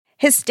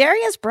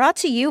Hysteria is brought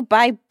to you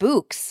by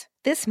Books.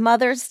 This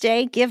Mother's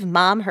Day, give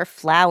Mom her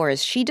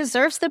flowers. She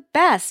deserves the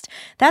best.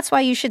 That's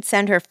why you should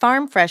send her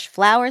farm fresh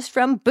flowers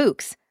from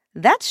Books.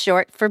 That's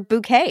short for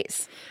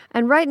bouquets.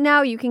 And right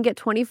now, you can get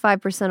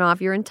 25%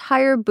 off your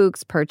entire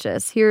Books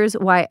purchase. Here's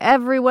why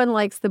everyone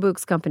likes the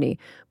Books company.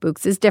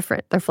 Books is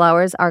different. Their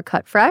flowers are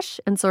cut fresh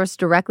and sourced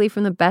directly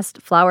from the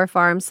best flower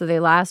farms, so they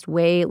last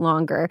way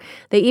longer.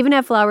 They even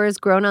have flowers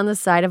grown on the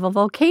side of a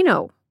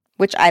volcano,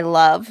 which I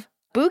love.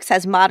 Books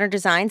has modern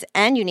designs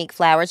and unique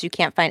flowers you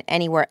can't find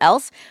anywhere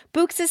else.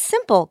 Books is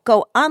simple.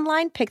 Go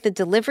online, pick the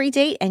delivery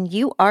date, and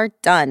you are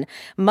done.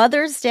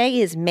 Mother's Day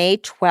is May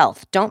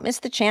 12th. Don't miss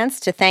the chance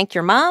to thank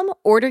your mom.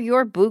 Order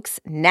your Books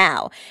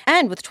now.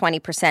 And with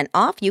 20%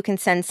 off, you can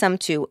send some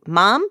to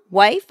mom,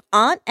 wife,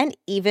 aunt, and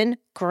even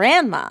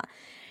grandma.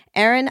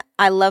 Erin,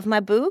 I love my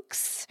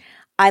Books.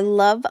 I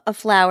love a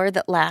flower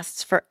that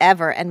lasts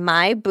forever, and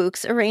my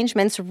Books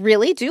arrangements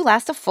really do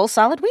last a full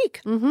solid week.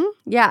 Mm-hmm.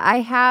 Yeah, I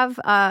have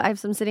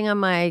some sitting on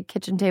my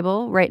kitchen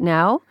table right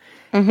now,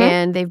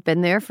 and they've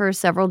been there for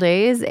several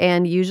days,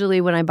 and usually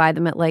when I buy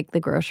them at, like,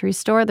 the grocery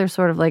store, they're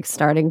sort of, like,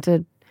 starting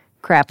to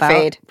fade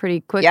out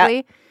pretty quickly.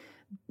 Yep.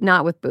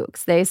 Not with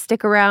Books. They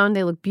stick around.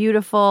 They look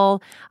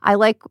beautiful. I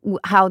like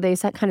how they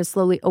kind of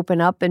slowly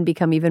open up and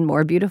become even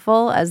more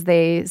beautiful as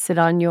they sit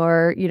on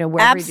your, wherever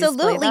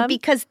Absolutely, you display them.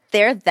 Because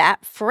they're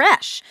that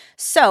fresh.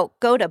 So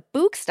go to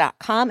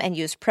Books.com and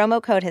use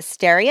promo code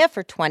Hysteria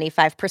for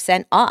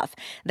 25% off.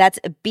 That's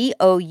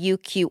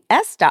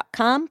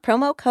BOUQS.com,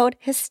 promo code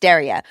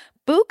Hysteria.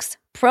 Books,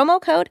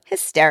 promo code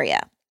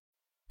Hysteria.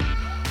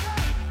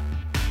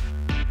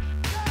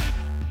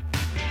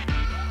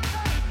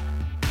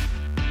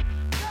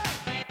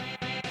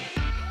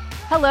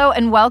 Hello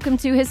and welcome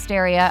to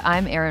Hysteria.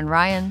 I'm Erin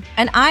Ryan.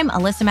 And I'm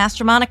Alyssa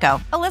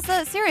Mastromonaco.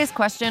 Alyssa, serious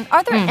question.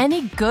 Are there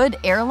any good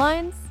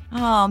airlines?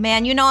 Oh,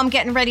 man, I'm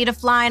getting ready to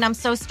fly and I'm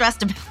so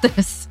stressed about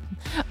this.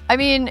 I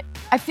mean,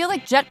 I feel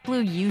like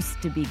JetBlue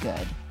used to be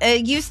good.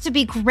 It used to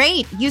be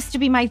great. Used to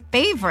be my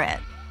favorite.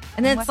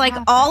 And then it's like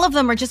all of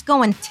them are just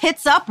going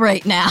tits up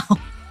right now.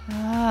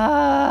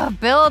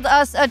 Build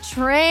us a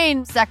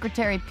train,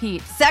 Secretary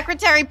Pete.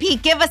 Secretary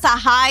Pete, give us a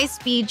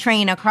high-speed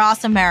train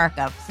across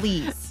America,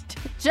 please.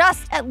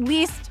 Just at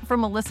least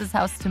from Alyssa's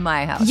house to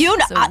my house.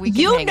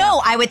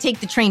 I would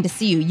take the train to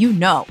see you.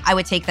 I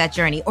would take that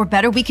journey. Or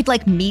better, we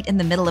could meet in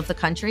the middle of the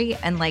country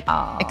and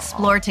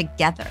explore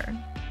together.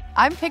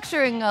 I'm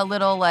picturing a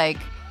little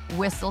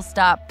whistle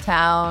stop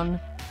town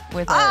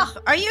with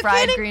are you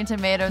fried kidding? Green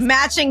tomatoes.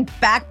 Matching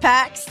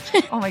backpacks.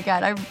 Oh my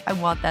God, I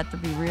want that to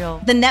be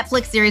real. The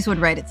Netflix series would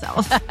write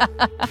itself.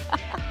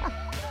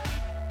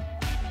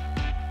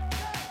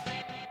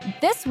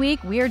 This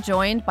week, we are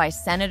joined by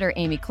Senator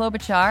Amy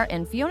Klobuchar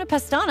and Fiona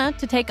Pastana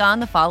to take on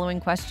the following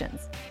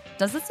questions.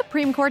 Does the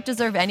Supreme Court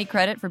deserve any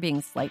credit for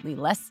being slightly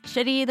less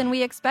shitty than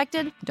we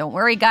expected? Don't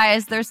worry,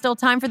 guys. There's still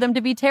time for them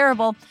to be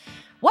terrible.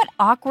 What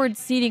awkward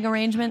seating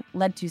arrangement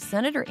led to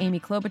Senator Amy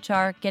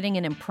Klobuchar getting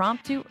an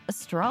impromptu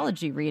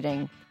astrology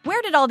reading?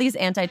 Where did all these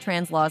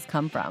anti-trans laws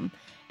come from?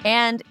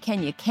 And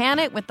can you can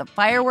it with the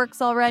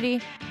fireworks already?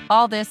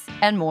 All this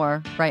and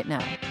more right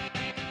now.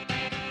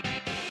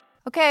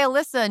 Okay,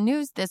 Alyssa,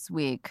 news this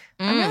week.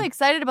 I'm really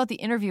excited about the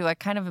interview. I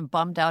kind of am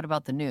bummed out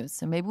about the news.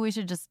 So maybe we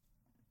should just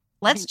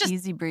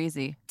easy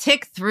breezy.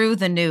 Tick through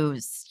the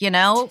news,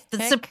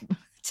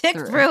 Tick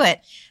through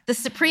it. The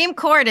Supreme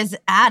Court is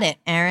at it,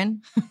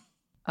 Erin.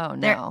 Oh,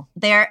 no.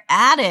 They're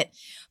at it.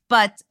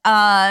 But,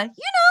 I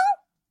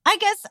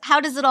guess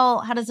how does it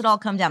all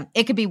come down?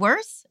 It could be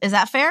worse. Is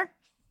that fair?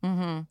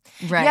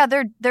 Mm-hmm. Right. Yeah,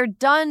 they're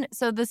done.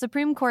 So the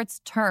Supreme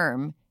Court's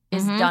term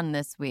is done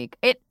this week.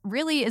 It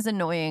really is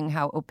annoying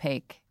how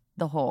opaque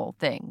the whole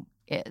thing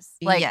is.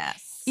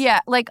 Yes. Yeah,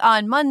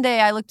 on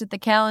Monday, I looked at the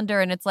calendar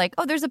and it's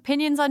there's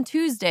opinions on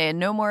Tuesday and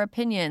no more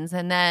opinions.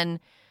 And then,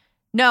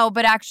 no,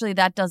 but actually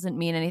that doesn't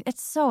mean anything.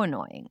 It's so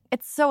annoying.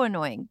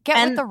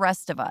 Get with the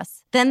rest of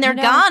us. Then they're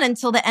gone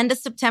until the end of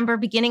September,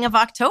 beginning of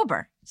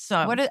October.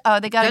 So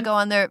they got to go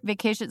on their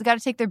vacations. They got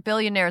to take their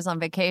billionaires on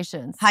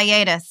vacations.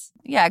 Hiatus.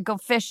 Yeah, go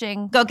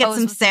fishing. Go get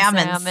some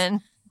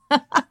salmon.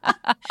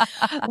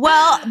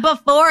 Well,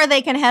 before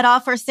they can head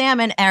off for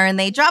salmon, Erin,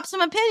 they dropped some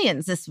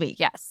opinions this week.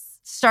 Yes.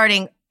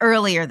 Starting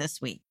earlier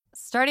this week.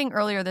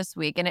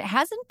 And it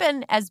hasn't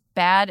been as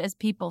bad as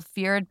people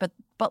feared, but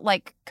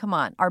come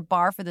on, our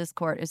bar for this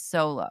court is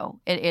so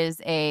low. It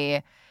is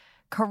a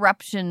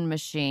corruption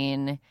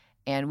machine,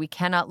 and we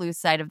cannot lose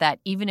sight of that,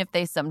 even if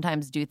they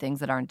sometimes do things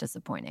that aren't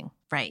disappointing.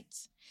 Right.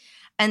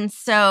 And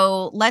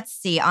so let's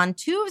see. On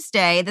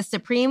Tuesday, the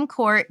Supreme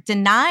Court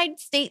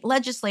denied state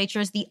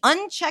legislatures the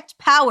unchecked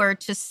power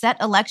to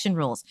set election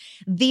rules.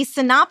 The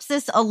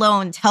synopsis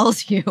alone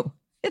tells you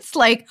it's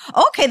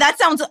okay, that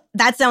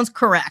sounds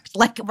correct.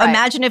 Right.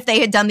 Imagine if they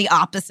had done the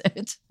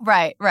opposite.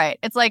 Right.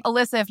 It's like,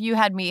 Alyssa, if you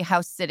had me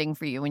house sitting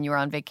for you when you were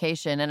on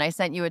vacation and I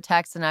sent you a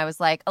text and I was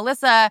like,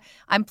 Alyssa,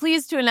 I'm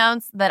pleased to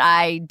announce that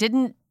I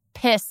didn't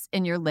piss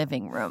in your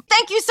living room.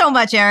 Thank you so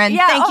much, Erin.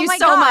 Yeah, Thank you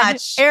so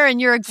much. Erin,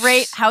 you're a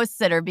great house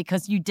sitter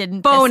because you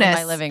didn't piss in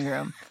my living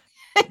room.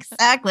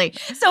 Exactly.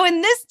 So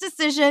in this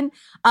decision,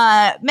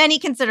 many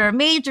consider a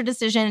major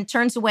decision, it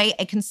turns away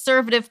a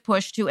conservative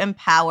push to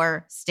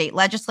empower state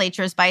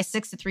legislatures. By a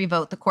 6-3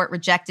 vote, the court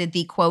rejected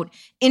the, quote,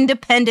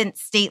 independent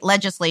state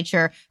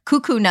legislature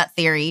cuckoo nut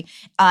theory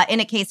in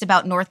a case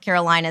about North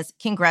Carolina's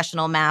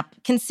congressional map,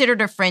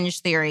 considered a fringe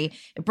theory.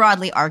 It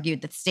broadly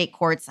argued that state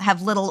courts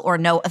have little or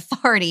no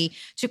authority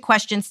to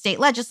question state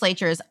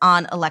legislatures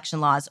on election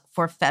laws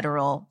for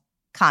federal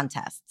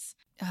contests.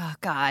 Oh,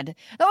 God.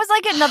 That was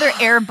like another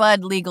Air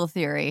Bud legal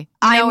theory.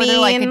 Where they're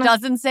like, it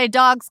doesn't say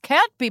dogs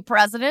can't be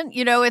president.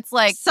 It's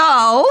like...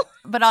 So?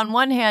 But on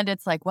one hand,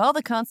 it's like, well,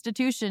 the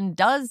Constitution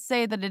does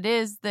say that it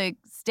is the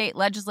state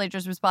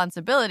legislature's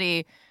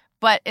responsibility,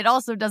 but it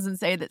also doesn't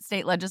say that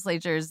state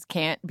legislatures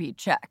can't be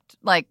checked.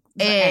 Like,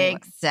 anyway.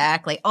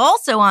 Exactly.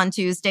 Also on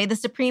Tuesday, the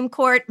Supreme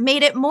Court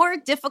made it more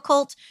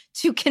difficult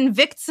to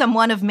convict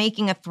someone of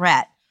making a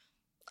threat.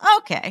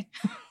 Okay.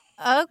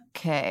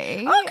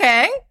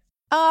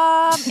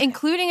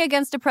 Including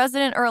against a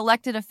president or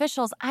elected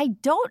officials. I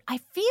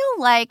feel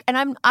like,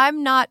 and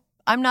I'm not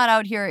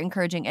out here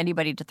encouraging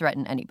anybody to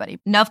threaten anybody.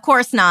 No, of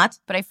course not.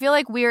 But I feel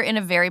like we're in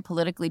a very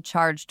politically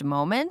charged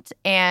moment.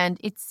 And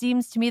it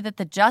seems to me that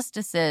the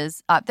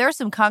justices, there are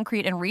some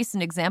concrete and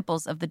recent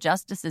examples of the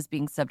justices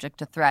being subject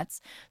to threats.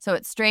 So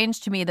it's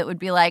strange to me that would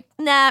be like,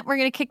 nah, we're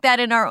going to kick that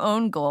in our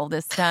own goal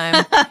this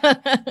time.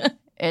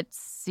 It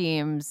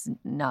seems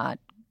not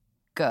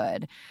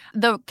good.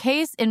 The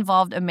case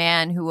involved a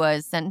man who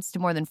was sentenced to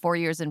more than 4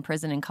 years in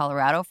prison in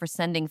Colorado for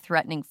sending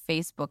threatening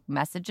Facebook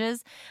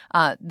messages.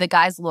 The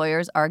guy's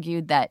lawyers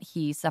argued that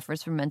he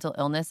suffers from mental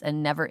illness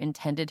and never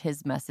intended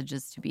his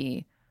messages to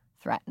be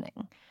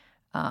threatening.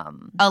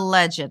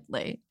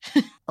 Allegedly.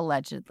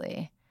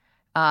 Allegedly.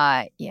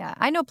 Yeah,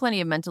 I know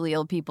plenty of mentally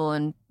ill people,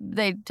 and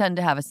they tend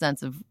to have a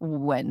sense of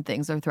when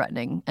things are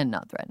threatening and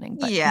not threatening.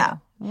 But, yeah.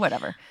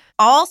 Whatever.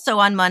 Also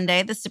on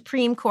Monday, the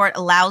Supreme Court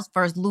allows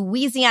for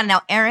Louisiana.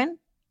 Now, Erin,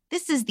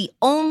 this is the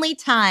only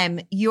time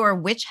your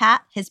witch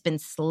hat has been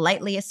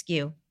slightly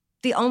askew.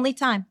 The only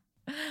time.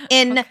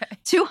 In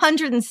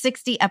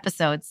 260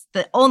 episodes,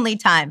 the only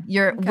time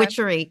your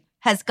witchery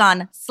has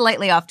gone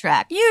slightly off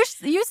track.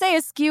 You say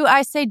askew,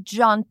 I say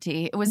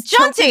jaunty. It was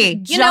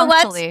jaunty. You know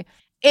what?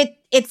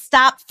 It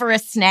stopped for a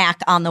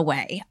snack on the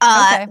way.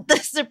 The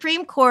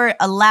Supreme Court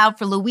allowed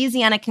for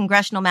Louisiana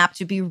congressional map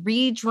to be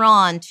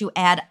redrawn to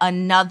add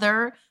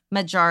another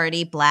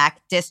majority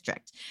Black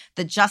district.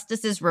 The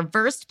justices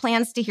reversed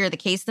plans to hear the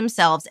case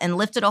themselves and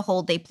lifted a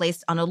hold they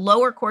placed on a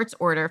lower court's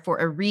order for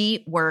a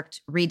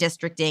reworked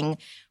redistricting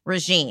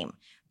regime.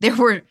 There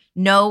were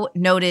no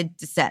noted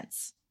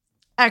dissents.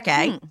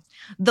 Okay.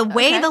 The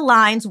way the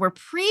lines were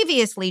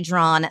previously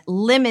drawn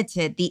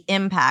limited the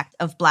impact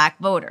of Black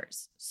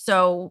voters.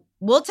 So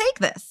we'll take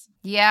this.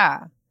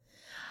 Yeah.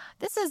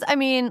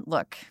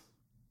 Look,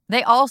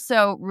 they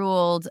also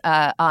ruled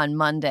on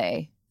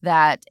Monday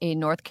that a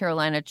North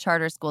Carolina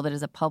charter school that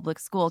is a public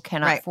school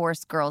cannot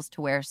force girls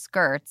to wear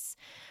skirts.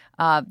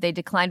 They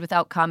declined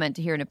without comment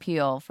to hear an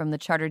appeal from the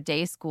charter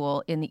day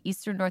school in the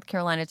eastern North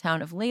Carolina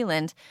town of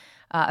Leland.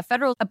 A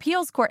federal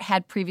appeals court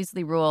had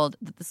previously ruled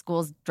that the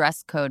school's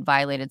dress code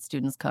violated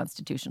students'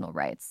 constitutional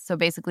rights. So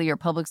basically, your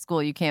public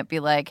school, you can't be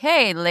like,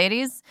 hey,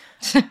 ladies,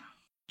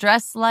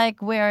 dress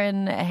like we're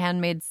in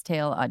Handmaid's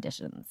Tale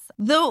auditions.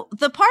 Though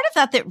the part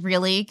of that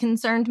really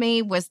concerned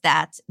me was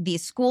that the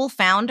school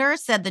founder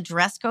said the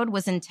dress code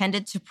was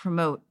intended to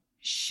promote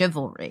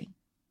chivalry.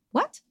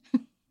 What?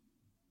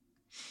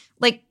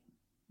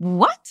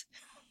 What?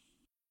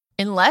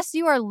 Unless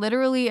you are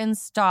literally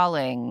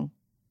installing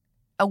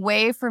a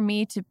way for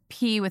me to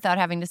pee without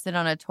having to sit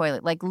on a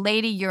toilet, like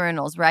lady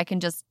urinals where I can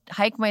just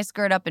hike my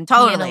skirt up and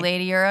pee in a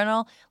lady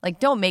urinal. Like,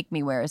 don't make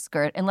me wear a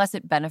skirt unless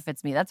it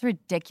benefits me. That's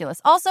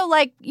ridiculous. Also,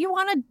 you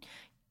want to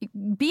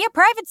be a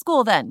private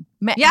school then.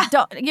 Yeah.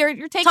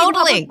 You're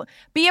taking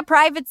be a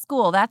private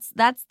school. That's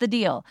the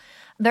deal.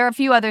 There are a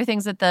few other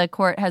things that the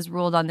court has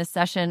ruled on this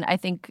session. I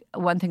think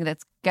one thing that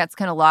gets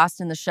kind of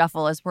lost in the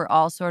shuffle is we're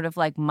all sort of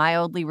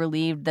mildly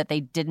relieved that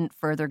they didn't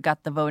further gut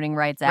the Voting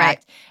Rights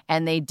Act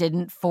and they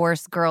didn't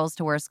force girls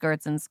to wear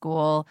skirts in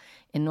school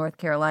in North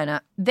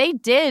Carolina. They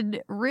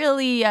did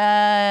really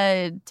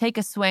take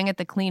a swing at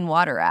the Clean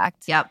Water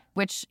Act,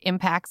 which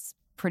impacts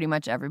pretty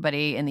much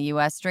everybody in the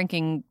U.S.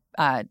 Drinking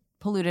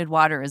polluted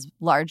water is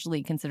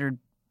largely considered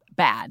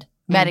bad,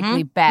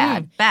 medically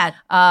bad.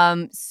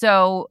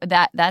 So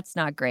that's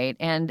not great.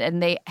 And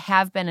they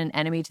have been an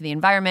enemy to the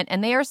environment,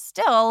 and they are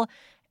still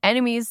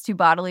enemies to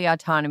bodily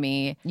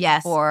autonomy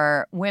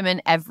for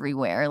women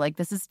everywhere.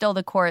 This is still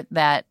the court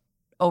that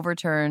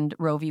overturned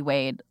Roe v.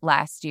 Wade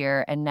last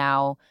year, and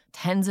now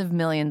tens of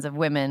millions of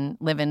women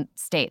live in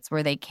states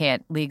where they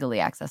can't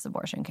legally access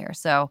abortion care.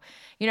 So,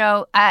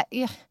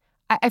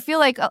 I feel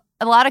like a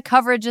lot of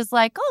coverage is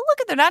like, oh,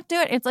 look, they're not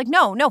doing it. It's like,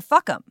 no,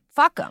 fuck them.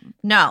 Fuck them.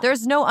 No.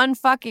 There's no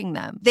unfucking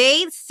them.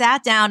 They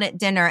sat down at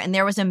dinner and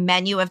there was a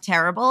menu of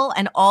terrible,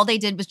 and all they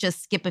did was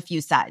just skip a few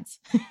sides.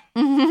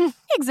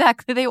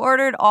 Exactly. They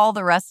ordered all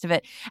the rest of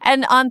it.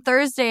 And on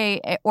Thursday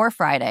or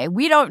Friday,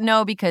 we don't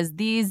know because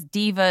these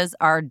divas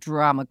are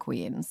drama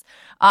queens.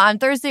 On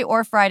Thursday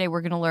or Friday,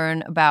 we're going to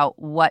learn about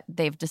what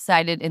they've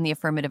decided in the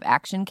affirmative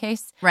action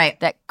case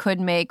that could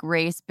make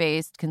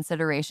race-based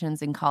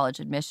considerations in college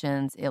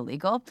admissions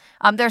illegal.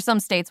 There are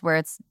some states where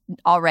it's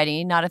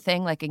already not a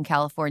thing, like in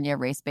California,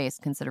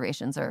 race-based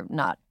considerations are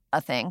not a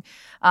thing.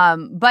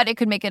 But it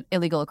could make it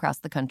illegal across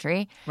the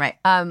country. Right.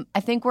 I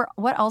think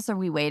what else are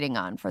we waiting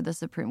on for the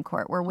Supreme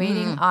Court? We're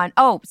waiting on,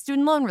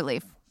 student loan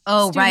relief.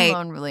 Student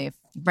loan relief.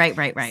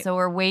 Right. So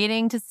we're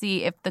waiting to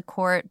see if the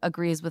court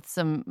agrees with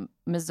some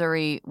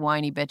Missouri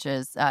whiny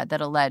bitches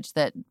that allege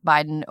that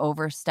Biden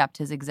overstepped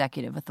his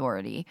executive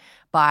authority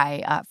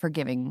by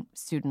forgiving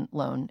student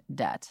loan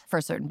debt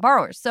for certain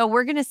borrowers. So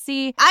we're going to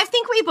see. I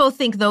think we both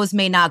think those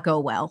may not go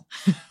well.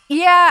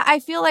 Yeah, I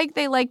feel like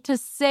they like to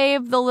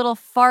save the little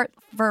fart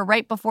for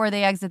right before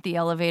they exit the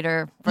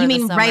elevator. You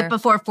mean right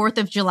before 4th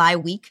of July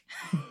week?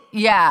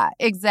 Yeah,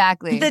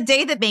 exactly. The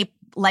day that may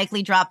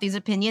likely drop these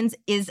opinions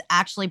is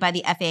actually by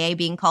the FAA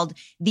being called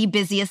the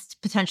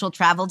busiest potential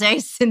travel day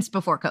since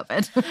before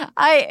COVID.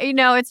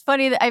 It's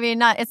funny that,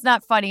 it's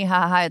not funny,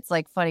 haha, it's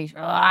like funny,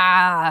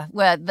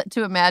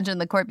 to imagine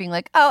the court being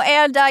like,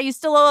 and you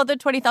still owe the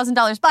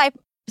 $20,000, bye.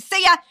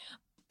 See ya.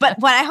 But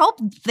what I hope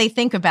they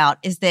think about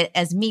is that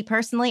as me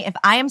personally, if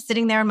I am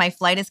sitting there and my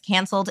flight is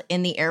canceled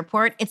in the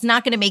airport, it's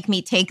not going to make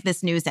me take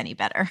this news any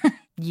better.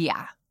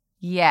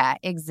 Yeah,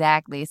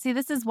 exactly. See,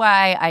 this is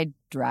why I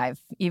drive,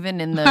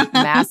 even in the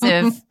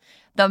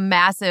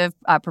massive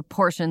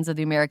proportions of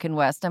the American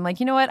West. I'm like,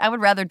 you know what? I would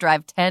rather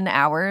drive 10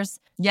 hours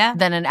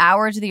than an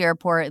hour to the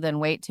airport, then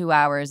wait 2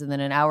 hours, and then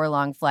an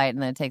hour-long flight,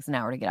 and then it takes an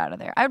hour to get out of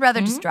there. I'd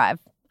rather just drive.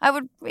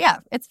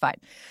 It's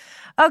fine.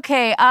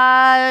 Okay,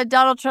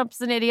 Donald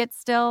Trump's an idiot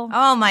still.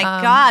 Oh, my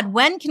God.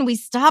 When can we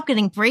stop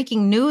getting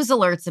breaking news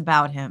alerts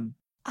about him?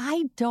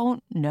 I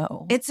don't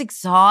know. It's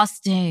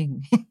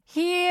exhausting.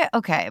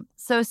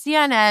 So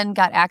CNN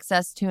got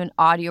access to an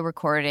audio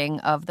recording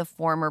of the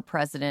former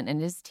president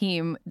and his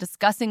team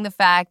discussing the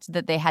fact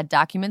that they had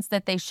documents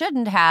that they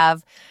shouldn't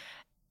have.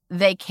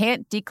 They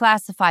can't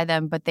declassify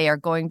them, but they are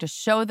going to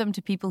show them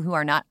to people who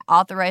are not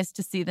authorized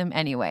to see them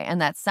anyway.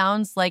 And that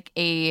sounds like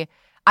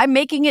I'm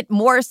making it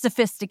more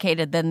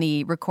sophisticated than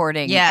the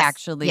recording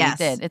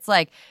did. It's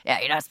like,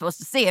 you're not supposed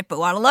to see it, but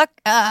want to look?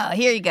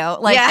 Here you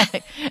go.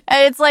 And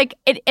it's like,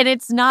 and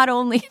it's not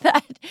only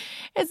that.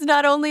 It's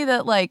not only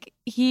that, like,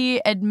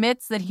 he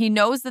admits that he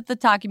knows that the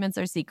documents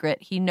are secret.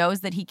 He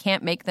knows that he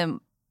can't make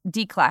them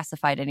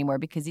declassified anymore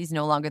because he's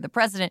no longer the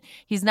president.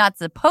 He's not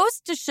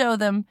supposed to show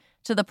them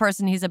to the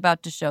person he's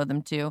about to show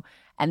them to.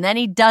 And then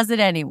he does it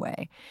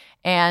anyway.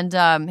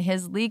 And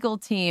his legal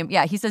team,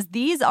 he says,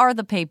 these are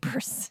the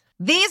papers.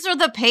 These are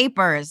the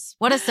papers.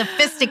 What a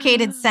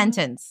sophisticated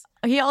sentence.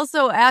 He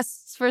also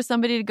asks for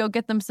somebody to go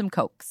get them some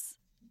Cokes.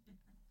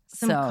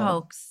 Some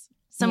Cokes.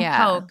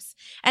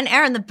 And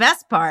Aaron, the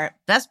best part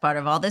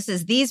of all this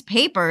is these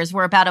papers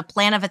were about a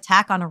plan of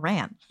attack on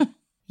Iran.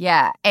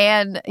 Yeah.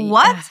 And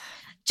what?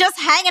 Just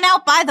hanging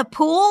out by the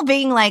pool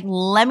being like,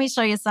 let me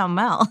show you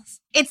something else.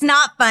 It's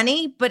not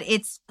funny, but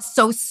it's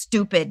so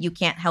stupid you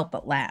can't help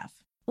but laugh.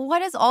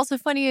 What is also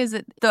funny is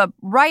that the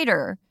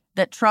writer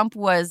that Trump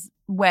was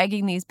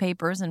wagging these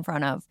papers in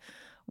front of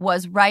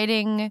was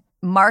writing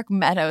Mark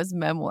Meadows'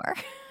 memoir.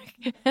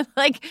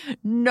 Like,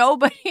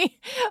 nobody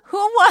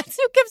who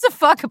gives a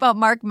fuck about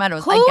Mark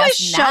Meadows? Who is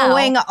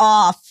showing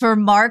off for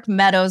Mark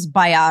Meadows'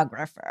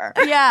 biographer?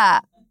 Yeah,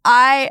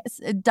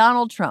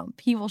 Donald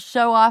Trump. He will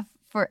show off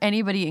for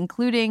anybody,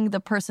 including the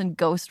person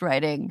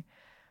ghostwriting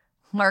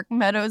Mark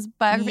Meadows'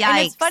 biography. And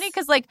it's funny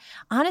because, like,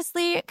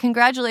 honestly,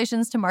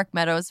 congratulations to Mark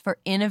Meadows for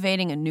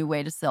innovating a new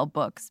way to sell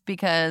books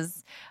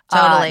because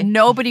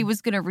nobody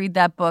was going to read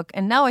that book.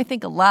 And now I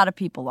think a lot of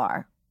people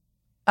are.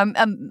 A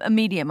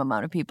medium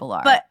amount of people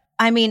are. But,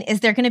 I mean, is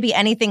there going to be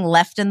anything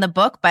left in the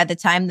book by the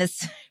time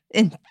this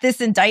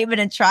indictment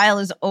and trial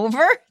is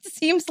over? It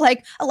seems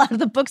like a lot of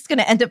the book's going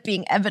to end up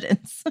being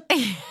evidence.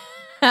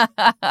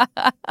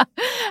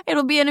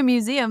 It'll be in a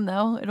museum,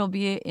 though. It'll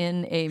be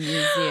in a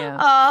museum.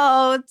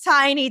 Oh,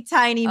 tiny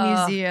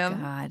museum. Oh,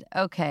 God.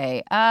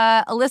 Okay.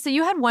 Alyssa,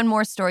 you had one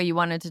more story you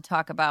wanted to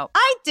talk about.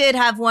 I did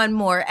have one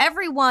more.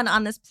 Everyone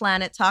on this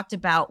planet talked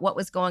about what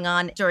was going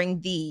on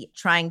during the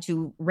trying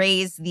to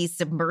raise the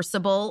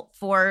submersible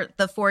for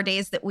the 4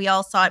 days that we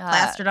all saw it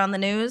plastered on the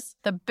news.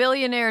 The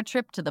billionaire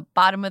trip to the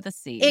bottom of the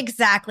sea.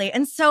 Exactly.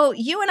 And so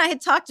you and I had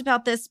talked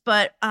about this,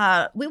 but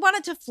we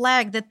wanted to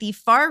flag that the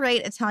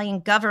far-right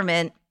Italian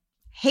government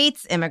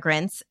hates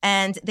immigrants,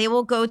 and they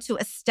will go to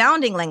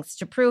astounding lengths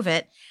to prove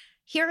it.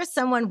 Here is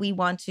someone we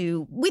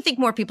think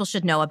more people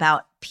should know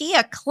about.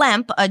 Pia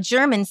Klemp, a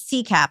German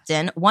sea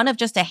captain, one of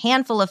just a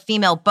handful of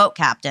female boat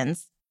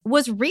captains,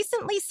 was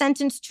recently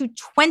sentenced to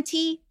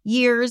 20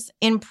 years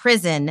in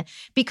prison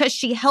because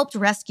she helped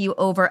rescue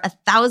over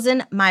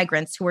 1,000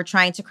 migrants who were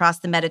trying to cross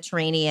the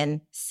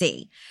Mediterranean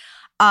Sea.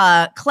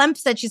 Klemp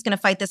said she's going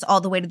to fight this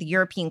all the way to the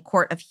European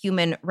Court of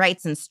Human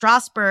Rights in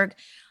Strasbourg.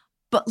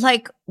 But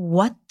like,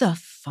 what the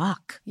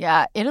fuck?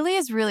 Yeah, Italy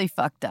is really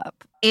fucked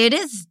up. It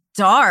is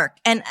dark.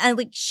 And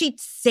like, she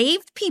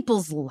saved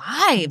people's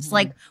lives. Mm-hmm.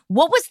 Like,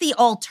 what was the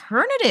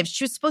alternative?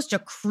 She was supposed to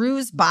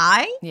cruise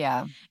by?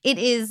 Yeah. It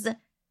is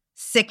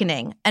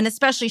sickening. And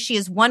especially, she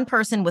is one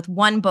person with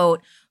one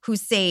boat who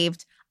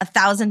saved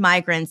 1,000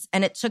 migrants.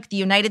 And it took the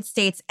United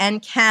States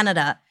and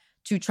Canada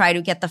to try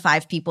to get the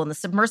 5 people in the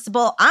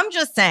submersible. I'm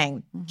just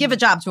saying, give a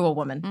job to a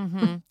woman.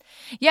 Mm-hmm.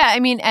 Yeah,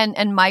 I mean,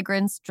 and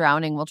migrants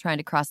drowning while trying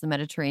to cross the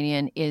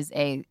Mediterranean is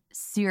a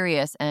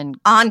serious and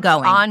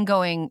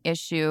ongoing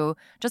issue.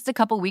 Just a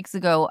couple weeks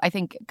ago, I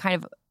think kind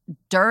of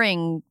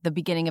during the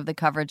beginning of the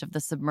coverage of the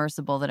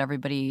submersible that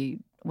everybody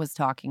was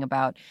talking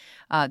about,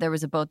 there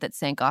was a boat that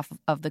sank off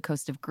of the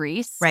coast of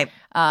Greece. Right.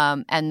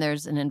 And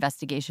there's an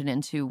investigation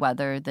into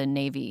whether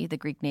the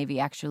Greek Navy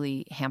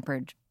actually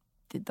hampered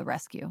the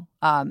rescue.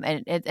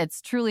 And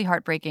it's truly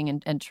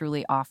heartbreaking and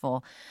truly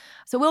awful.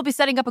 So we'll be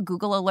setting up a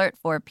Google alert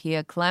for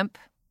Pia Klemp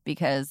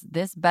because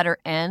this better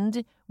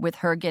end with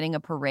her getting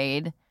a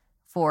parade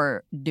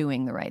for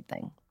doing the right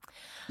thing.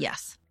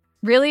 Yes.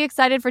 Really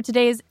excited for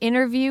today's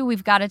interview.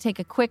 We've got to take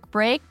a quick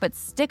break, but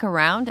stick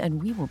around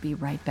and we will be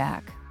right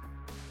back.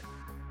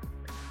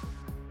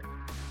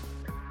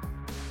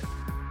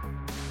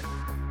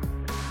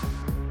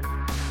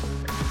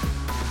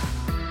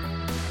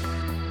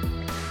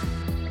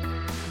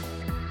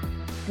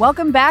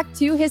 Welcome back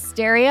to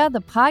Hysteria, the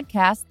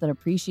podcast that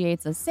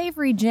appreciates a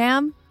savory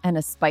jam and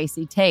a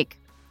spicy take.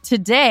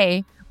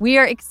 Today, we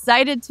are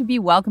excited to be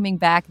welcoming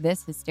back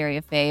this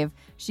Hysteria fave.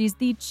 She's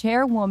the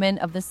chairwoman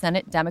of the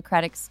Senate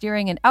Democratic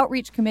Steering and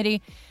Outreach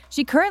Committee.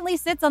 She currently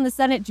sits on the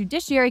Senate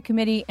Judiciary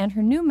Committee, and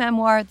her new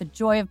memoir, The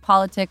Joy of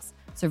Politics,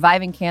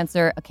 Surviving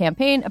Cancer, A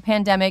Campaign, a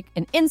Pandemic,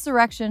 an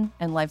Insurrection,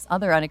 and Life's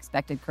Other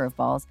Unexpected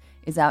Curveballs,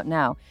 is out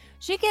now.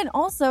 She can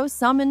also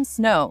summon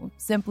snow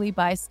simply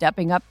by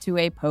stepping up to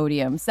a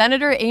podium.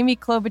 Senator Amy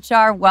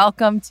Klobuchar,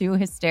 welcome to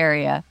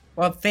Hysteria.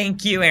 Well,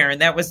 thank you, Erin.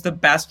 That was the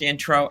best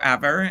intro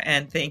ever.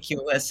 And thank you,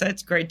 Alyssa.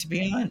 It's great to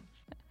be on.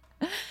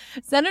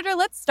 Senator,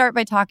 let's start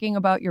by talking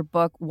about your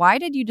book. Why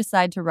did you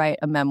decide to write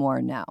a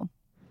memoir now?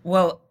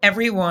 Well,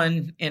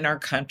 everyone in our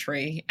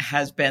country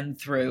has been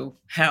through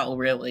hell,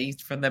 really,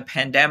 from the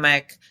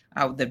pandemic,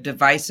 the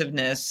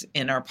divisiveness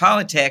in our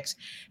politics.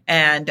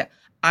 And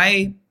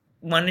I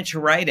wanted to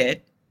write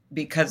it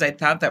because I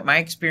thought that my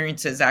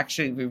experiences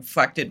actually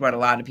reflected what a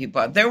lot of people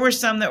had. There were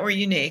some that were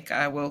unique,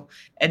 I will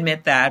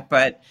admit that,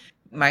 but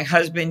my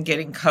husband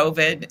getting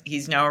COVID,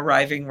 he's now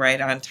arriving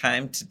right on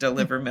time to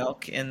deliver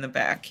milk in the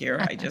back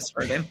here. I just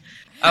heard him.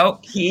 Oh,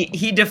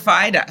 he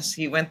defied us.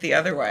 He went the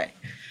other way.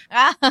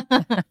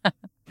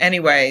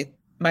 Anyway,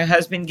 my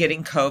husband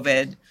getting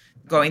COVID,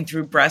 going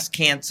through breast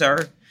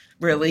cancer,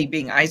 really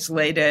being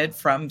isolated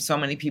from so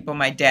many people.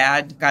 My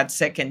dad got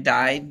sick and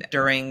died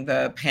during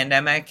the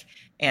pandemic.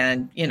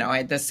 And, I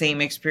had the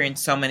same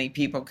experience so many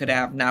people could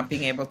have, not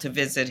being able to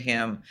visit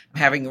him,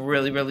 having a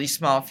really, really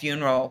small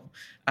funeral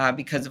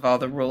because of all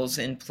the rules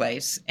in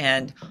place.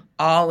 And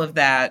all of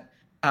that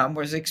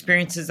was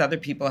experiences other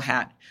people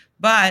had.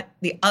 But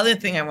the other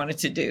thing I wanted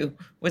to do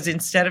was,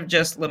 instead of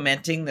just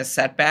lamenting the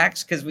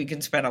setbacks, because we can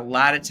spend a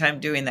lot of time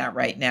doing that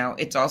right now,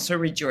 it's also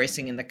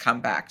rejoicing in the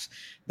comebacks.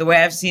 The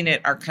way I've seen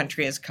it, our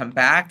country has come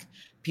back.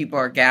 People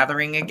are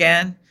gathering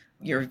again.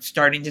 You're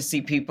starting to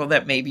see people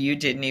that maybe you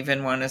didn't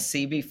even want to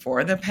see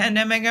before the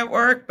pandemic at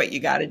work, but you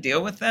got to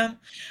deal with them.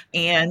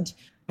 And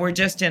we're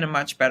just in a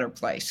much better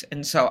place.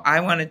 And so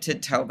I wanted to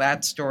tell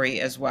that story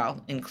as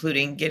well,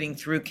 including getting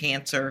through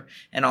cancer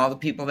and all the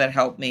people that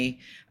helped me,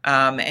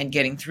 and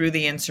getting through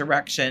the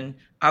insurrection,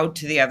 out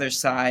to the other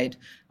side,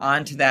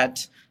 onto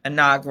that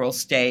inaugural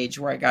stage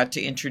where I got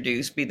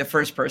to be the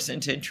first person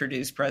to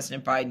introduce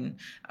President Biden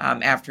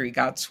after he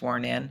got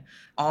sworn in.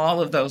 All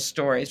of those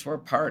stories were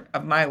part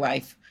of my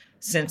life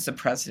since the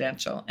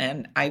presidential.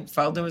 And I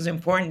felt it was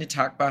important to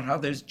talk about how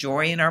there's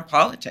joy in our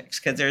politics,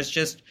 because there's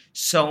just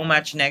so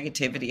much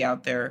negativity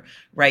out there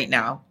right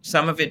now.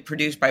 Some of it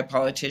produced by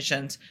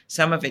politicians,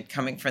 some of it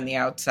coming from the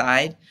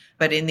outside.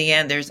 But in the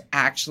end, there's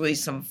actually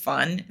some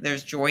fun.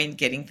 There's joy in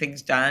getting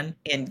things done,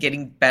 in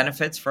getting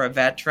benefits for a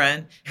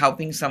veteran,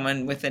 helping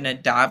someone with an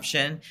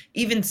adoption,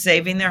 even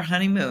saving their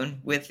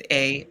honeymoon with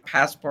a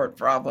passport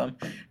problem.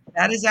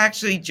 That is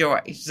actually joy.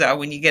 So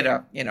when you get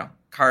a,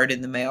 card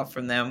in the mail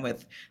from them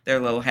with their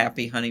little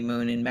happy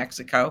honeymoon in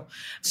Mexico.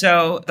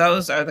 So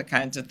those are the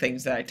kinds of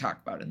things that I talk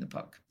about in the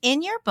book.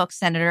 In your book,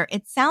 Senator,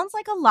 it sounds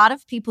like a lot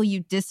of people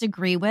you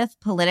disagree with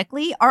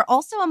politically are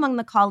also among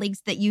the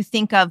colleagues that you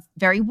think of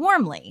very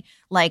warmly,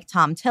 like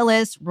Tom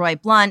Tillis, Roy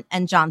Blunt,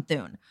 and John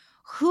Thune.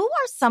 Who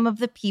are some of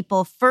the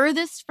people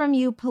furthest from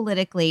you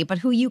politically, but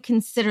who you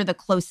consider the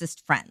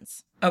closest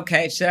friends?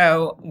 Okay,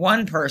 so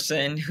one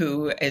person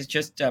who is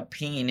just a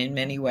pain in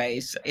many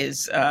ways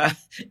is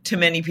to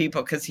many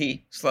people, because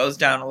he slows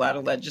down a lot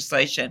of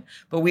legislation.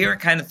 But we were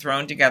kind of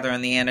thrown together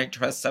on the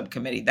antitrust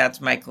subcommittee. That's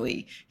Mike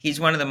Lee. He's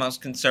one of the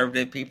most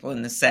conservative people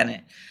in the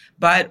Senate.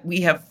 But we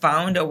have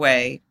found a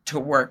way to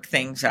work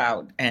things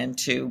out and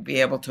to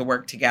be able to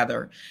work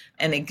together.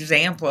 An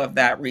example of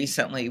that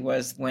recently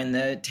was when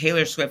the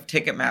Taylor Swift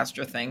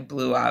Ticketmaster thing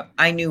blew up.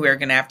 I knew we were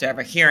going to have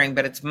a hearing,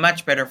 but it's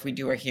much better if we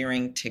do a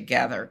hearing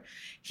together.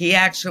 He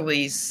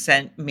actually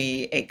sent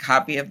me a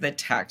copy of the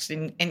text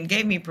and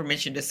gave me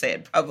permission to say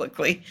it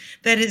publicly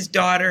that his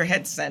daughter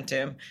had sent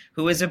him,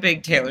 who is a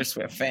big Taylor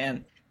Swift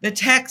fan. The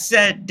text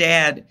said,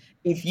 "Dad,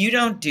 if you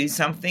don't do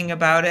something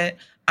about it,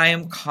 I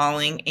am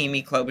calling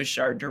Amy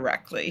Klobuchar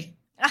directly."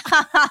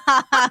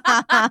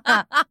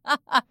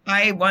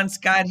 I once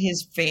got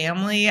his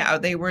family.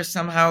 They were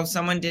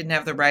someone didn't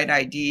have the right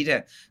ID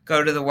to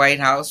go to the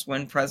White House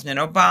when President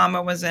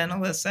Obama was in,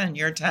 Alyssa, in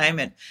your time.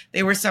 And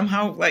they were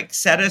somehow like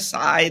set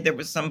aside. There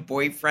was some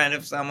boyfriend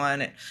of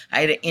someone. And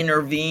I had to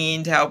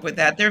intervene to help with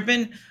that. There have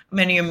been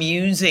many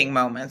amusing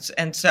moments.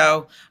 And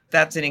so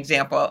that's an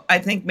example. I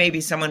think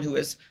maybe someone who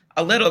is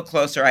a little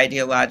closer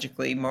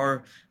ideologically,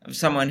 more of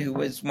someone who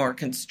was more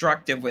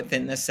constructive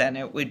within the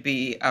Senate would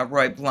be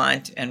Roy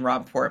Blunt and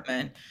Rob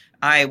Portman.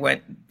 I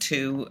went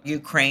to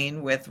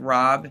Ukraine with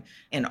Rob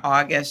in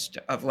August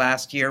of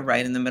last year,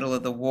 right in the middle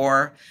of the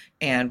war,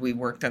 and we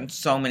worked on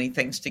so many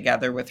things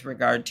together with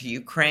regard to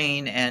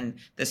Ukraine and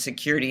the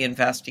security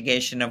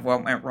investigation of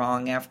what went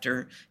wrong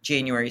after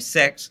January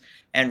 6th.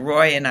 And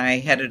Roy and I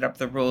headed up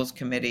the Rules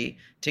Committee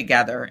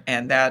together,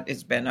 and that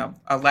has been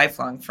a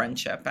lifelong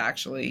friendship,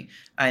 actually,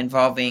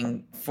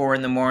 involving 4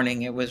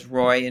 a.m. It was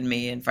Roy and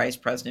me and Vice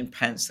President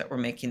Pence that were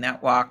making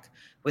that walk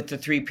with the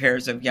 3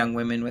 pairs of young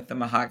women with the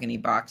mahogany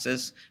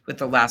boxes, with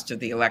the last of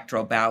the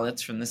electoral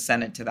ballots from the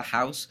Senate to the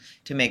House,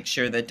 to make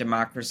sure that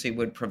democracy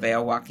would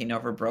prevail, walking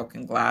over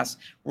broken glass.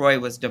 Roy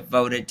was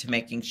devoted to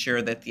making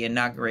sure that the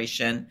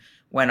inauguration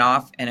went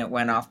off, and it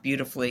went off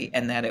beautifully,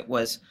 and that it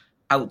was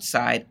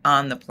outside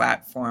on the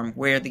platform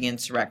where the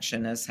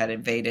insurrectionists had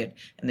invaded,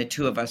 and the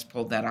two of us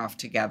pulled that off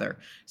together.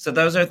 So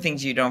those are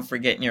things you don't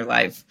forget in your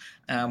life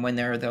when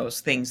there are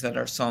those things that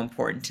are so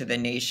important to the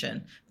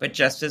nation. But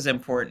just as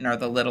important are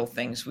the little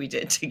things we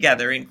did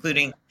together,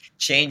 including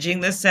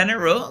changing the Senate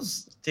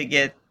rules to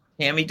get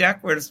Tammy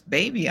Duckworth's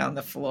baby on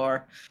the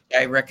floor.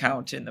 I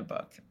recount in the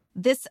book.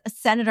 This,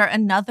 Senator,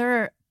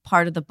 another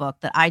part of the book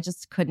that I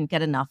just couldn't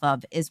get enough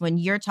of is when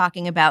you're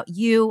talking about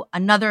you,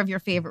 another of your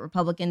favorite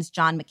Republicans,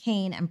 John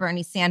McCain, and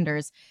Bernie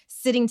Sanders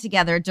sitting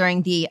together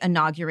during the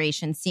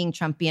inauguration, seeing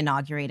Trump be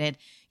inaugurated.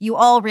 You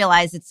all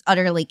realize it's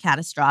utterly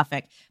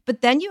catastrophic.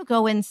 But then you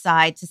go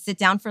inside to sit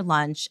down for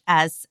lunch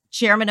as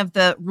chairman of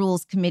the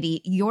Rules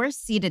Committee. You're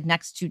seated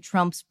next to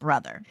Trump's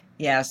brother.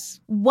 Yes.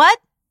 What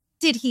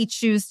did he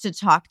choose to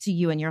talk to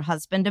you and your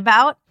husband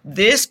about?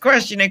 This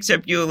question,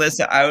 except you,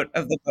 Alyssa, out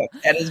of the book.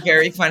 That is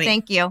very funny.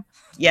 Thank you.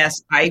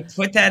 Yes, I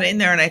put that in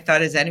there and I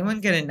thought, is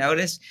anyone going to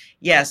notice?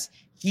 Yes,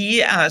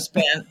 he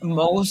spent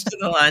most of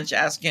the lunch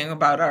asking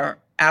about our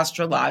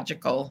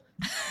astrological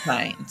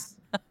signs.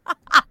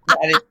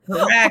 That is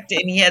correct.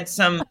 And he had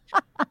some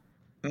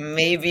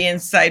maybe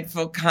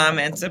insightful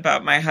comments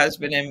about my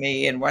husband and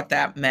me and what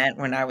that meant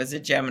when I was a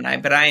Gemini,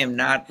 but I am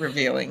not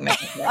revealing that.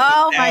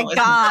 Oh, my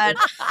God.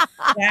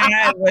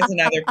 That was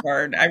another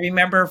part. I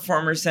remember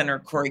former Senator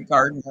Cory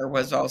Gardner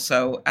was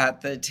also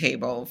at the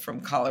table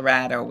from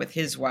Colorado with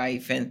his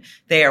wife, and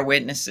they are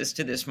witnesses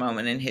to this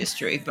moment in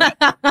history. But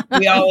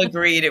we all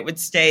agreed it would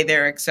stay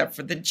there except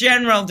for the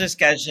general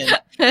discussion,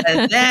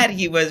 and that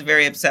he was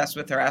very obsessed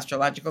with our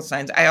astrological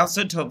signs. I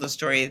also told the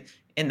story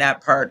in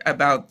that part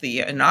about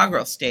the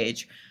inaugural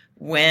stage.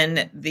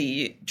 When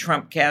the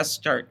Trump guests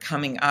start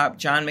coming up,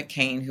 John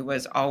McCain, who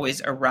was always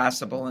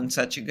irascible and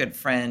such a good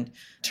friend,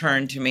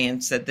 turned to me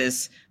and said,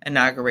 "This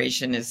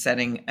inauguration is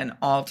setting an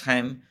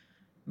all-time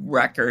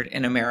record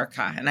in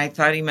America." And I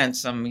thought he meant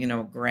some,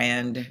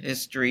 grand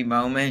history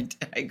moment.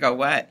 I go,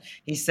 "What?"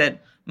 He said,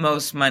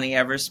 "Most money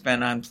ever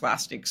spent on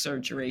plastic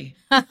surgery."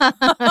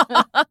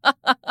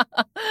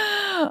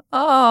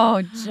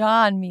 Oh,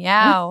 John,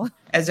 meow.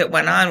 As it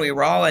went on, we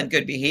were all on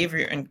good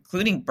behavior,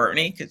 including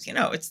Bernie, because,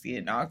 it's the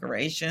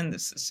inauguration.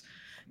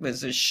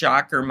 Was a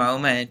shocker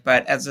moment.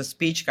 But as the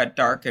speech got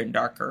darker and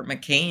darker,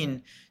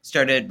 McCain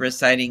started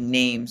reciting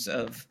names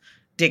of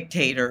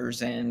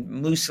dictators and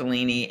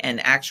Mussolini and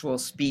actual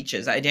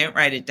speeches. I didn't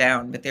write it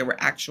down, but they were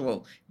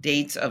actual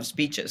dates of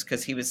speeches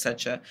because he was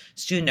such a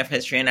student of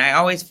history. And I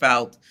always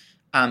felt,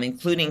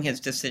 including his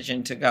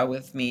decision to go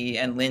with me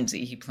and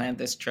Lindsey, he planned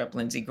this trip,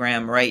 Lindsey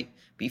Graham, right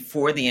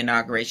before the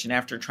inauguration,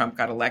 after Trump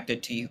got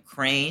elected, to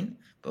Ukraine,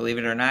 believe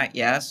it or not,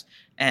 yes,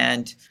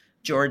 and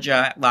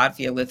Georgia,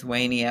 Latvia,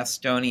 Lithuania,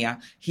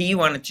 Estonia. He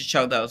wanted to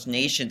show those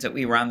nations that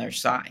we were on their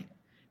side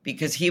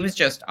because he was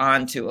just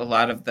on to a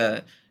lot of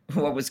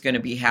what was going to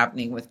be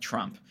happening with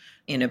Trump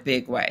in a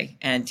big way.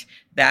 And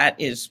that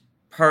is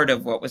part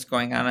of what was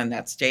going on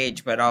that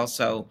stage, but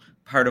also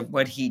part of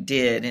what he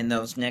did in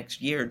those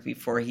next years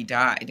before he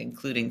died,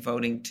 including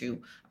voting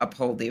to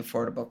uphold the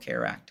Affordable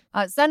Care Act.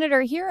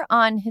 Senator, here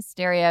on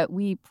Hysteria,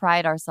 we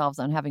pride ourselves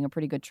on having a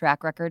pretty good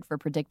track record for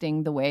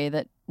predicting the way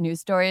that news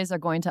stories are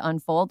going to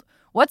unfold.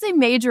 What's a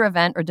major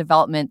event or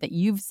development that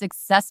you've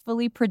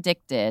successfully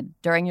predicted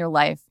during your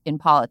life in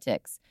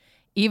politics?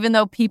 even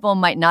though people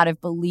might not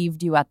have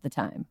believed you at the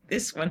time.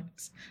 This one,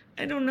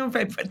 I don't know if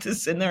I put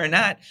this in there or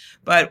not,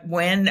 but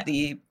when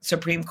the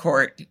Supreme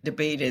Court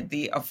debated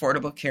the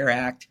Affordable Care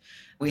Act,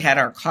 we had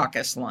our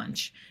caucus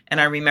lunch. And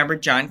I remember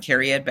John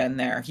Kerry had been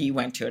there. He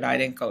went to it. I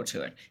didn't go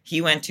to it. He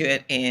went to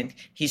it and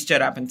he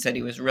stood up and said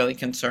he was really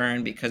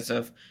concerned because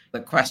of the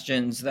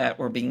questions that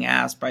were being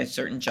asked by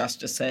certain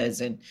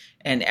justices, and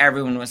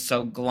everyone was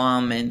so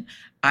glum. And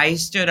I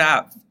stood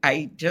up.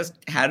 I just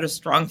had a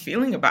strong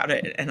feeling about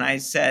it. And I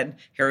said,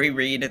 Harry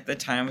Reid at the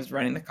time was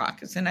running the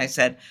caucus. And I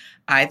said,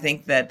 I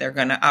think that they're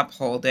going to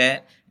uphold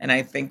it. And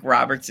I think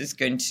Roberts is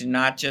going to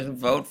not just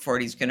vote for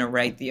it, he's going to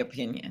write the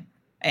opinion.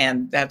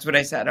 And that's what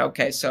I said.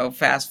 Okay, so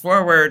fast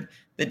forward,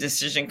 the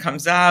decision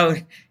comes out,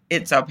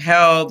 it's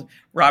upheld,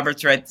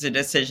 Roberts writes the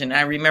decision.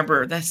 I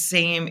remember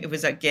it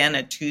was again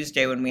a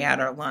Tuesday when we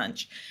had our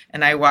lunch.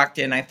 And I walked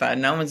in, I thought,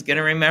 no one's going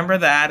to remember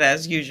that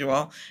as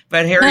usual.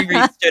 But Harry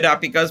Reid stood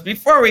up. He goes,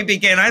 before we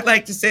begin, I'd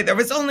like to say there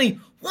was only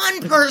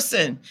one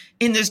person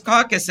in this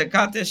caucus that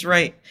got this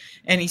right.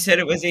 And he said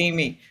it was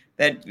Amy,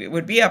 that it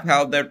would be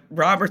upheld, that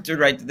Roberts would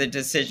write the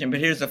decision.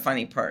 But here's the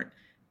funny part.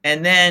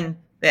 And then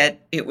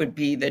that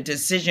the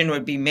decision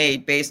would be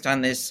made based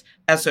on this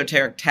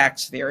esoteric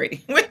tax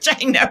theory, which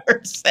I never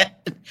said.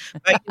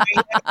 But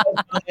you have those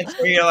moments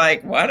where you're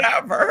like,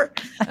 whatever.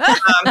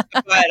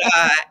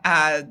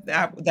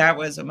 That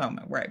was a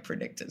moment where I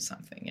predicted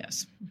something,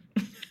 yes.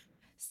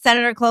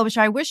 Senator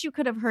Klobuchar, I wish you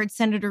could have heard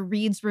Senator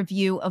Reid's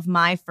review of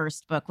my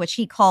first book, which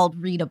he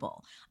called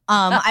readable.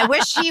 I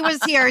wish he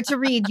was here to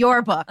read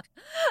your book.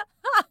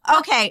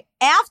 Okay,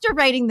 after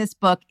writing this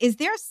book, is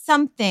there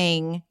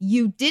something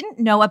you didn't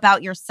know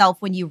about yourself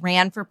when you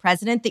ran for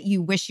president that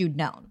you wish you'd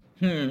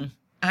known?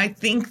 I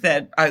think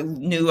that I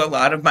knew a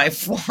lot of my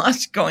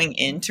flaws going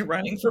into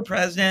running for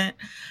president.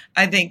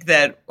 I think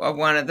that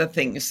one of the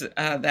things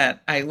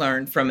that I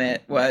learned from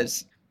it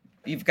was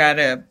you've got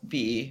to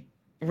be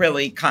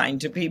really kind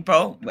to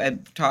people. I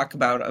talk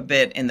about a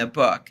bit in the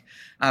book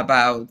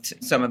about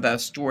some of the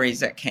stories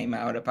that came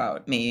out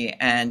about me,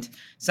 and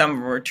some of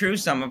them were true,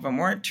 some of them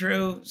weren't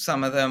true,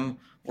 some of them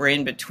were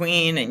in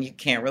between, and you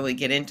can't really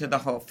get into the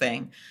whole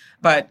thing.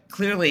 But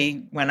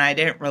clearly, when I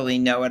didn't really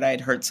know it,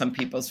 I'd hurt some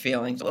people's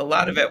feelings. A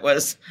lot of it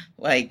was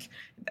like,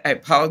 I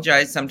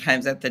apologized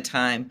sometimes at the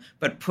time,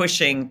 but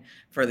pushing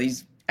for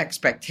these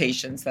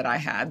expectations that I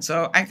had.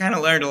 So I kind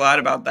of learned a lot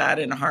about that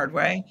in a hard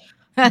way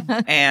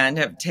and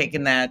have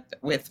taken that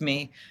with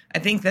me. I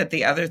think that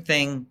the other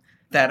thing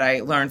that I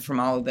learned from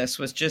all of this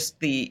was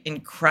just the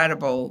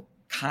incredible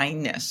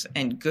kindness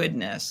and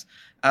goodness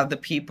of the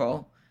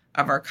people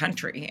of our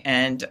country.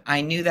 And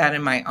I knew that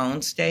in my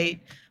own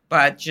state,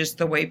 but just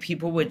the way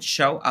people would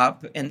show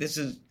up, and this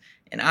is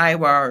in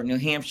Iowa or New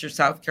Hampshire,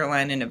 South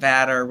Carolina,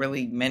 Nevada, or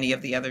really many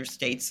of the other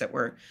states that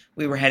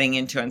we were heading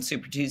into on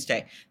Super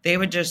Tuesday, they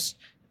would just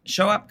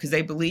show up because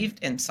they believed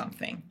in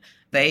something.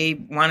 They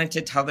wanted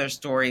to tell their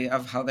story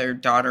of how their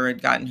daughter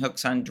had gotten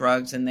hooks on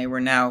drugs and they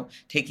were now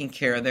taking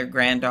care of their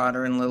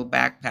granddaughter in a little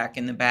backpack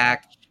in the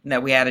back, and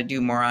that we had to do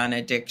more on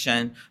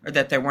addiction, or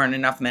that there weren't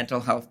enough mental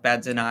health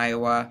beds in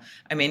Iowa.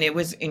 I mean, it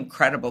was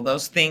incredible.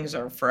 Those things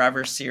are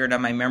forever seared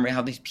on my memory,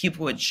 how these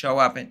people would show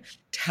up and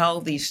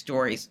tell these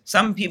stories.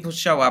 Some people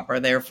show up are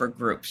there for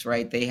groups,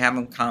 right? They have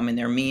them come and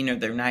they're mean or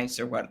they're nice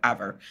or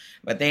whatever,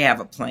 but they have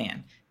a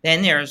plan.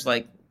 Then there's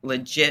like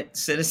legit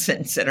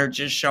citizens that are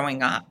just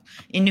showing up.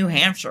 In New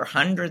Hampshire,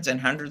 hundreds and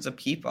hundreds of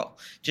people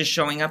just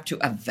showing up to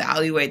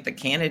evaluate the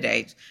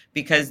candidates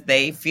because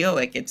they feel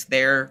like it's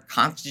their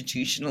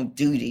constitutional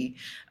duty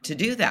to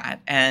do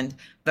that. And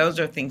those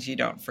are things you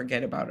don't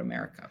forget about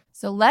America.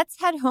 So let's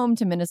head home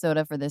to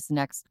Minnesota for this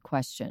next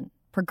question.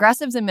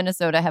 Progressives in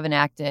Minnesota have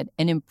enacted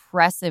an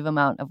impressive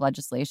amount of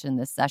legislation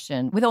this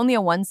session with only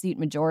a 1-seat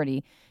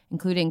majority,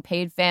 including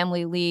paid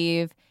family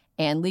leave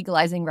and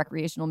legalizing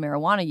recreational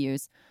marijuana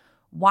use.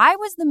 Why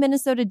was the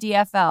Minnesota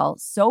DFL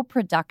so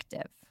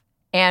productive?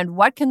 And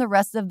what can the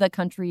rest of the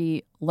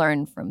country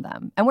learn from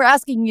them? And we're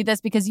asking you this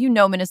because you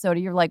know Minnesota,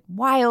 you're like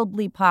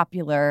wildly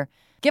popular.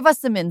 Give us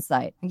some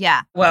insight.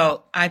 Yeah.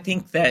 Well, I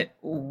think that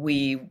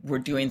we were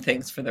doing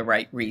things for the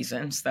right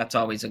reasons. That's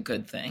always a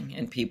good thing,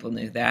 and people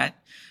knew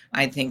that.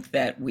 I think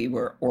that we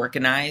were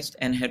organized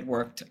and had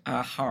worked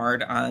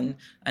hard on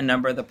a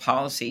number of the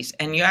policies.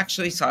 And you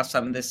actually saw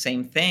some of the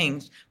same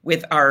things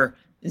with our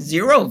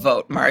 0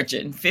 vote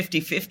margin,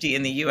 50-50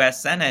 in the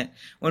U.S. Senate,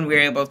 when we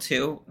were able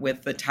to,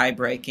 with the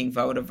tie-breaking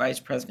vote of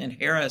Vice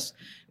President Harris,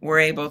 we're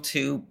able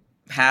to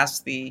pass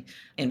the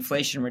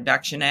Inflation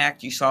Reduction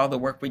Act. You saw the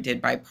work we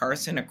did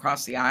bipartisan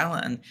across the aisle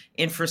on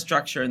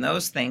infrastructure and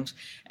those things.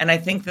 And I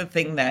think the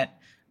thing that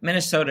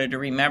Minnesota to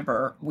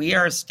remember, we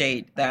are a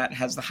state that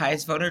has the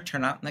highest voter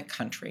turnout in the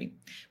country.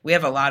 We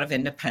have a lot of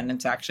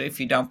independents, actually.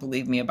 If you don't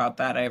believe me about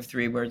that, I have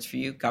 3 words for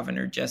you: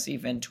 Governor Jesse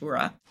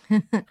Ventura.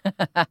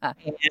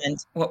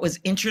 And what was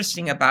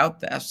interesting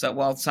about this, so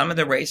while some of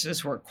the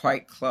races were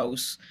quite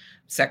close,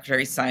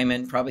 Secretary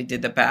Simon probably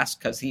did the best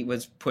because he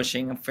was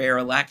pushing fair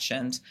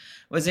elections.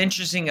 What's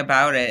interesting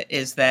about it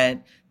is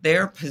that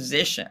their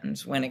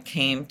positions when it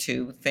came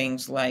to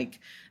things like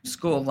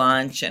school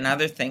lunch and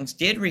other things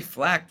did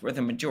reflect where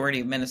the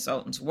majority of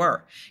Minnesotans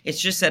were. It's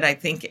just that I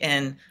think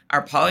in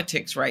our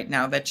politics right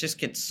now, that just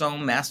gets so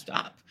messed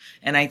up.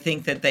 And I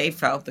think that they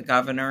felt, the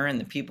governor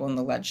and the people in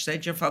the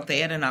legislature felt they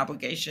had an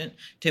obligation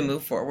to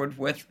move forward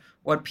with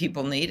what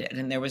people needed.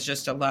 And there was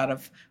just a lot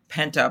of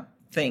pent up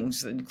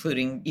things,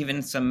 including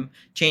even some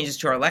changes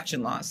to our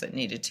election laws that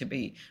needed to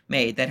be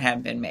made that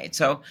hadn't been made.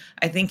 So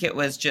I think it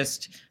was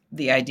just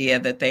the idea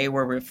that they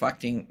were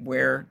reflecting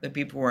where the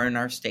people were in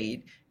our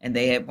state, and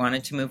they had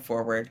wanted to move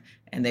forward,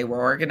 and they were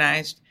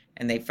organized,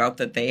 and they felt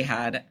that they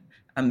had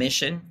a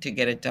mission to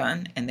get it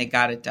done, and they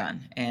got it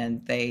done.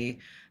 And they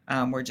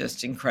were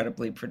just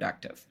incredibly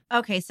productive.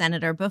 Okay,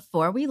 Senator,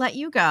 before we let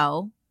you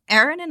go,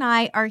 Erin and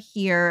I are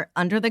here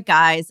under the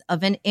guise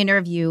of an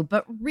interview,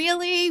 but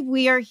really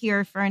we are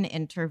here for an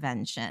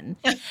intervention.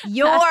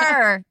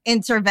 Your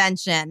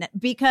intervention,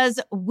 because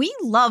we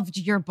loved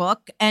your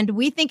book and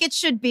we think it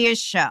should be a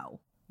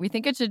show. We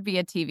think it should be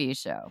a TV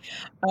show.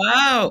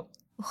 Oh.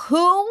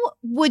 Who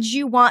would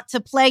you want to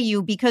play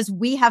you? Because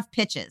we have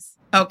pitches.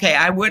 Okay,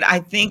 I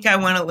think I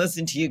want to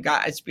listen to you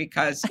guys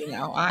because,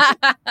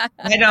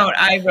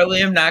 I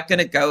really am not going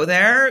to go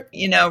there.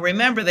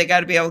 Remember, they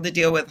got to be able to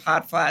deal with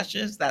hot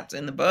flashes. That's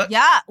in the book.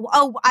 Yeah.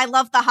 Oh, I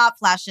love the hot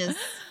flashes.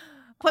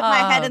 Put my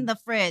head in the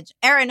fridge.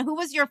 Erin, who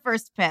was your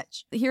first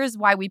pitch? Here's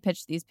why we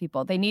pitch these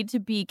people. They need to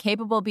be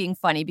capable of being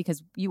funny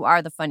because you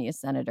are the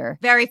funniest senator.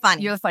 Very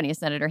funny. You're the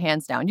funniest senator,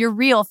 hands down. You're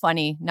real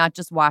funny, not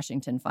just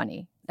Washington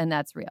funny. And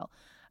that's real.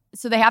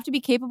 So they have to be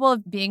capable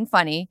of being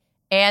funny.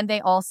 And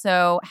they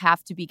also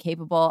have to be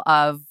capable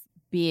of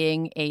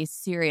being a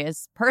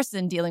serious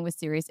person dealing with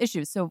serious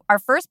issues. So our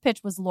first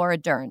pitch was Laura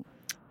Dern.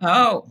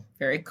 Oh,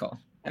 very cool.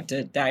 I have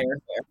to dye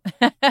her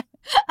hair.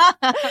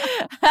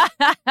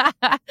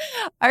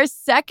 Our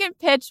second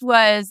pitch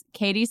was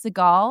Katie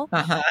Seagal,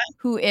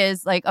 who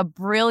is like a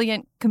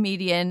brilliant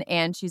comedian,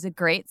 and she's a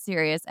great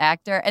serious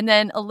actor. And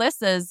then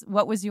Alyssa's,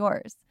 what was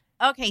yours?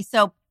 Okay,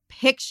 so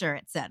picture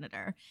it,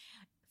 Senator.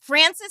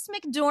 Frances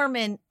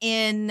McDormand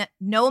in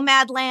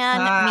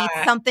Nomadland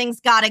meets Something's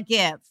Gotta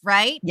Give,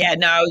 right? Yeah,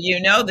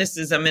 no, this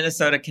is a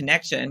Minnesota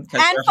connection.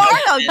 And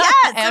Fargo,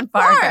 yes, and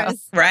Fargo.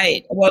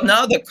 Right. Well,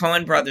 no, the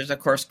Coen brothers, of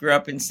course, grew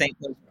up in St.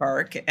 Louis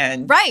Park.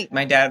 And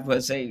my dad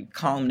was a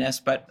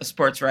columnist, but a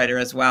sports writer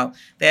as well.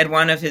 They had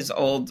one of his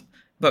old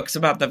books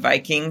about the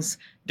Vikings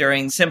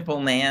during Simple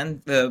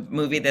Man, the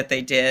movie that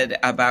they did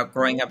about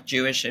growing up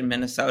Jewish in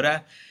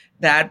Minnesota.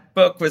 That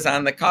book was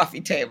on the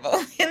coffee table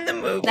in the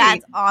movie.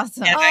 That's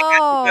awesome. And I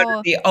got to go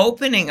to the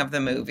opening of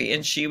the movie,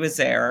 and she was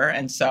there.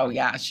 And so,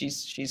 yeah,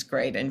 she's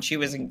great. And she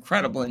was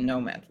incredible in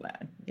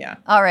Nomadland. Yeah.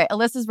 All right.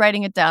 Alyssa's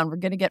writing it down. We're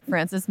going to get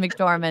Frances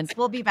McDormand.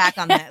 We'll be back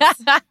on this.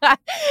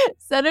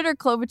 Senator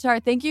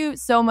Klobuchar, thank you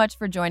so much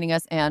for joining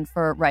us and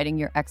for writing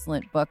your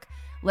excellent book.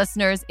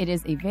 Listeners, it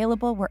is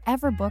available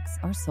wherever books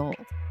are sold.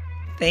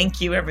 Thank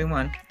you,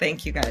 everyone.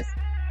 Thank you, guys.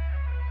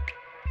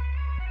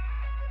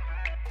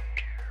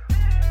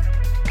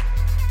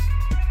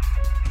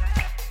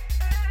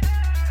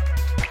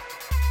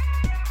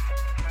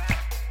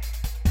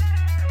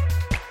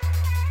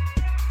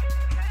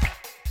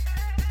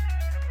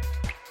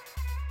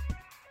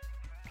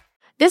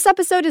 This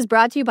episode is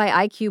brought to you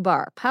by IQ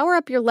Bar. Power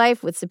up your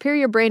life with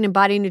superior brain and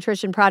body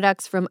nutrition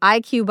products from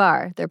IQ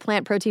Bar. Their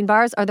plant protein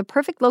bars are the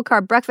perfect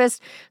low-carb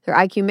breakfast. Their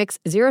IQ Mix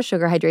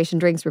zero-sugar hydration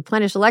drinks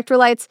replenish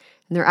electrolytes.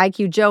 And their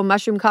IQ Joe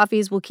mushroom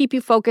coffees will keep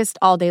you focused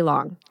all day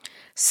long.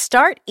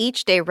 Start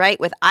each day right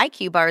with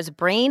IQ Bar's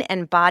brain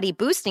and body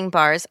boosting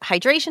bars,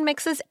 hydration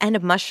mixes,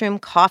 and mushroom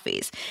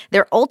coffees.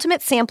 Their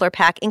ultimate sampler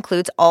pack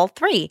includes all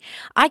three.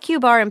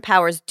 IQ Bar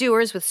empowers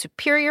doers with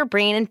superior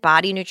brain and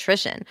body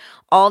nutrition.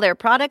 All their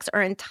products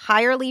are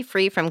entirely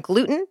free from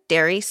gluten,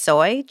 dairy,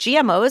 soy,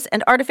 GMOs,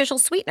 and artificial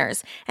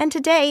sweeteners. And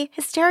today,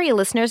 Hysteria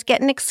listeners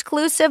get an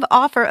exclusive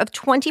offer of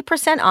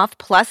 20% off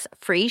plus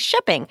free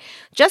shipping.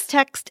 Just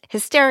text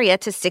Hysteria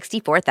to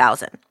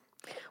 64,000.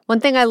 One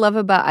thing I love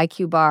about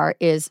IQ Bar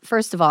is,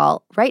 first of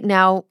all, right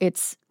now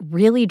it's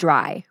really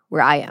dry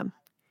where I am.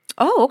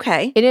 Oh,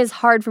 okay. It is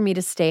hard for me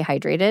to stay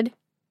hydrated.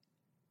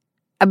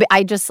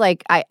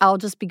 I'll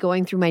just be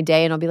going through my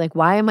day and I'll be like,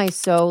 why am I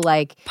so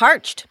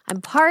parched?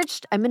 I'm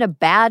parched. I'm in a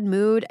bad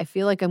mood. I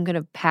feel like I'm going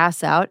to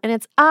pass out. And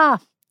it's,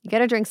 you got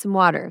to drink some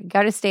water. You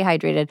got to stay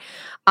hydrated.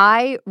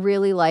 I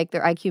really like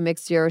their IQ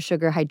Mix Zero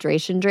Sugar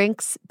hydration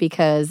drinks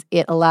because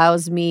it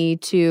allows me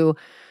to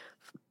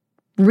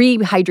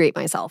rehydrate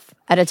myself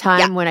at a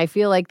time when I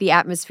feel like the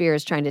atmosphere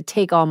is trying to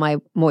take all my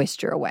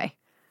moisture away.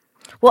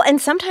 Well,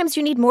 and sometimes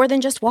you need more than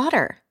just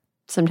water.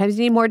 Sometimes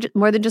you need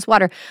more than just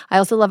water. I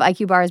also love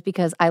IQ Bars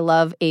because I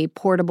love a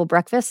portable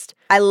breakfast.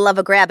 I love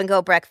a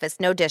grab-and-go breakfast,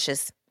 no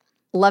dishes.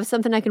 Love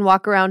something I can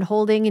walk around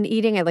holding and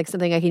eating. I like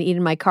something I can eat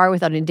in my car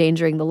without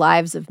endangering the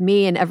lives of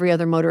me and every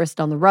other motorist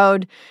on the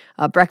road.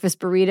 A breakfast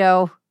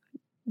burrito,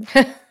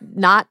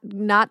 not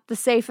the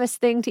safest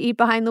thing to eat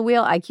behind the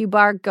wheel. IQ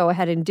Bar, go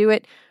ahead and do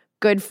it.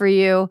 Good for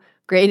you.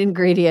 Great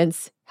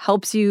ingredients.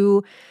 Helps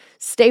you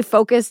stay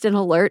focused and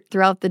alert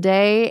throughout the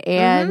day.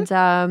 And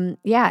and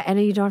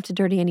you don't have to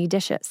dirty any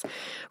dishes.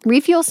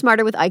 Refuel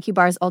smarter with IQ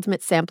Bar's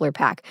Ultimate Sampler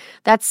Pack.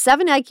 That's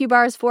 7 IQ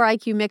Bars, 4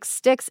 IQ Mix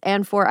sticks,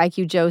 and 4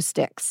 IQ Joe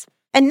sticks.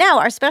 And now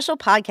our special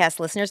podcast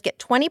listeners get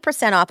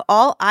 20% off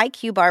all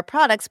IQ Bar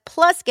products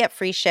plus get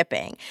free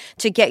shipping.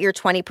 To get your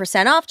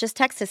 20% off, just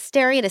text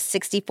Hysteria to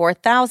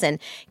 64,000.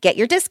 Get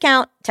your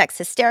discount. Text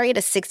Hysteria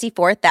to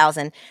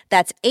 64,000.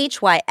 That's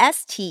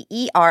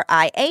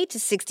HYSTERIA to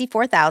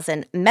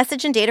 64,000.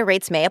 Message and data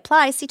rates may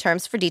apply. See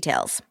terms for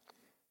details.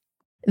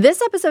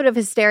 This episode of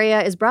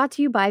Hysteria is brought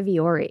to you by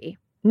Vuori.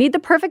 Need the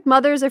perfect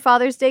Mother's or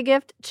Father's Day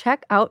gift?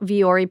 Check out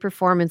Vuori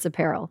Performance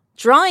Apparel.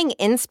 Drawing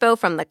inspo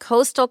from the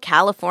coastal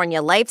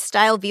California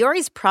lifestyle,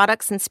 Vuori's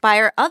products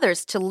inspire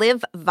others to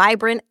live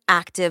vibrant,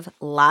 active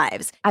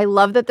lives. I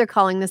love that they're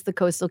calling this the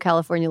coastal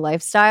California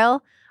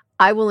lifestyle.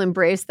 I will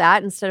embrace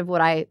that instead of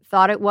what I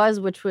thought it was,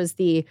 which was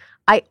the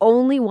I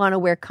only want to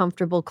wear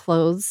comfortable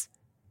clothes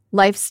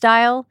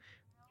lifestyle.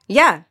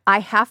 Yeah.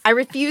 I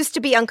refuse to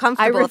be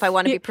uncomfortable if I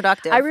want to be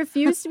productive. I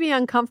refuse to be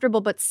uncomfortable,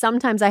 but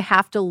sometimes I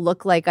have to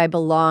look like I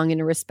belong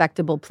in a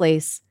respectable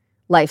place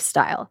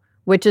lifestyle,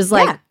 which is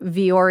like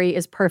Vuori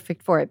is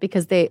perfect for it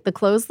because the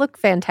clothes look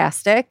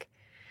fantastic.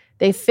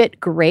 They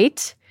fit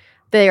great.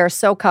 They are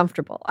so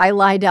comfortable. I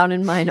lie down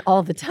in mine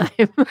all the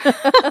time.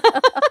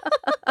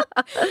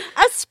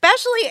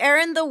 Especially,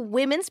 Erin, the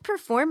women's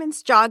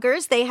performance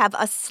joggers. They have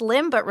a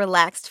slim but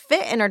relaxed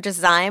fit and are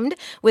designed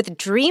with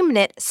dream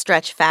knit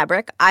stretch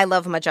fabric. I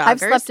love my joggers. I've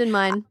slept in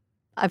mine.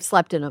 I've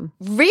slept in them.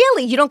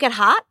 Really? You don't get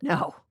hot?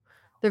 No.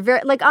 They're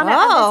very, like, it's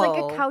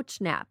like a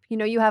couch nap. You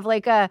know, you have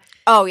like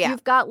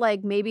you've got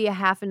like maybe a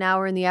half an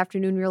hour in the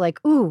afternoon. You're like,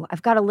 ooh,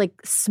 I've got a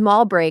like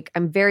small break.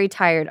 I'm very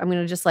tired. I'm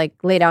going to just like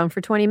lay down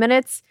for 20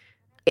 minutes.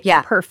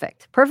 Yeah.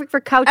 Perfect for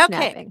couch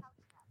napping.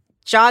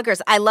 Joggers.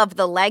 I love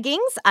the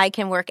leggings. I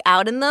can work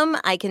out in them.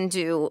 I can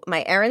do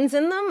my errands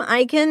in them.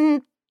 I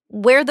can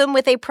wear them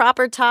with a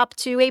proper top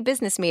to a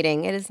business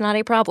meeting. It is not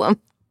a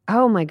problem.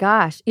 Oh my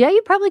gosh. Yeah,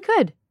 you probably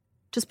could.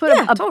 Just put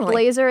a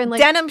blazer and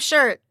like denim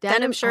shirt,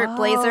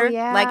 blazer,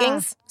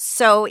 leggings.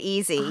 So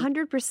easy.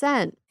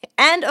 100%.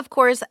 And of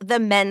course, the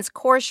men's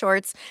core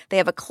shorts. They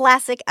have a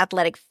classic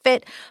athletic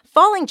fit,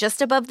 falling just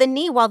above the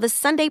knee, while the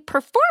Sunday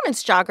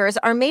performance joggers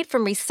are made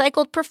from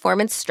recycled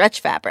performance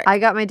stretch fabric. I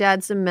got my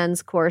dad some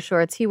men's core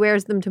shorts. He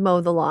wears them to mow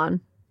the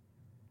lawn.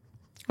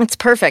 It's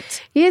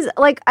perfect. He is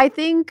like, I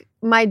think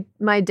my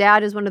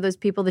dad is one of those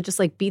people that just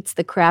like beats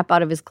the crap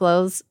out of his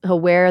clothes. He'll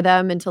wear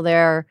them until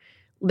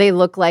they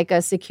look like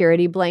a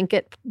security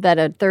blanket that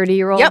a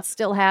 30-year-old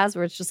still has,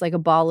 where it's just like a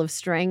ball of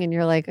string, and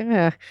you're like,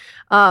 ugh.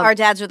 Our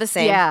dads are the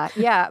same.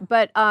 Yeah.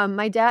 But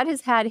my dad has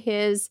had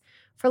his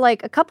for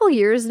like a couple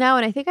years now,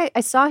 and I think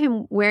I saw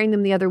him wearing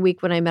them the other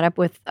week when I met up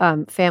with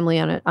family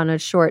on a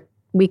short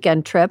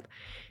weekend trip,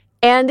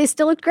 and they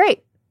still looked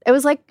great. It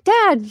was like,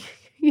 Dad,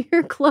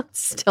 your clothes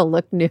still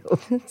look new.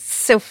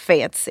 So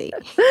fancy.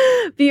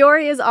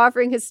 Vuori is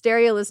offering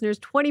Hysteria listeners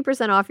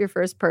 20% off your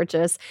first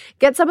purchase.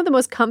 Get some of the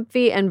most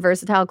comfy and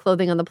versatile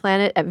clothing on the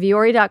planet at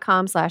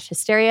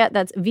vuori.com/hysteria.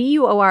 That's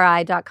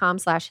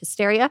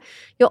VUORI.com/hysteria.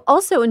 You'll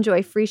also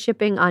enjoy free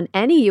shipping on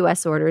any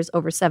U.S. orders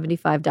over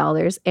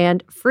 $75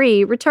 and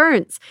free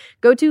returns.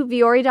 Go to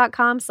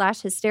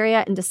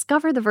vuori.com/hysteria and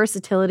discover the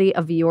versatility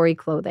of Vuori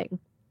clothing.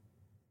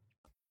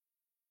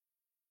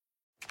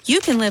 You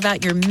can live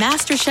out your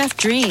MasterChef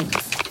dreams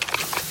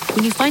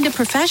when you find a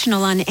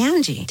professional on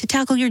Angie to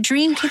tackle your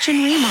dream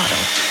kitchen remodel.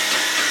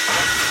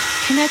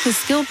 Connect with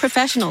skilled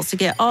professionals to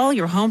get all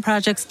your home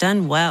projects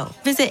done well.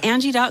 Visit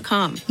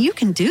Angie.com. You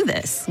can do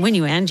this when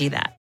you Angie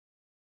that.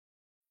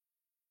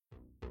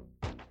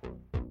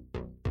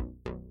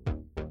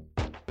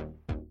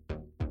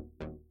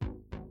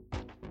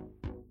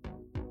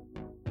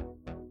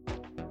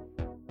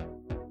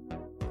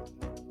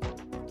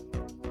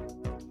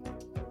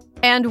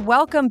 And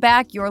welcome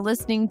back. You're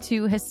listening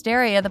to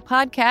Hysteria, the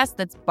podcast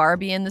that's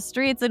Barbie in the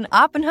streets and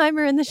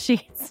Oppenheimer in the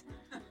sheets.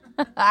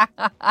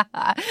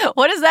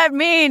 What does that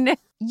mean?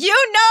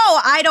 You know,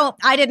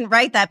 I didn't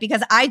write that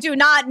because I do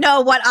not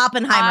know what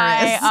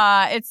Oppenheimer is.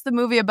 It's the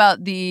movie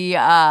about the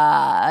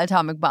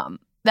atomic bomb.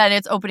 That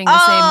it's opening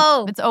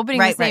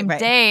the same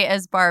day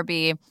as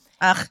Barbie.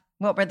 Ugh,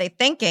 what were they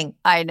thinking?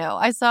 I know.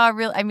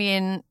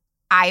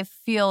 I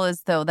feel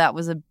as though that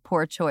was a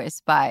poor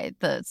choice by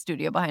the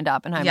studio behind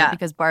Oppenheimer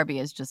because Barbie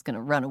is just going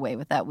to run away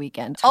with that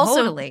weekend.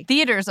 Totally. Also,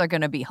 theaters are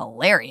going to be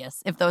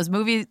hilarious. If those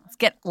movies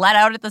get let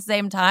out at the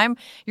same time,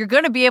 you're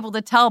going to be able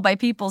to tell by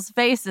people's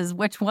faces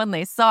which one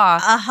they saw.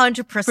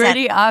 100%.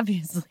 Pretty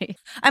obviously.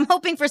 I'm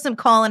hoping for some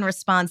call and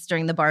response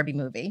during the Barbie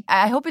movie.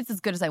 I hope it's as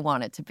good as I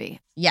want it to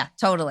be. Yeah,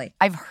 totally.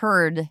 I've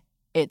heard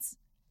it's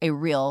a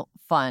real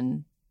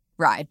fun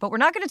ride. But we're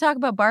not going to talk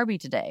about Barbie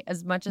today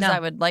as much as I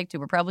would like to.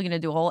 We're probably going to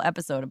do a whole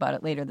episode about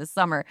it later this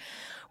summer.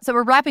 So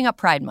we're wrapping up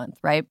Pride Month,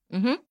 right?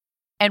 Mm-hmm.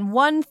 And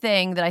one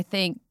thing that I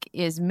think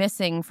is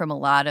missing from a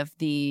lot of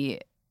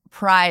the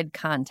Pride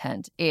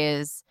content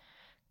is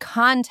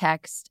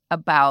context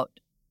about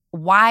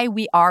why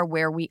we are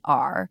where we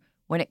are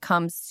when it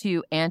comes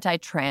to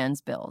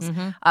anti-trans bills.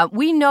 Mm-hmm.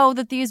 We know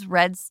that these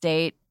red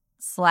state,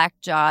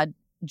 slack-jawed,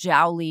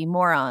 jowly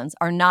morons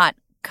are not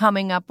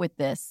coming up with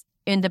this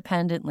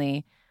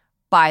independently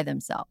by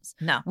themselves.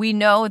 No. We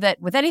know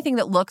that with anything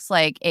that looks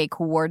like a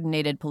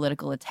coordinated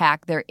political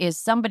attack, there is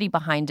somebody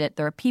behind it.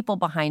 There are people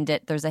behind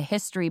it. There's a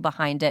history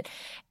behind it.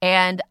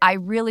 And I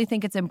really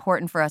think it's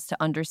important for us to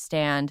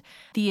understand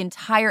the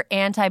entire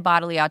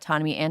anti-bodily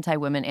autonomy,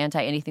 anti-women,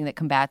 anti-anything that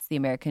combats the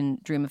American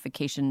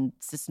dreamification,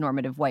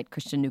 cisnormative white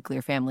Christian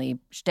nuclear family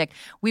shtick.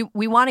 We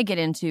want to get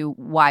into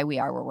why we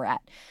are where we're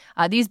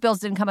at. These bills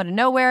didn't come out of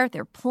nowhere.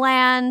 They're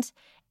planned.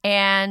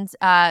 And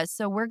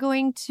so we're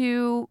going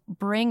to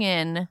bring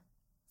in,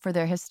 for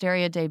their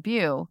Hysteria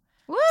debut,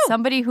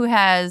 somebody who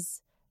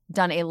has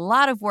done a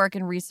lot of work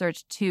and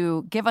research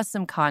to give us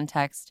some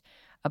context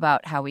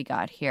about how we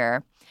got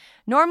here.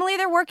 Normally,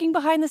 they're working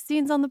behind the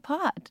scenes on the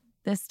pod.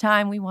 This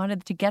time, we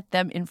wanted to get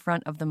them in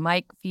front of the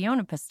mic.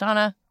 Fiona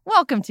Pastana,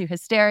 welcome to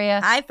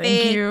Hysteria. Hi,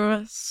 Faye. Thank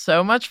you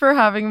so much for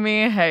having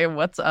me. Hey,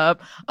 what's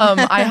up?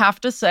 I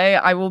have to say,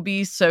 I will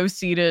be so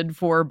seated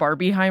for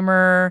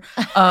Barbieheimer.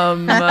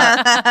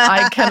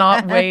 I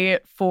cannot wait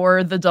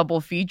for the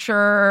double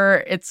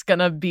feature. It's going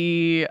to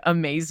be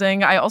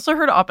amazing. I also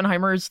heard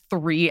Oppenheimer is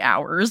 3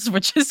 hours,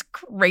 which is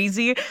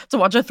crazy to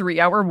watch a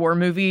 3-hour war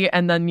movie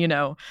and then,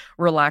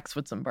 relax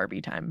with some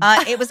Barbie time.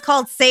 It was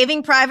called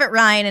Saving Private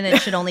Ryan, and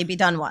it should only be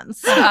done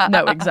once.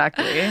 No,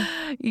 exactly.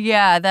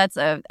 Yeah, that's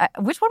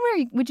which one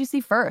would you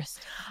see first?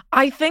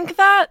 I think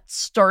that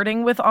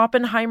starting with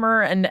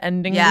Oppenheimer and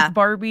ending with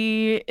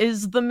Barbie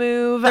is the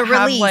move. The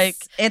release.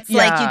 It's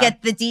like you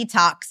get the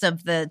detox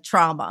of the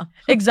trauma.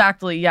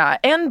 Exactly, yeah.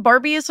 And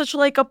Barbie is such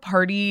like a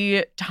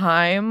party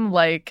time.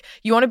 Like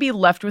you want to be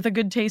left with a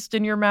good taste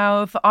in your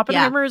mouth.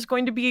 Oppenheimer is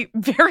going to be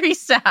very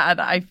sad,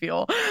 I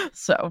feel.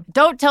 So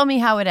don't tell me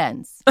how it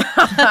ends.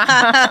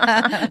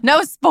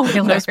 No spoilers.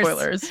 No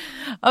spoilers.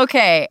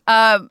 Okay.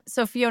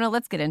 So Fiona,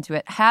 let's get into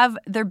it. Have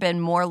there been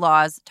more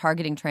laws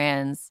targeting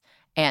trans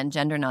and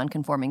gender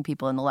nonconforming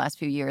people in the last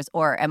few years,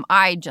 or am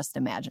I just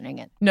imagining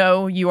it?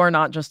 No, you are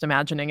not just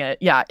imagining it.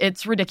 Yeah,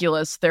 it's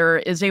ridiculous. There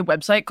is a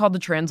website called the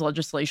Trans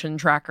Legislation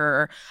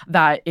Tracker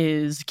that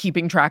is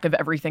keeping track of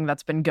everything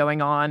that's been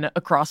going on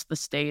across the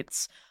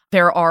states.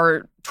 There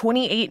are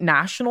 28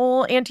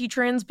 national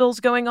anti-trans bills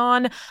going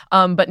on,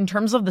 but in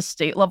terms of the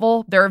state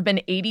level, there have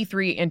been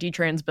 83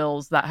 anti-trans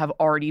bills that have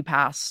already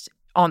passed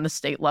on the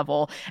state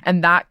level,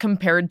 and that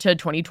compared to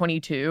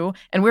 2022,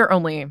 and we're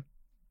only,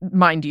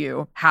 mind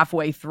you,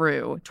 halfway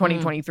through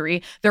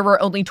 2023, there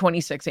were only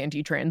 26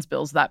 anti-trans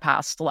bills that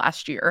passed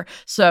last year.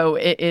 So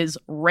it is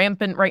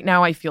rampant right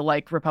now. I feel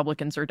like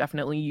Republicans are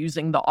definitely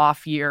using the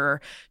off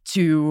year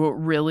to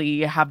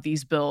really have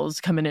these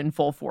bills coming in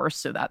full force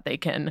so that they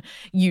can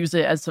use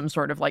it as some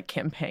sort of like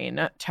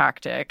campaign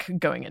tactic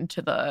going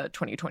into the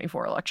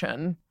 2024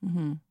 election.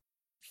 Mm-hmm.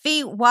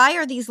 Fee, why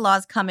are these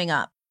laws coming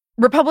up?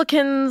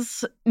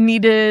 Republicans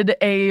needed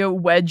a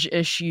wedge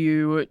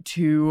issue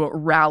to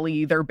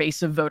rally their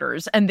base of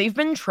voters, and they've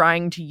been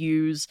trying to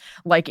use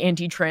like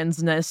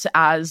anti-transness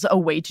as a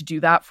way to do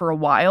that for a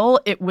while.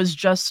 It was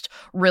just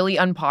really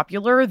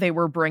unpopular. They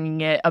were bringing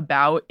it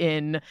about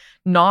in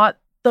not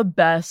the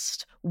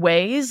best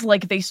ways.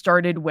 Like they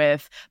started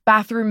with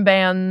bathroom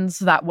bans.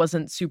 That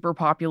wasn't super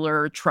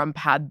popular. Trump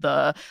had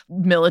the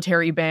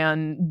military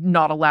ban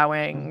not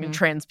allowing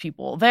trans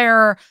people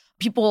there.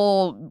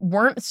 People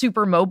weren't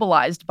super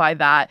mobilized by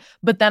that.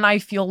 But then I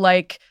feel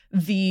like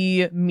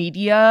the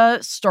media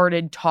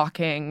started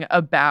talking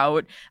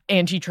about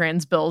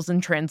anti-trans bills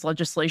and trans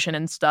legislation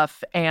and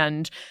stuff.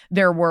 And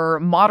there were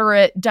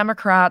moderate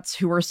Democrats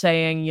who were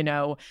saying,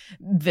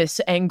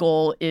 this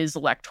angle is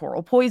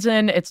electoral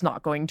poison. It's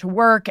not going to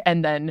work.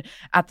 And then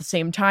at the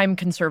same time,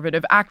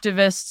 conservative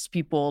activists,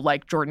 people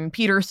like Jordan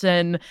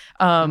Peterson,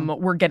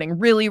 were getting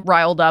really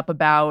riled up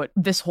about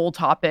this whole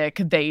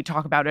topic. They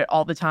talk about it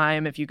all the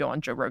time. If you go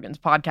on Joe Rogan's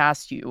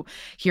podcast, you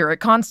hear it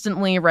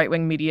constantly.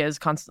 Right-wing media is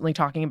constantly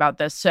talking about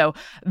this. So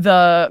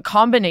the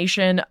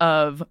combination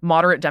of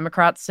moderate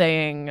Democrats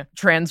saying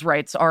trans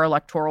rights are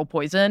electoral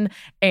poison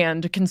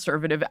and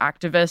conservative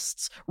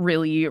activists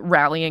really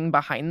rallying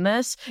behind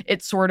this,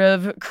 it sort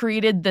of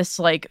created this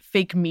like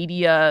fake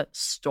media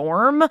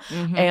storm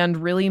and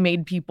really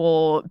made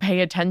people pay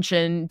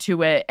attention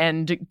to it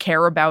and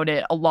care about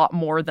it a lot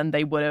more than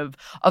they would have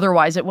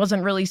otherwise. It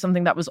wasn't really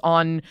something that was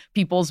on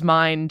people's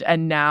mind,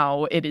 and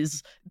now it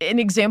is an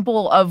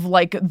example of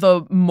like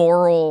the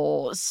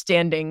moral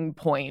standing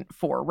point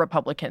for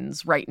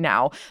Republicans right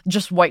now.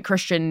 Just white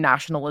Christian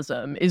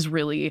nationalism is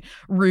really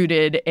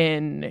rooted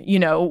in,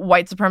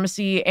 white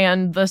supremacy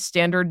and the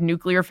standard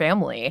nuclear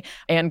family.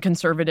 And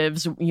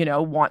conservatives,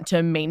 want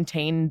to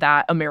maintain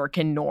that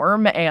American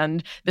norm.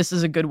 And this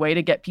is a good way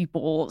to get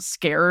people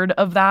scared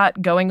of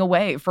that going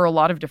away for a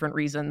lot of different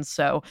reasons.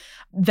 So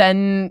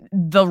then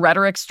the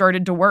rhetoric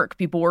started to work.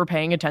 People were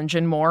paying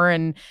attention more.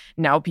 And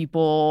now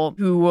people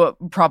who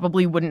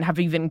probably wouldn't have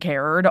even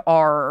cared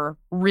are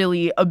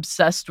really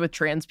obsessed with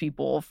trans trans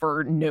people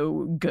for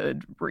no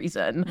good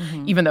reason,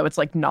 even though it's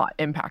like not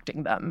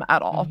impacting them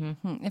at all.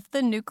 If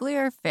the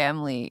nuclear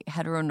family,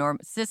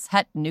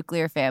 cis-het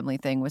nuclear family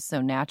thing was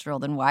so natural,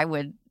 then why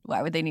would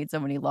they need so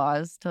many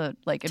laws to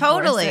like enforce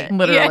Totally. it?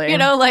 Literally. Yeah, you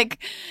know, like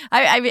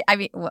I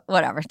mean,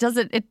 whatever.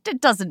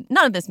 It doesn't.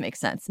 None of this makes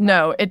sense.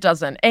 No, it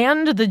doesn't.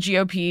 And the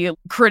GOP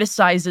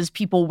criticizes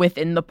people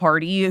within the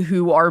party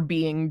who are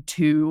being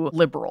too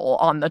liberal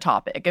on the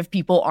topic. If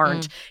people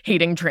aren't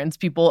hating trans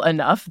people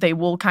enough, they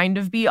will kind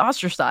of be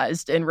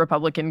ostracized in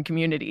Republican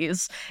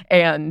communities.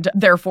 And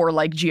therefore,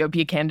 like,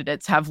 GOP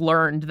candidates have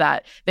learned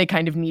that they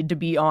kind of need to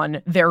be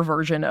on their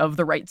version of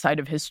the right side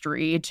of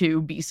history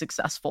to be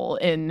successful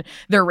in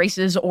their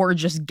races or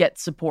just get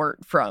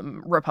support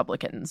from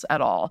Republicans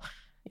at all.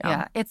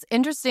 Yeah. It's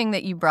interesting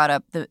that you brought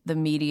up the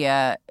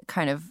media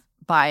kind of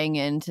buying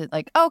into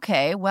like,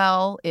 okay,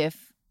 well,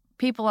 if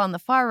people on the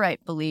far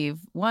right believe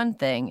one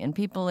thing and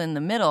people in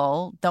the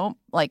middle don't,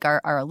 like,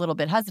 are a little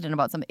bit hesitant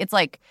about something. It's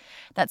like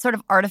that sort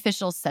of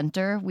artificial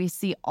center we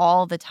see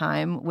all the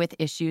time with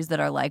issues that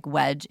are like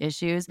wedge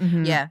issues.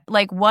 Yeah.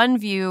 Like one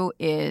view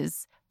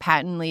is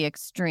patently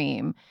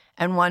extreme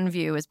and one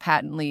view is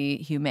patently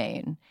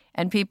humane.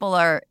 And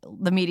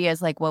the media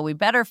is like, well, we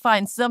better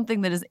find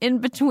something that is in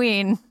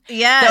between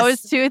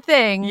those two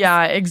things.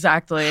 Yeah,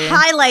 exactly.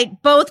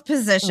 Highlight both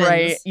positions.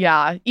 Right,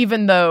 yeah.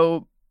 Even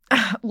though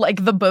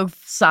like the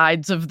both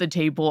sides of the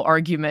table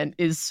argument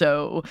is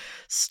so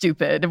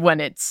stupid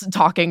when it's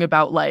talking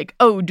about like,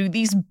 oh, do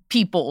these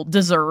people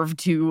deserve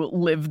to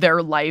live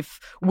their life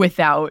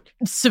without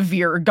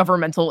severe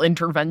governmental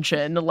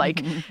intervention,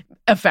 like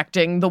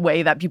affecting the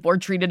way that people are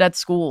treated at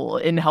school,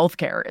 in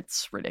healthcare?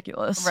 It's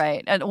ridiculous.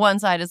 Right. And one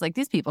side is like,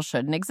 these people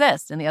shouldn't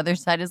exist. And the other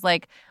side is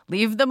like,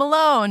 leave them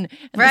alone.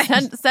 And right.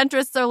 The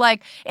centrists are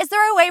like, is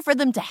there a way for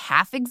them to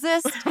half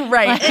exist?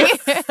 Right.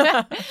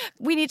 Like,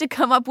 we need to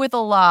come up with a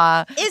law.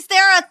 Is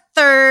there a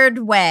third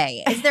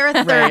way? Is there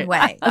a third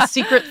way? A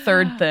secret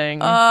third thing.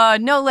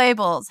 No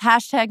labels.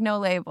 # no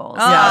labels.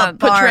 Yeah,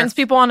 put trans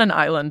people on an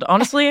island.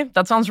 Honestly,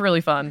 that sounds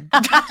really fun.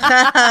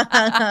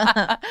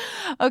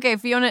 Okay,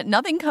 Fiona,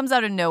 nothing comes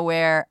out of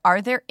nowhere.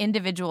 Are there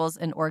individuals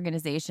and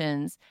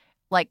organizations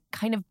like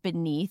kind of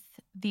beneath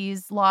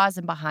these laws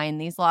and behind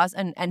these laws,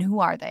 and who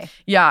are they?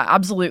 Yeah,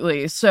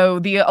 absolutely. So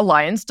the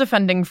Alliance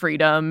Defending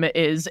Freedom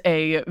is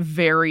a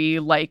very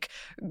like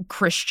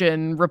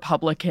Christian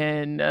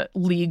Republican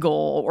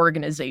legal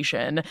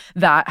organization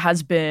that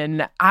has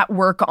been at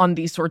work on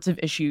these sorts of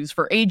issues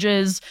for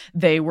ages.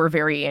 They were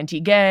very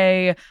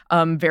anti-gay,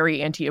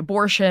 very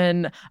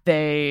anti-abortion.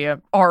 They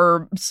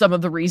are some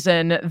of the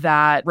reason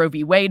that Roe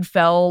v. Wade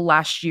fell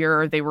last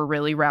year. They were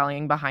really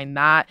rallying behind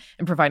that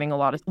and providing a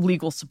lot of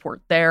legal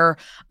support there.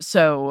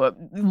 So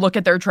look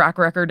at their track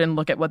record and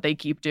look at what they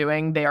keep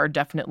doing. They are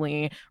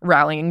definitely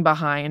rallying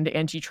behind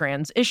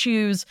anti-trans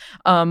issues.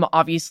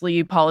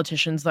 Obviously,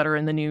 politicians that are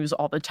in the news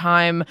all the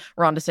time,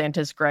 Ron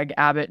DeSantis, Greg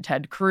Abbott,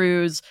 Ted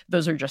Cruz,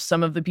 those are just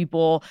some of the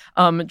people.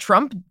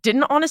 Trump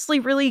didn't honestly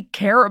really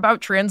care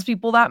about trans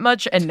people that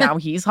much, and now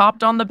he's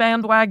hopped on the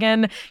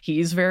bandwagon.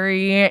 He's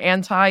very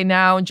anti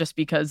now just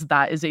because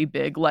that is a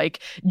big like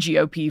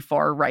GOP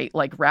far right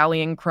like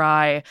rallying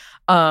cry.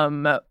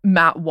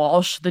 Matt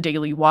Walsh, The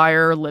Daily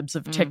Wire, Libs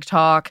of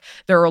TikTok.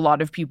 There are a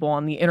lot of people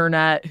on the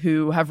internet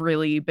who have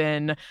really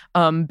been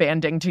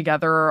banding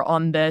together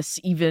on this,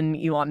 even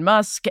Elon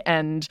Musk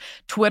and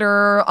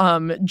Twitter.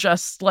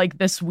 Just like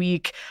this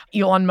week,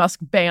 Elon Musk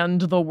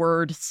banned the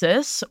word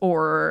cis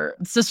or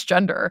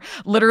cisgender,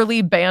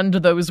 literally banned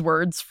those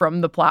words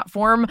from the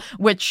platform,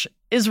 which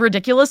is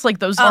ridiculous. Like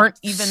those aren't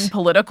even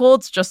political.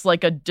 It's just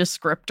like a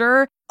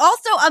descriptor.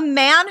 Also, a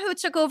man who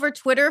took over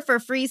Twitter for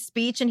free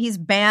speech and he's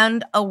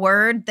banned a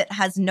word that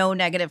has no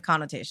negative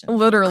connotation.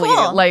 Literally,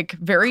 cool. Like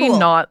very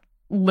not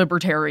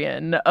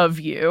libertarian of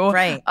you.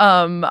 Right.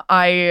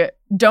 I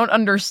don't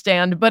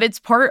understand, but it's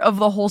part of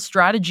the whole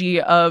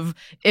strategy of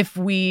if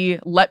we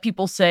let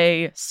people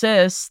say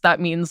cis, that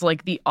means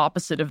like the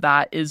opposite of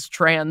that is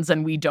trans,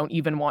 and we don't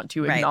even want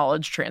to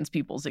acknowledge trans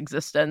people's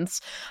existence.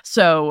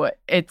 So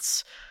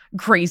it's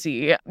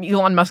crazy.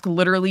 Elon Musk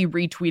literally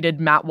retweeted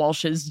Matt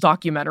Walsh's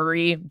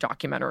documentary.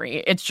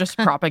 It's just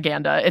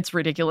propaganda. It's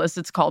ridiculous.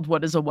 It's called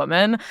What is a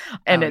Woman?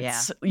 And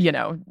you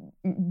know,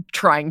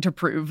 trying to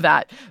prove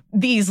that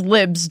these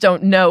libs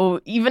don't know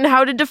even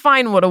how to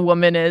define what a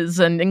woman is,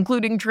 and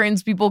including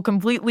trans people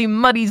completely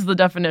muddies the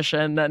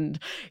definition. And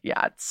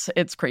yeah,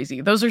 it's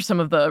crazy. Those are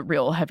some of the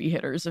real heavy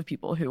hitters of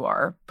people who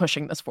are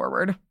pushing this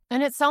forward.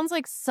 And it sounds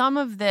like some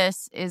of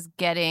this is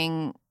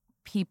getting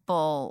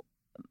people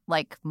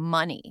like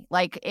money,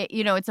 like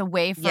it's a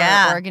way for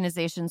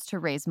organizations to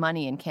raise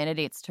money and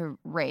candidates to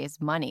raise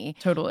money.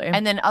 Totally.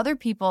 And then other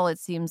people, it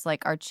seems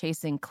like, are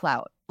chasing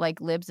clout. Like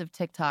Libs of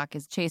TikTok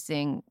is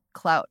chasing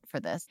clout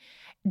for this.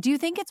 Do you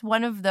think it's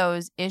one of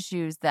those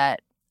issues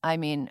that, I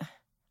mean,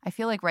 I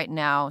feel like right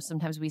now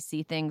sometimes we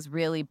see things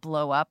really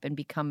blow up and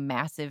become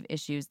massive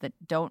issues that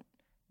don't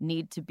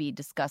need to be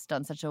discussed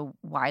on such a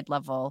wide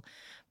level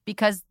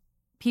because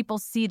people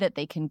see that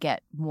they can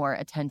get more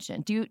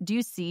attention. Do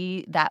you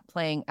see that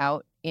playing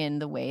out in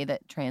the way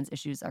that trans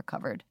issues are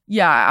covered.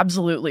 Yeah,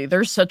 absolutely.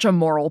 There's such a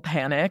moral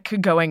panic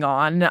going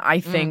on. I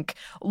think,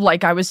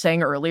 like I was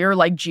saying earlier,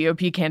 like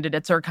GOP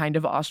candidates are kind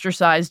of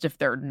ostracized if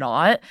they're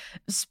not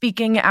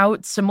speaking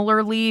out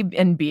similarly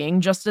and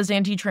being just as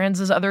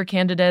anti-trans as other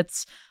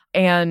candidates.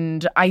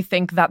 And I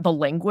think that the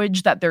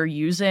language that they're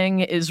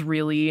using is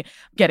really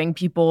getting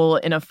people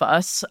in a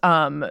fuss.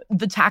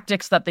 The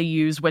tactics that they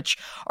use, which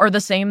are the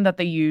same that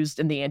they used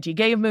in the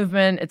anti-gay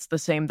movement, it's the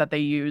same that they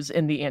use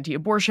in the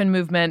anti-abortion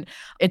movement.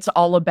 It's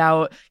all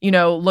about,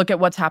 look at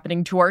what's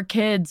happening to our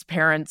kids.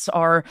 Parents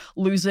are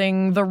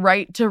losing the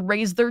right to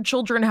raise their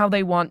children how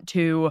they want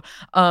to.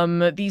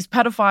 These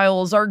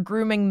pedophiles are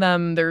grooming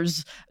them.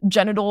 There's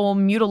genital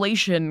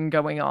mutilation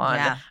going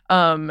on.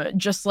 Yeah.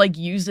 Just like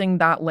using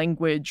that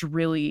language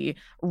really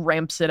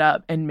ramps it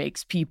up and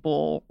makes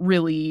people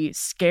really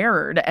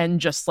scared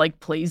and just like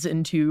plays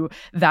into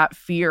that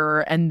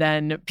fear. And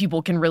then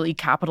people can really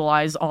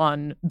capitalize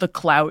on the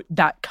clout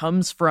that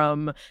comes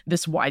from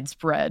this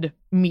widespread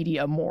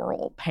media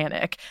moral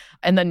panic.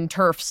 And then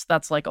TERFs,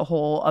 that's like a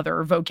whole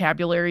other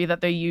vocabulary that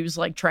they use,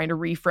 like trying to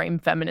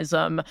reframe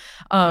feminism.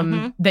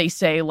 They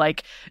say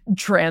like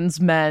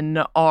trans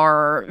men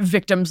are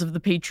victims of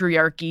the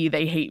patriarchy.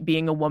 They hate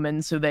being a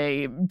woman, so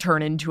they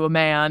turn into a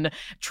man.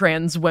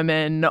 Trans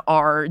women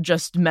are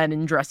just men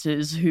in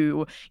dresses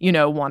who,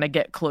 want to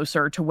get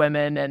closer to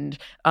women. And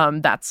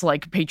that's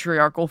like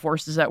patriarchal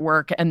forces at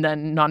work. And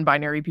then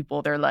non-binary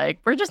people, they're like,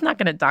 we're just not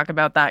going to talk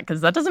about that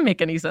because that doesn't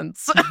make any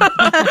sense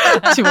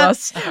to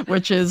us,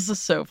 which is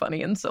so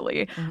funny and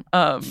silly.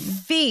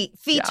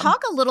 Fee,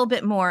 talk a little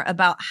bit more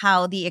about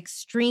how the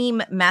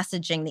extreme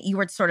messaging that you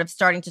were sort of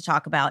starting to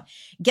talk about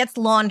gets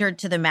laundered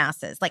to the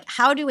masses. Like,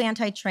 how do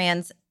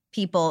anti-trans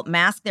people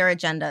mask their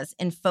agendas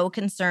in faux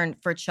concern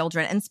for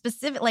children? And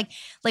specific,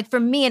 like for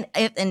me,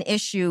 an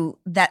issue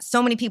that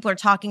so many people are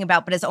talking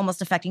about but is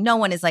almost affecting no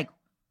one is like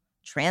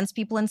trans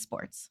people in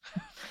sports.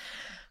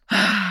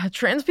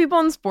 Trans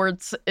people in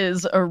sports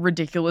is a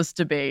ridiculous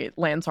debate.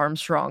 Lance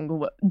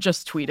Armstrong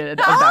just tweeted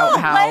about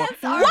how... What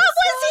was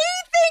he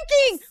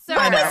thinking? Sir.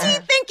 What was he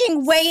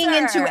thinking weighing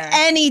into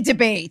any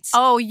debate?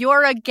 Oh,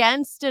 you're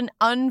against an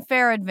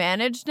unfair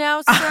advantage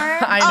now, sir?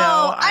 I know.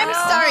 Oh, I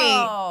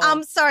know.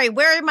 I'm sorry.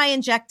 Where are my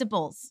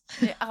injectables?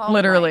 Oh,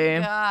 literally.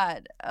 My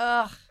God.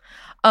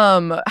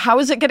 Ugh. How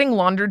is it getting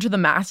laundered to the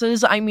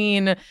masses? I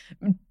mean,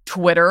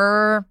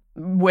 Twitter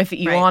with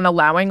Elon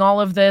allowing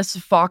all of this,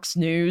 Fox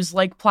News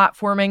like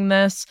platforming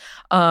this.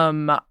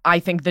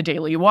 I think the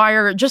Daily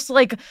Wire, just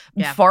like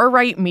far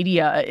right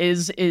media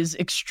is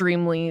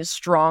extremely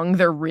strong.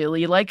 They're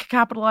really like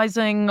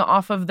capitalizing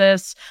off of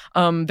this.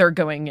 They're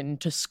going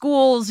into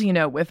schools,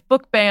 with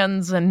book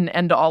bans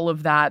and all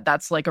of that.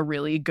 That's like a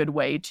really good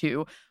way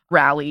to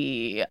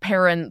rally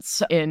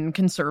parents in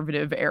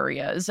conservative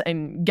areas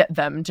and get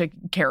them to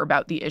care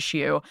about the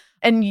issue.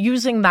 And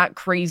using that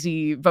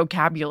crazy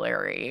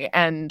vocabulary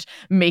and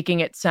making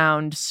it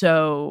sound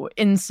so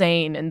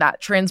insane and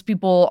that trans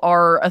people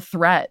are a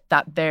threat,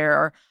 that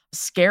they're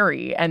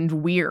scary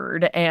and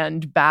weird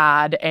and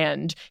bad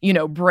and,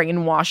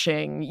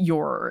 brainwashing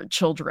your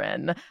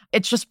children.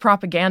 It's just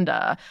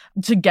propaganda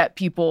to get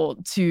people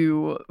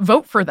to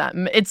vote for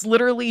them. It's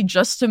literally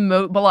just to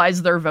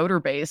mobilize their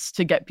voter base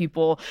to get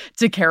people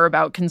to care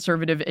about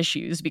conservative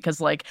issues because,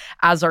 like,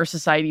 as our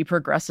society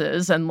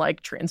progresses and,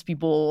 like, trans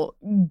people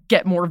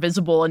get more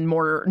visible and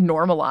more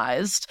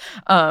normalized,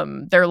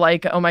 they're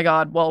like, oh my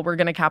God, well, we're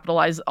going to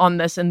capitalize on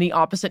this in the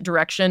opposite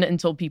direction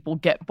until people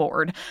get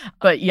bored.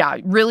 But yeah,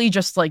 really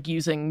just like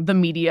using the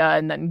media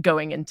and then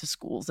going into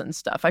schools and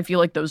stuff. I feel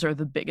like those are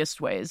the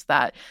biggest ways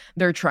that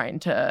they're trying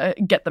to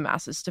get the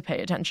masses to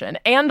pay attention.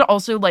 And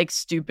also like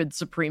stupid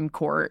Supreme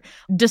Court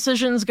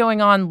decisions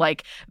going on.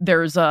 Like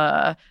there's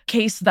a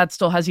case that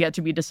still has yet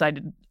to be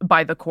decided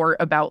by the court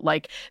about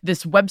like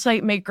this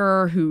website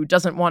maker who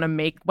doesn't want to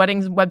make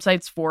wedding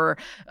websites for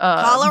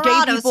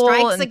Colorado gay people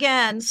strikes and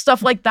again.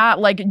 Stuff like that.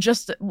 Like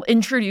just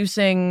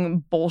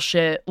introducing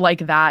bullshit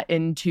like that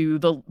into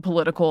the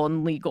political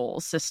and legal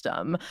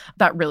system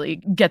that really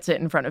gets it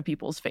in front of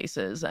people's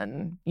faces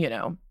and,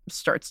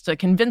 starts to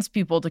convince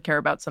people to care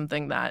about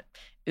something that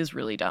is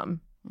really dumb.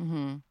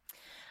 Mm-hmm.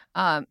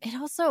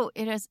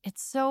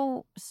 It's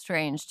so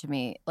strange to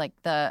me, like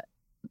the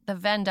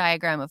Venn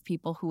diagram of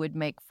people who would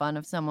make fun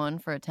of someone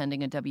for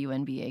attending a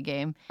WNBA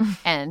game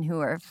and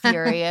who are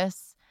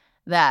furious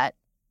that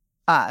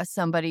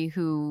somebody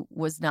who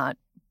was not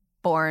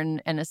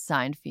born and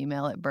assigned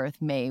female at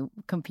birth may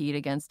compete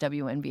against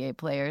WNBA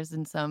players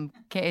in some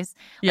case.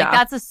 Yeah. Like,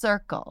 that's a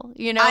circle,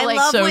 I like,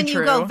 love so when true.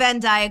 you go Venn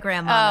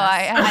diagram on us.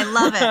 I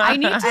love it. I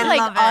need to I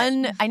love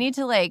it. I need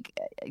to like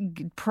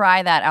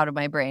pry that out of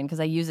my brain because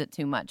I use it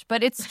too much.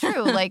 But it's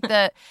true. Like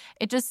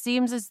it just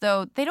seems as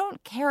though they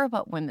don't care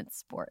about women's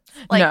sports.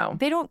 Like, no.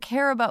 They don't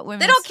care about women.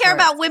 They don't care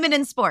about women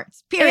in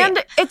sports, period.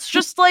 And it's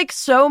just like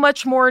so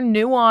much more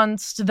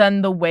nuanced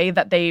than the way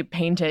that they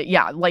paint it.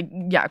 Yeah,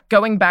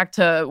 going back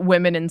to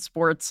women in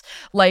sports,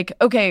 like,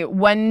 okay,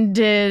 when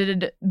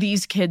did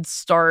these kids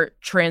start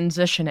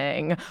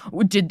transitioning?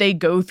 Did they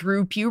go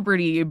through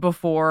puberty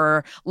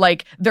before?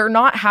 Like, they're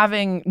not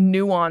having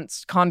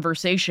nuanced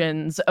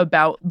conversations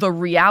about the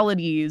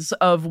realities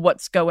of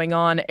what's going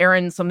on.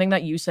 Erin, something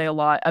that you say a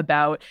lot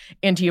about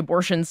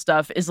anti-abortion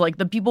stuff is like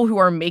the people who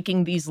are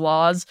making these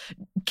laws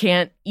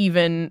can't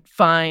even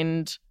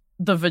find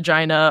the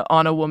vagina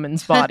on a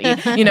woman's body.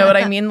 You know what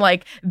I mean?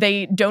 Like,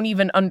 they don't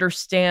even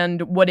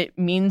understand what it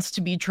means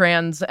to be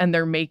trans, and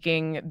they're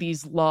making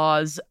these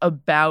laws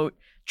about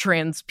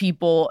trans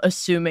people,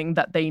 assuming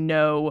that they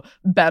know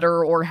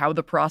better or how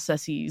the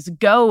processes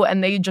go,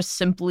 and they just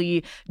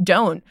simply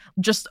don't.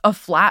 Just a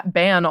flat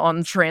ban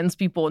on trans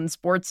people in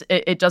sports,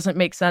 it doesn't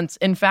make sense.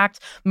 In fact,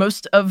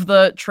 most of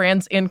the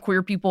trans and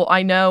queer people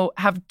I know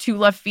have 2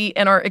 left feet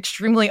and are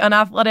extremely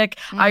unathletic.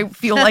 I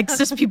feel like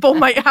cis people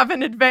might have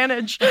an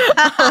advantage.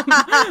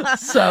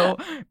 So,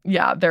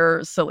 yeah,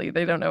 they're silly.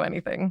 They don't know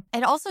anything.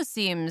 It also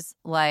seems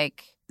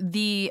like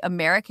the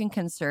American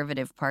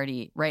Conservative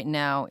Party right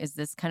now is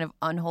this kind of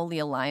unholy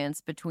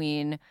alliance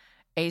between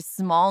a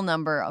small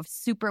number of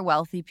super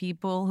wealthy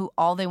people who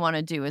all they want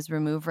to do is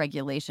remove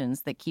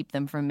regulations that keep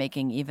them from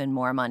making even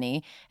more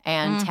money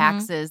and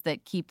taxes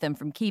that keep them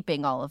from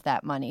keeping all of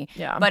that money.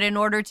 Yeah. But in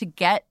order to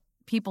get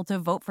people to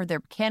vote for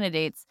their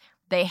candidates,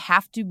 they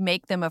have to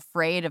make them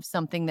afraid of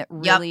something that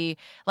really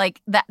like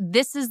that.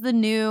 This is the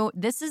new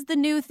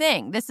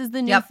thing. This is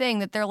the new thing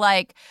that they're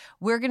like,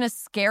 we're going to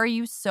scare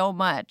you so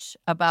much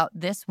about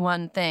this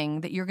one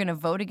thing that you're going to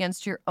vote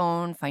against your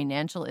own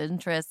financial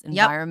interests,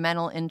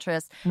 environmental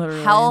interests,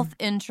 health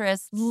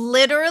interests.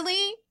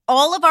 Literally,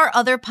 all of our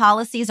other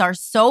policies are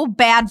so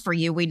bad for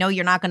you. We know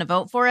you're not going to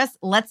vote for us.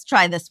 Let's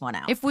try this one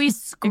out. If we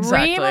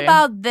scream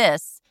about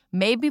this,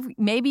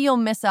 maybe you'll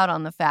miss out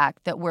on the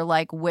fact that we're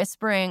like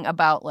whispering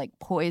about like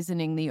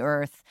poisoning the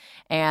earth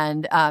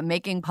and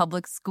making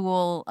public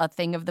school a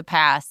thing of the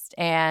past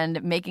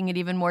and making it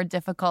even more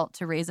difficult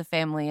to raise a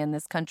family in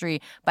this country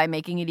by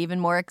making it even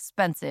more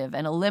expensive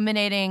and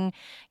eliminating,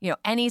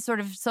 any sort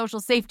of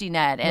social safety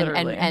net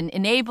and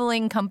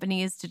enabling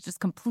companies to just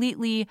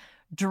completely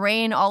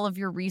drain all of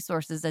your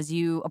resources as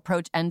you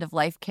approach end of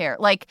life care.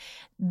 Like,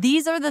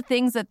 these are the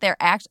things that they're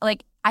actually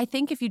like. I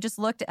think if you just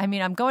looked at,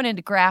 I'm going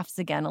into graphs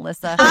again,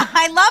 Alyssa.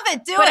 I love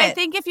it. Do but it. I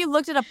think if you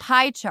looked at a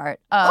pie chart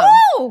of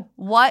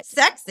what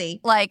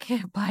sexy, like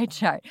pie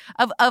chart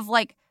of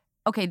like,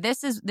 okay,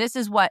 this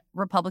is what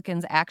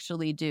Republicans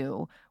actually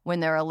do when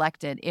they're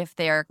elected if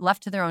they're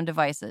left to their own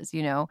devices.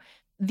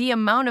 The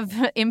amount of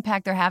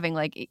impact they're having,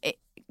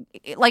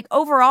 like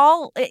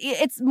overall,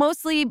 it's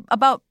mostly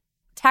about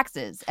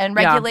taxes and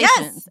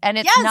regulations, and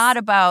it's not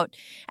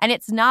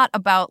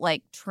about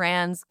like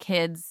trans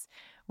kids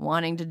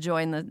wanting to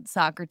join the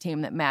soccer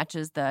team that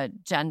matches the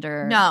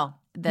gender.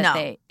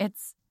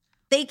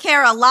 They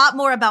care a lot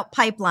more about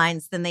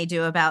pipelines than they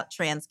do about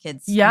trans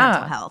kids'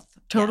 mental health.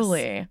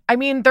 Totally. Yes. I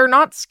mean, they're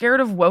not scared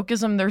of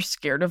wokeism. They're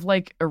scared of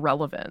like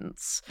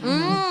irrelevance.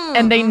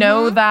 And they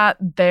know that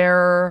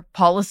their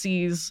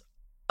policies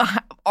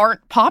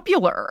aren't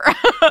popular.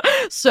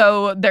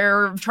 So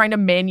they're trying to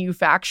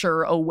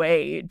manufacture a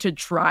way to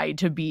try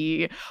to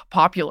be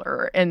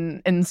popular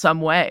in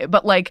some way.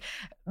 But like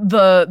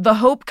the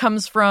hope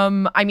comes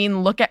from,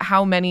 look at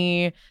how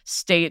many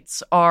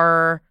states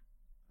are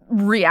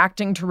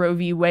reacting to Roe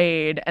v.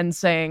 Wade and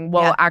saying,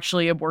 well,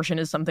 actually, abortion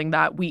is something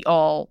that we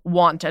all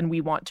want and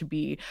we want to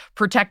be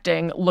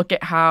protecting. Look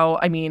at how,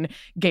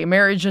 gay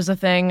marriage is a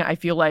thing. I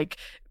feel like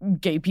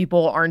gay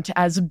people aren't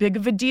as big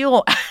of a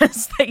deal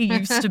as they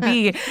used to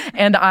be.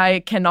 And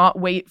I cannot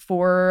wait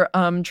for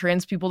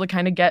trans people to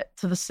kind of get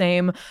to the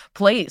same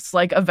place.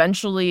 Like,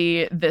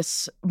 eventually,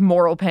 this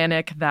moral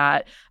panic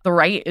that the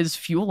right is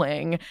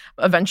fueling,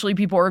 eventually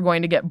people are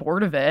going to get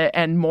bored of it,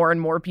 and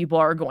more people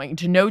are going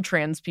to know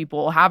trans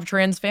people, have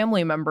trans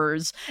family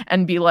members,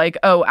 and be like,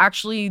 oh,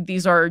 actually,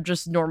 these are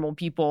just normal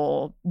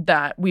people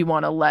that we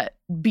want to let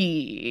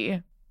be.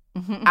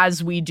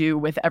 As we do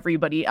with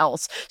everybody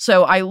else.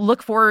 So I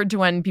look forward to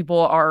when people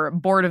are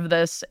bored of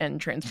this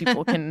and trans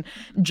people can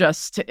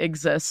just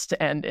exist,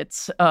 and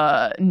it's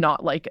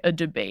not like a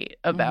debate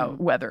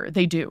about whether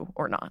they do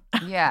or not.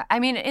 Yeah.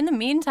 In the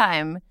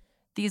meantime,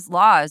 these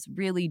laws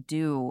really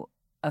do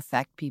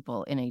affect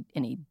people in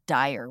a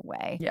dire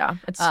way. Yeah,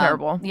 it's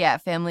terrible. Yeah,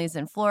 families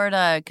in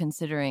Florida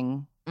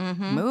considering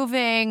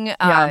moving.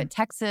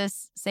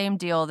 Texas, same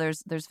deal.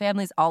 There's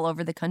families all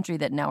over the country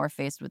that now are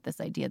faced with this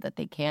idea that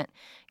they can't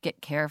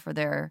get care for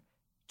their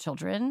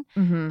children.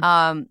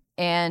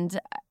 And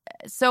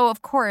so,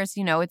 of course,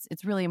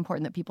 it's really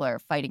important that people are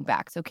fighting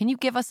back. So can you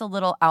give us a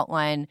little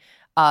outline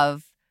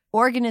of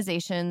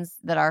organizations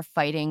that are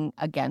fighting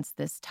against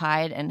this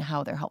tide and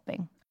how they're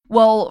helping?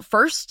 Well,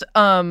 first,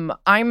 I'm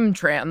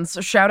trans.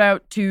 Shout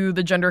out to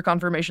the Gender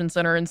Confirmation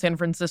Center in San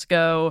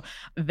Francisco.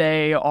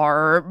 They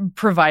are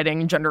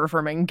providing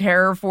gender-affirming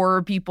care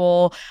for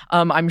people.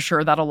 I'm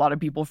sure that a lot of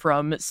people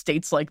from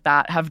states like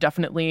that have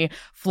definitely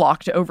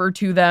flocked over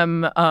to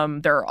them.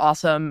 They're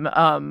awesome.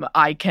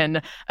 I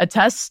can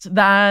attest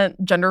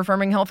that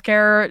gender-affirming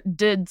healthcare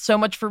did so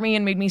much for me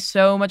and made me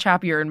so much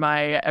happier in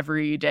my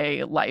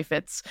everyday life.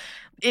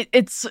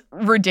 It's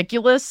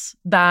ridiculous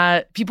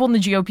that people in the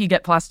GOP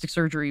get plastic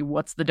surgery.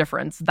 What's the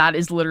difference? That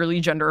is literally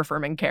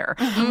gender-affirming care.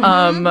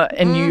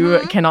 And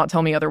you cannot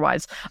tell me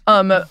otherwise.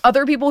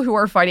 Other people who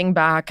are fighting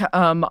back,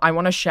 I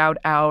want to shout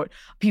out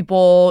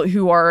people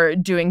who are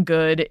doing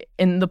good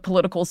in the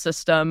political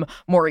system.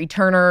 Maury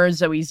Turner,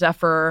 Zoe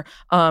Zephyr.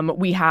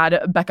 We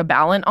had Becca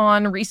Balint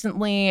on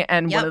recently,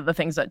 and one of the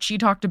things that she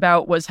talked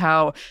about was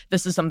how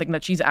this is something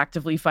that she's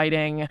actively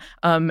fighting.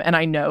 And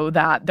I know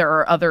that there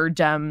are other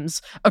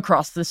Dems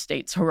across the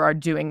states who are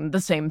doing the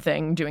same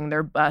thing, doing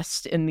their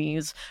best in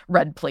these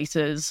red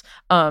places.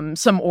 Some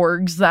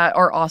orgs that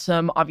are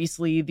awesome,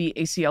 obviously the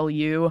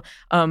ACLU.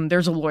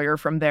 There's a lawyer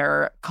from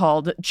there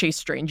called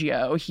Chase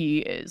Strangio. He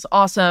is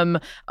awesome.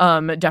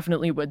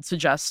 Definitely would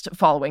suggest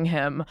following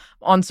him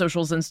on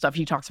socials and stuff.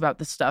 He talks about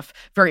this stuff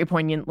very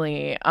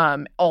poignantly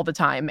all the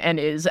time and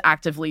is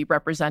actively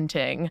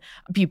representing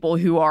people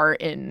who are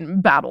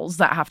in battles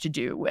that have to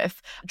do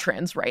with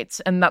trans rights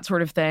and that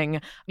sort of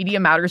thing. Media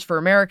Matters for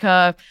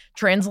America.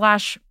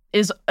 Translash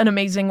is an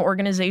amazing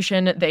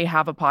organization. They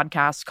have a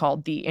podcast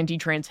called The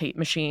Anti-Trans Hate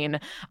Machine.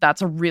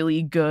 That's a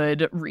really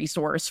good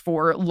resource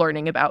for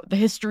learning about the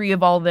history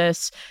of all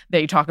this.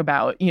 They talk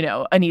about,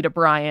 Anita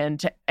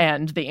Bryant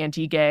and the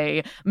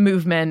anti-gay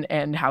movement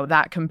and how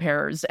that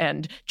compares,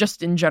 and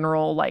just in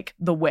general, like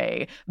the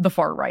way the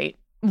far right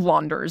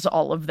launders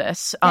all of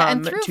this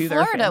and through to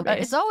Florida, their fan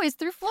base. It's always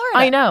through Florida.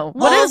 I know.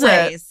 What is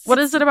it? What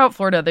is it about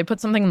Florida? They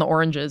put something in the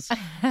oranges.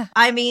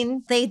 I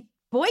mean, they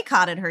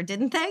boycotted her,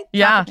 didn't they?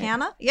 Yeah.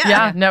 Tropicana?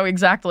 Yeah, no,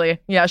 exactly.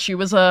 Yeah, she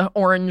was a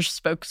orange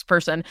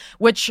spokesperson,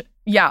 which,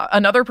 yeah,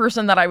 another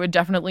person that I would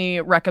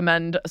definitely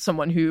recommend,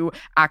 someone who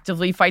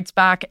actively fights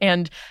back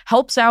and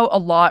helps out a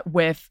lot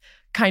with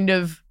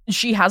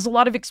she has a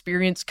lot of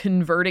experience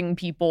converting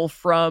people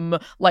from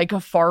like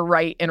far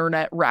right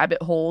internet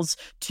rabbit holes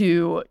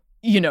to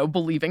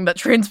believing that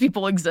trans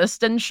people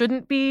exist and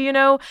shouldn't be,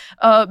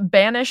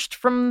 banished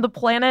from the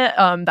planet.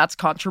 That's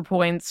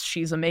ContraPoints.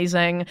 She's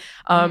amazing.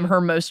 Her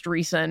most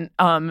recent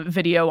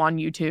video on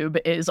YouTube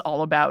is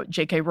all about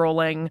J.K.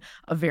 Rowling,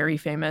 a very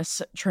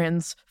famous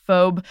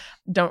transphobe.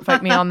 Don't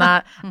fight me on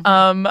that.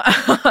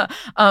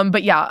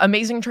 But yeah,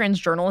 amazing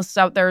trans journalists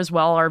out there as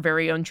well. Our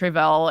very own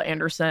Tre'vell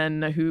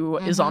Anderson, who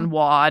is on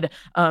WAD,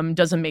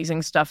 does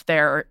amazing stuff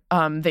there.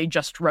 They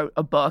just wrote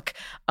a book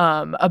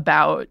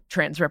about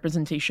trans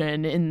representation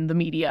in the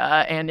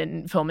media and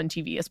in film and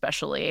TV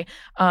especially.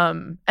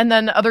 And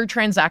then other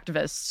trans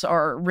activists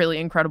are really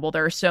incredible.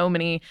 There are so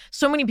many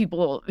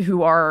people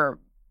who are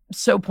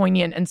so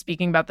poignant and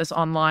speaking about this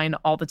online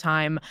all the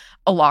time.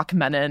 Alok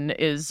Menon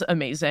is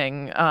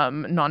amazing,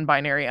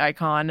 non-binary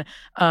icon.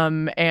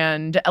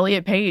 And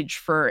Elliot Page,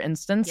 for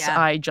instance,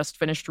 I just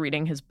finished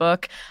reading his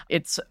book.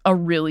 It's a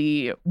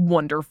really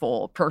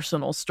wonderful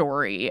personal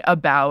story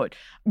about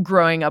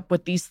growing up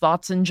with these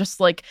thoughts and just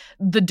like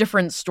the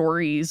different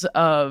stories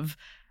of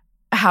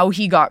how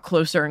he got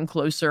closer and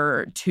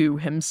closer to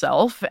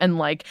himself and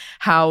like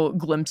how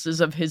glimpses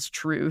of his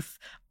truth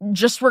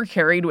just were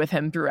carried with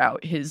him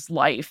throughout his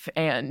life,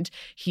 and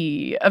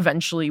he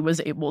eventually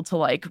was able to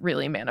like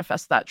really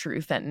manifest that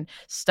truth and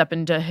step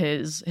into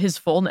his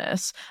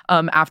fullness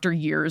after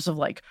years of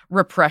like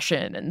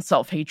repression and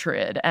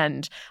self-hatred.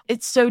 And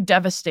it's so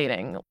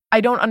devastating.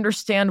 I don't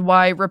understand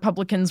why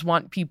Republicans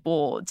want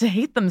people to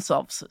hate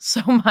themselves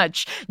so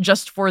much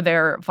just for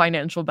their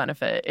financial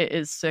benefit. It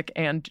is sick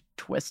and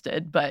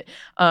twisted. But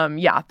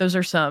yeah, those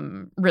are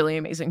some really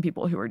amazing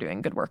people who are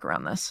doing good work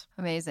around this.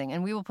 Amazing.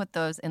 And we will put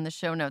those in the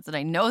show notes. And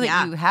I know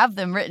that you have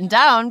them written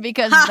down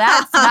because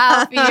that's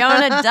how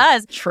Fiona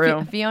does.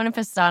 True. Fiona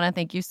Pestana,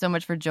 thank you so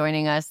much for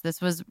joining us. This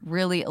was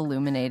really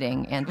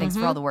illuminating. And thanks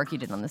for all the work you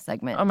did on this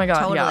segment. Oh my God.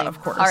 Totally. Yeah, of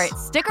course. All right,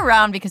 stick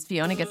around because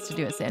Fiona gets to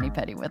do a Sani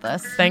Petty with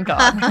us. Thank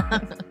God.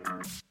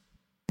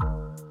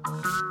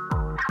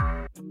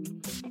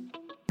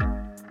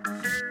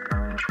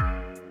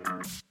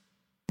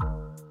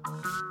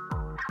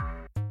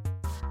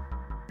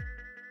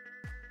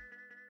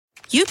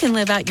 You can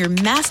live out your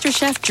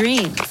MasterChef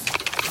dreams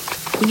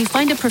when you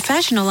find a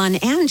professional on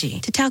Angie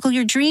to tackle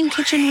your dream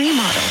kitchen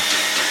remodel.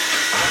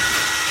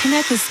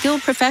 Connect with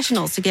skilled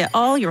professionals to get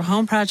all your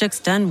home projects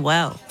done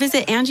well.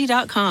 Visit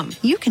Angie.com.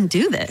 You can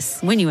do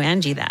this when you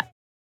Angie that.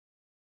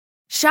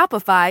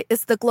 Shopify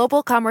is the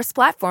global commerce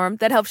platform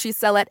that helps you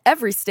sell at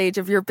every stage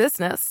of your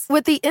business.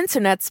 With the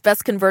internet's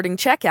best converting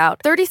checkout,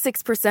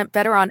 36%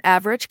 better on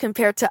average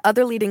compared to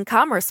other leading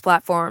commerce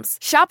platforms,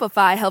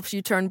 Shopify helps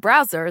you turn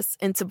browsers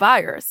into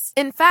buyers.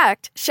 In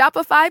fact,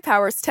 Shopify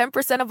powers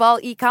 10% of all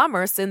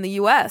e-commerce in the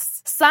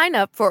U.S. Sign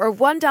up for a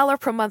 $1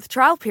 per month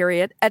trial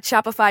period at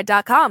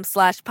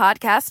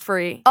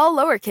shopify.com/podcastfree. All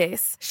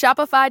lowercase,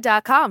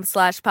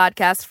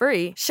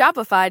 shopify.com/podcastfree,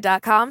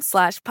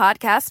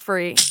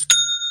 shopify.com/podcastfree.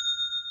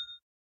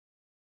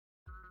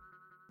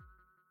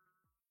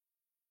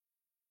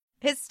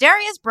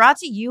 Hysteria is brought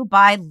to you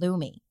by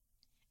Lumi.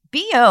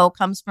 BO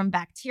comes from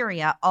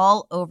bacteria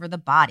all over the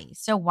body.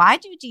 So why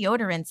do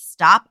deodorants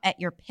stop at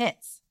your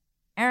pits?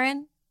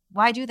 Erin,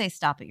 why do they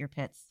stop at your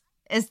pits?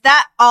 Is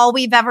that all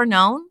we've ever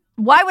known?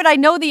 Why would I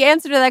know the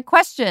answer to that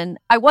question?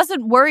 I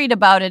wasn't worried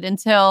about it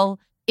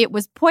until it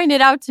was pointed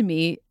out to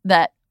me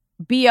that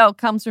BO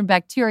comes from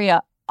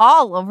bacteria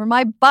all over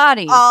my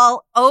body.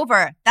 All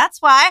over.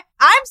 That's why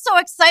I'm so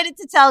excited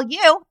to tell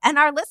you and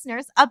our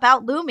listeners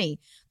about Lumi,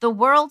 the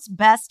world's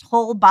best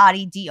whole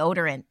body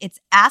deodorant. Its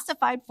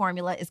acidified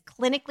formula is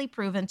clinically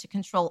proven to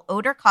control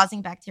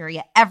odor-causing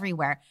bacteria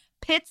everywhere,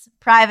 pits,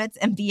 privates,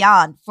 and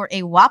beyond for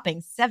a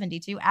whopping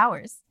 72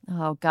 hours.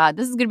 Oh, God.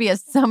 This is going to be a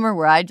summer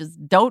where I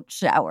just don't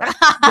shower.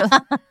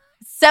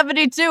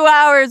 72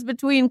 hours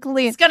between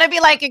clean. It's going to be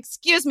like,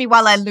 excuse me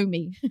while I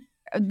Lumi.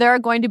 There are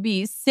going to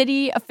be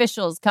city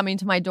officials coming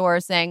to my door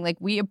saying, like,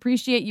 we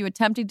appreciate you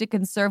attempting to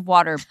conserve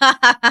water.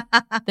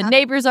 The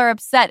neighbors are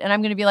upset. And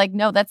I'm going to be like,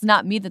 no, that's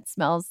not me that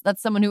smells.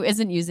 That's someone who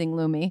isn't using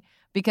Lumi,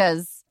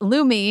 because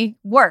Lumi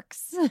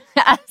works.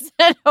 As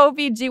an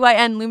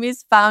OBGYN,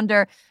 Lumi's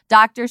founder,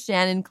 Dr.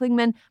 Shannon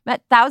Klingman,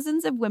 met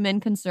thousands of women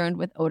concerned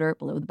with odor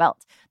below the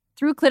belt.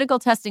 Through clinical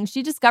testing,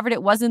 she discovered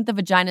it wasn't the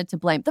vagina to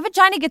blame. The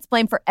vagina gets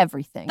blamed for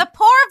everything. The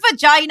poor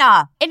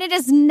vagina. And it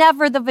is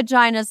never the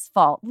vagina's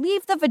fault.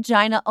 Leave the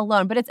vagina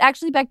alone. But it's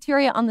actually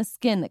bacteria on the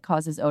skin that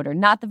causes odor,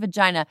 not the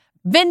vagina.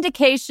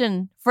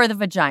 Vindication for the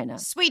vagina.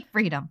 Sweet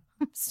freedom.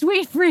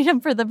 Sweet freedom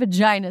for the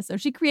vagina. So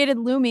she created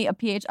Lumi, a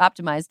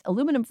pH-optimized,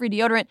 aluminum-free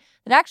deodorant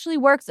that actually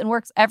works and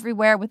works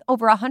everywhere, with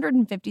over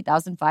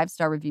 150,000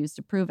 five-star reviews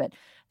to prove it.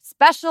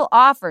 Special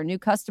offer. New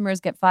customers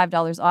get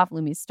 $5 off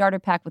Lumi's starter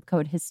pack with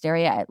code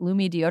HYSTERIA at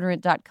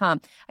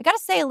LumiDeodorant.com. I got to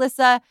say,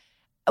 Alyssa,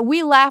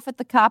 we laugh at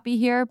the copy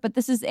here, but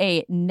this is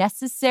a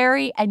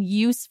necessary and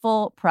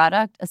useful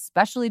product,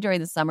 especially during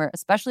the summer,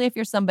 especially if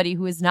you're somebody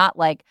who is not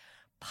like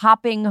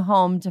popping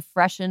home to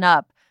freshen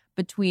up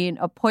between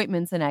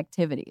appointments and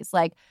activities.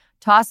 Like,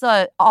 toss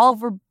a all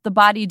over the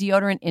body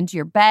deodorant into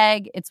your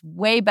bag. It's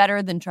way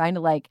better than trying to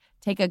like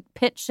take a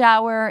pit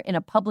shower in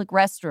a public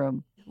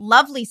restroom.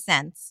 Lovely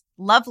scents.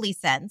 Lovely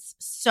scents.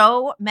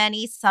 So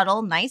many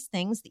subtle, nice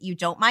things that you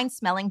don't mind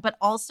smelling, but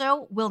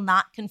also will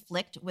not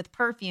conflict with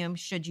perfume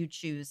should you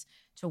choose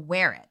to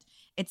wear it.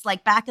 It's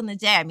like back in the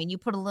day. I mean, you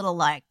put a little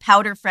like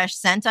powder fresh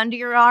scent under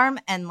your arm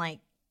and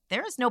like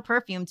there is no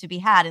perfume to be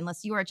had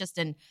unless you are just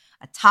in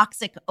a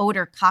toxic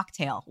odor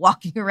cocktail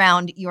walking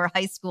around your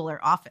high school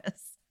or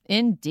office.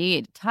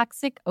 Indeed.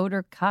 Toxic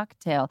odor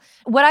cocktail.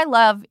 What I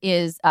love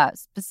is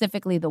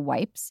specifically the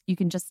wipes. You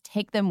can just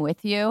take them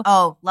with you.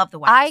 Oh, love the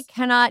wipes. I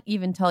cannot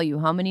even tell you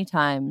how many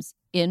times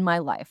in my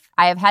life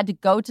I have had to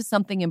go to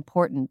something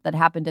important that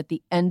happened at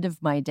the end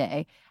of my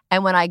day.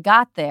 And when I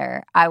got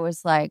there, I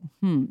was like,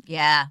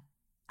 Yeah,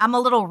 I'm a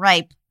little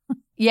ripe.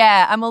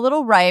 Yeah, I'm a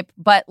little ripe,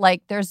 but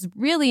like there's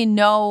really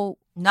no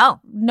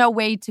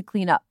way to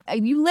clean up.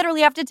 You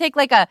literally have to take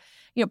like a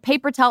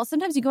paper towel.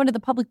 Sometimes you go into the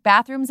public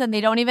bathrooms and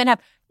they don't even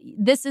have.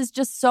 This is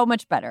just so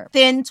much better.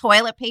 Thin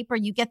toilet paper.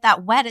 You get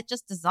that wet, it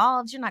just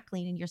dissolves. You're not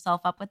cleaning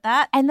yourself up with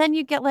that. And then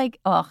you get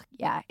like, oh,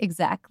 yeah,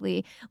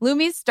 exactly.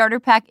 Lumi's starter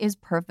pack is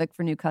perfect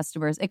for new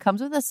customers. It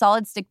comes with a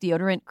solid stick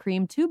deodorant,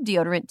 cream, tube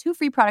deodorant, 2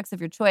 free products of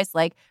your choice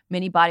like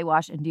mini body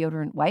wash and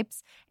deodorant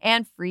wipes,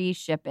 and free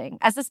shipping.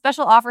 As a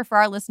special offer for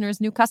our listeners,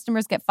 new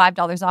customers get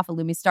 $5 off a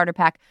Lumi starter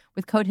pack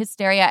with code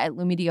HYSTERIA at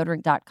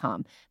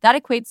LumiDeodorant.com. That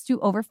equates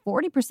to over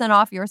 40%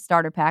 off your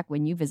starter pack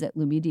when you visit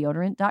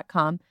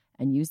LumiDeodorant.com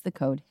and use the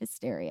code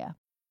HYSTERIA.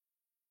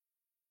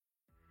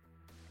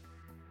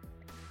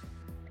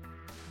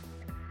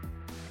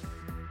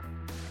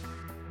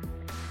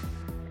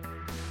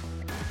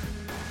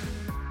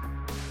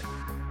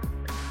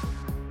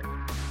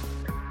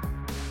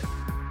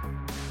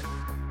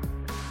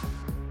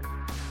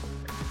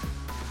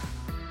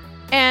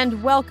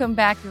 And welcome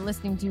back. You're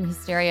listening to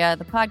Hysteria,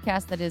 the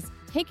podcast that is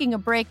taking a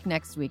break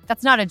next week.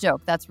 That's not a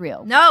joke. That's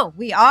real. No,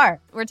 we are.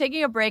 We're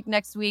taking a break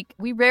next week.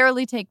 We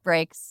rarely take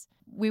breaks.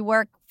 We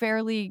work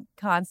fairly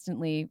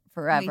constantly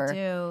forever. We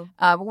do.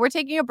 But we're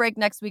taking a break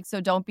next week, so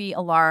don't be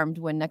alarmed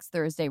when next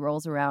Thursday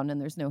rolls around and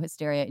there's no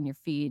Hysteria in your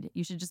feed.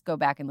 You should just go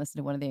back and listen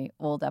to one of the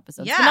old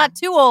episodes. Yeah. But not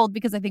too old,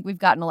 because I think we've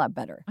gotten a lot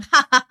better.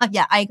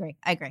 Yeah, I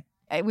agree.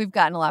 We've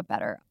gotten a lot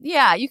better.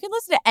 Yeah, you can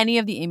listen to any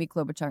of the Amy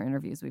Klobuchar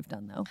interviews we've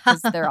done, though,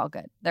 because they're all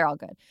good. They're all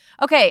good.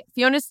 Okay,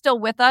 Fiona's still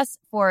with us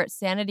for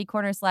Sanity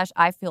Corner /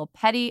 I Feel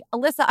Petty.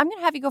 Alyssa, I'm going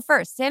to have you go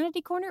first.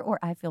 Sanity Corner or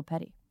I Feel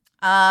Petty?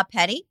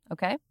 Petty.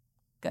 Okay.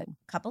 Good.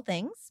 Couple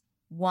things.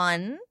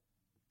 One,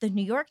 the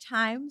New York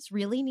Times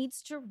really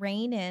needs to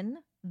rein in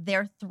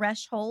their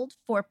threshold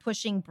for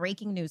pushing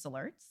breaking news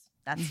alerts.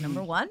 That's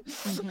number one.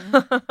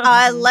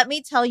 Let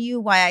me tell you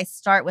why I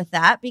start with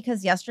that,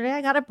 because yesterday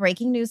I got a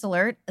breaking news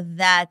alert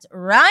that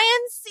Ryan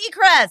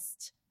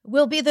Seacrest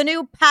will be the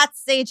new Pat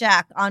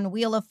Sajak on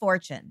Wheel of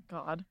Fortune.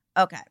 God.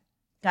 Okay,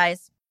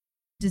 guys,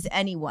 does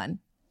anyone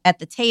at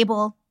the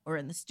table or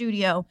in the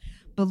studio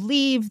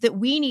believe that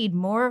we need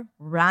more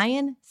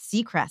Ryan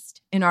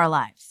Seacrest in our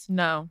lives?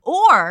 No.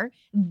 Or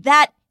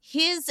that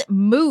his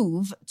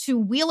move to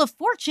Wheel of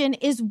Fortune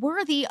is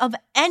worthy of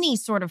any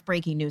sort of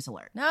breaking news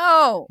alert?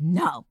 No.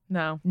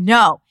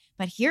 No.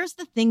 But here's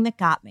the thing that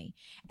got me.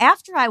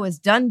 After I was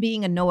done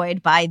being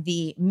annoyed by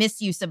the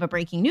misuse of a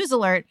breaking news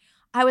alert,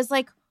 I was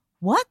like,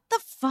 what the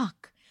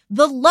fuck?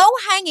 The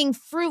low-hanging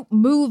fruit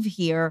move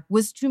here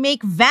was to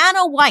make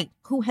Vanna White,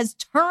 who has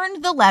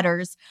turned the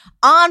letters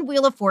on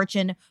Wheel of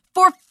Fortune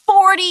for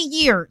 40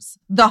 years,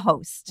 the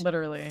host.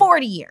 Literally.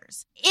 40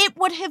 years. It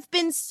would have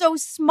been so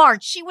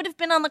smart. She would have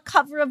been on the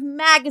cover of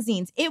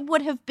magazines. It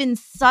would have been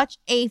such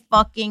a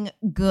fucking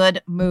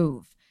good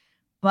move.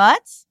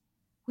 But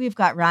we've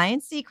got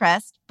Ryan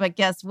Seacrest, but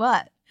guess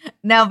what?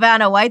 Now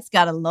Vanna White's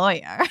got a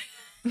lawyer.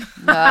 Because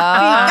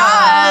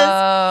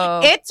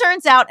it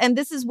turns out, and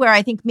this is where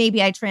I think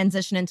maybe I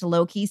transition into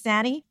low-key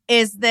Sandy,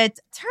 is that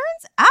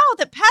turns out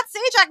that Pat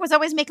Sajak was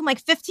always making like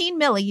 15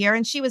 mil a year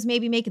and she was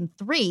maybe making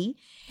 3.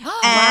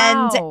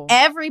 And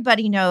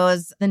everybody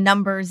knows the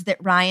numbers that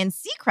Ryan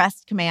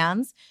Seacrest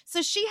commands.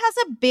 So she has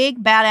a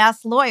big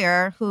badass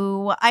lawyer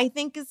who I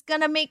think is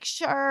going to make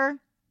sure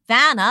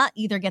Vanna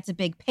either gets a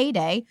big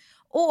payday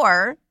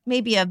or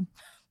maybe I'm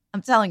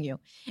telling you,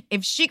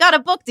 if she got a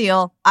book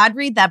deal, I'd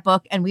read that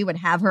book and we would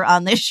have her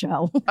on this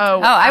show.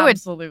 I would.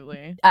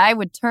 Absolutely. I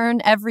would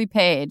turn every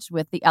page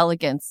with the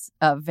elegance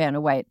of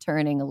Vanna White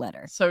turning a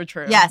letter. So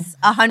true. Yes,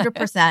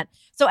 100%.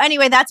 So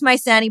anyway, that's my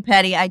Sani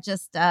Petty. I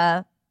just,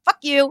 fuck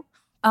you.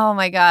 Oh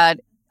my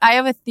God. I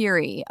have a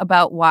theory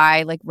about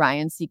why like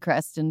Ryan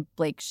Seacrest and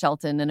Blake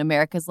Shelton and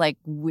America's like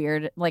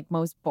weird, like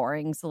most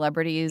boring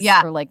celebrities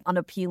or like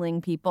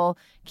unappealing people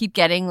keep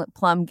getting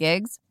plum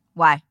gigs.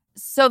 Why?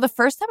 So the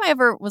first time I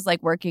ever was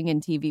like working in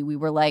TV, we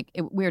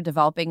were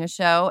developing a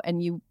show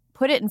and you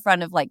put it in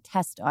front of like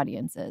test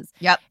audiences.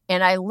 Yep.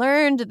 And I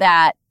learned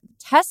that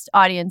test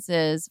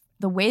audiences,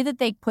 the way that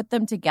they put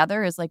them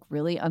together is like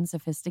really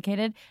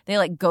unsophisticated. They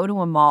like go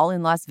to a mall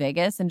in Las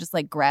Vegas and just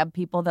like grab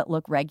people that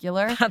look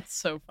regular. That's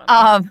so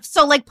funny.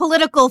 So like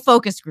political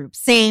focus group,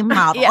 same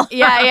model.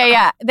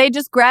 Yeah. They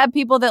just grab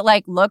people that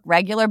like look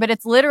regular, but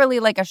it's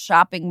literally like a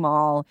shopping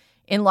mall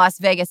in Las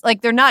Vegas.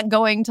 Like they're not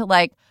going to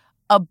like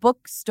a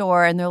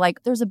bookstore and they're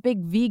like, there's a big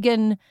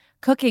vegan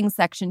cooking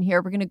section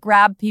here. We're going to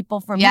grab people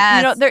from,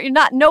 they're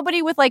not,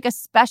 nobody with like a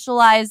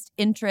specialized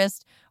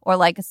interest or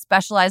like a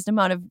specialized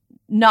amount of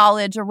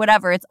knowledge or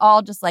whatever. It's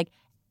all just like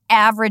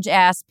average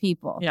ass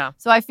people. Yeah.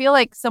 So I feel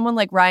like someone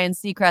like Ryan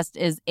Seacrest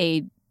is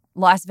a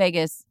Las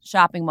Vegas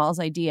shopping mall's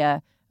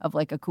idea of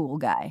like a cool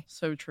guy.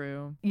 So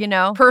true. You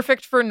know?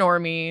 Perfect for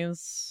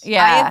normies.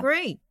 Yeah. I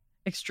agree.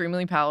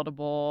 Extremely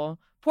palatable.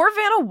 Poor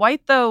Vanna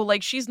White, though.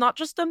 Like, she's not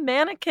just a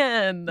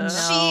mannequin. No.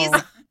 She's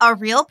a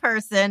real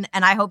person,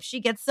 and I hope she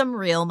gets some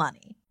real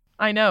money.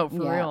 I know,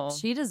 for real.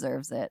 She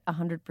deserves it,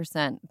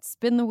 100%.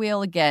 Spin the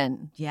wheel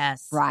again.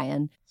 Yes.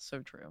 Ryan. So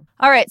true.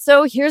 All right,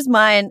 so here's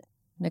mine.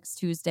 Next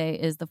Tuesday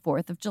is the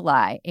 4th of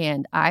July,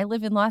 and I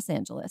live in Los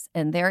Angeles,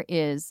 and there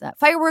is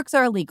fireworks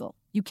are illegal.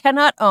 You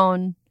cannot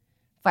own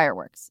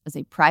fireworks as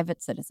a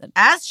private citizen.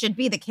 As should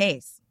be the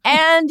case.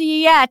 And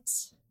yet,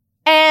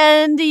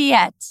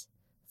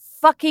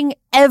 fucking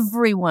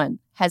everyone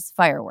has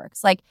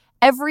fireworks. Like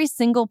every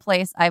single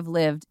place I've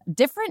lived,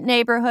 different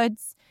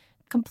neighborhoods,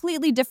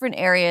 completely different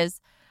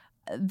areas,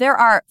 there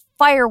are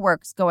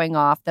fireworks going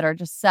off that are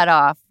just set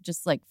off,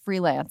 just like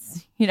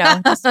freelance, you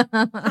know.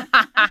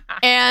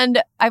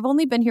 And I've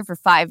only been here for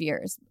 5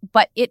 years,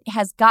 but it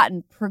has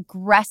gotten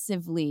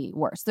progressively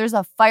worse. There's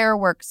a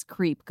fireworks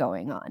creep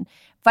going on.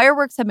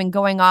 Fireworks have been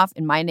going off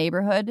in my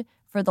neighborhood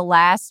for the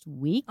last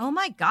week. Oh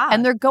my God.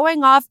 And they're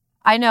going off,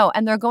 I know,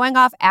 and they're going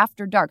off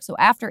after dark, so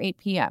after 8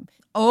 p.m.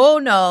 Oh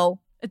no.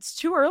 It's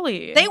too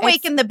early. They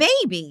waken the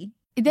baby.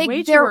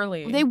 Way too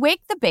early. They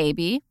wake the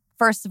baby.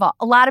 First of all,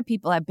 a lot of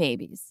people have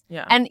babies.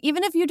 Yeah. And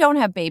even if you don't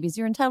have babies,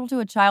 you're entitled to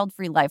a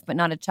child-free life, but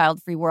not a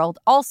child-free world.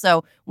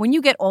 Also, when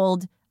you get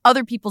old,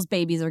 other people's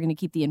babies are going to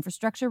keep the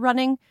infrastructure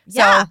running.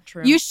 Yeah. So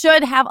True. you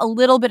should have a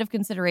little bit of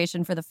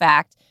consideration for the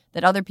fact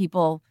that other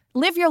people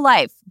live your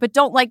life, but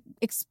don't like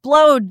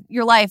explode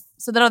your life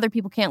so that other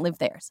people can't live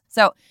theirs.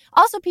 So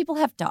also people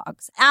have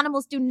dogs.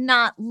 Animals do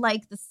not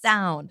like the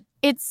sound.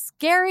 It's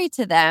scary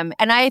to them.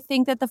 And I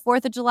think that the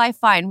 4th of July,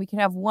 fine, we can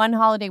have one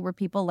holiday where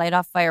people light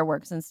off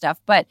fireworks and stuff.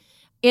 But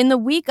in the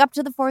week up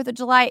to the 4th of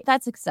July,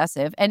 that's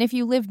excessive. And if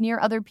you live near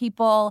other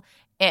people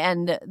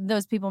and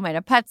those people might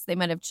have pets, they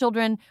might have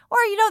children, or,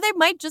 you know, they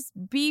might just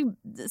be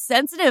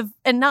sensitive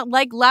and not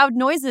like loud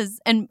noises.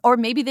 And or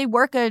maybe they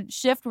work a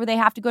shift where they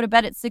have to go to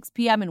bed at 6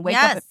 p.m. and wake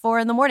up at 4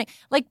 in the morning.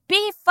 Like,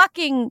 be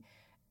fucking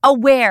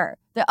aware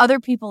that other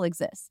people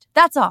exist.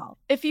 That's all.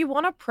 If you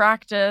want to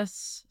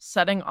practice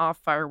setting off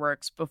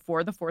fireworks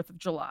before the 4th of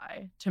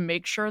July to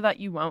make sure that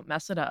you won't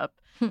mess it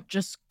up,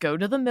 just go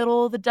to the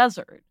middle of the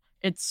desert.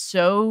 It's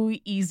so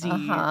easy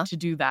to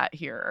do that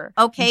here.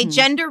 Okay,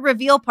 gender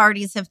reveal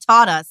parties have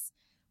taught us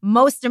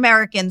most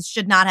Americans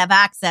should not have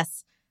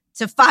access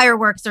to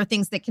fireworks or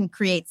things that can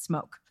create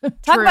smoke.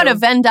 Talk about a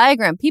Venn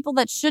diagram. People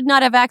that should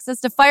not have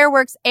access to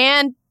fireworks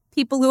and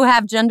people who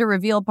have gender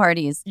reveal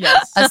parties.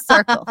 Yes. A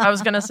circle. I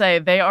was going to say,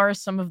 they are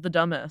some of the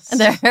dumbest.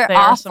 They are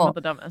awful. some of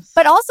the dumbest.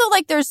 But also,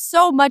 like, there's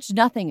so much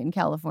nothing in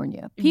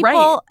California.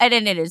 People, and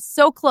it is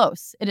so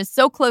close. It is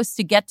so close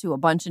to get to a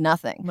bunch of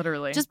nothing.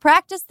 Literally. Just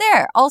practice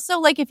there. Also,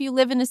 like, if you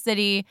live in a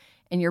city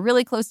and you're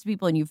really close to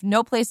people and you've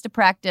no place to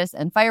practice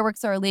and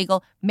fireworks are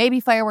illegal, maybe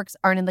fireworks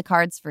aren't in the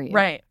cards for you.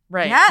 Right.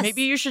 Yes.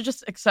 Maybe you should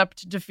just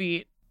accept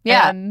defeat.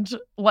 And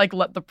like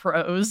let the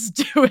pros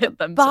do it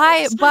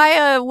themselves. Buy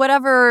a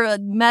whatever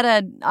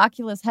Meta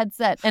Oculus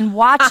headset and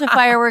watch a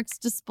fireworks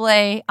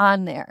display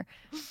on there,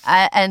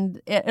 and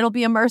it'll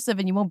be immersive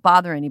and you won't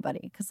bother anybody.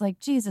 Because like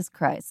Jesus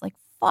Christ, like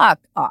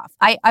fuck off.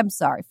 I'm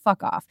sorry,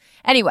 fuck off.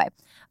 Anyway,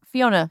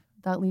 Fiona,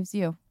 that leaves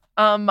you.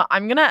 I'm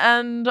going to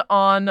end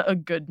on a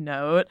good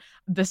note.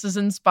 This is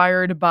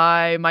inspired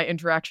by my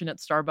interaction at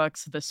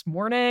Starbucks this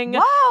morning.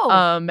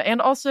 Whoa!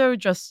 And also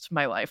just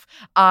my life.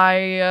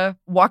 I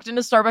walked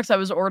into Starbucks. I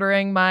was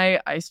ordering my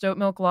iced oat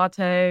milk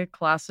latte,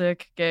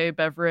 classic gay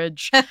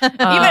beverage. Even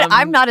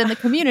I'm not in the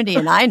community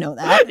and I know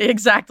that.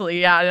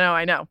 Exactly. Yeah,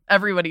 I know.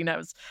 Everybody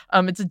knows.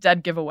 It's a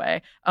dead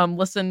giveaway.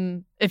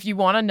 Listen, if you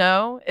want to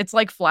know, it's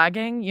like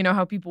flagging. You know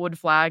how people would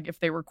flag if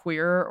they were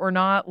queer or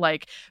not?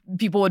 Like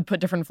people would put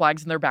different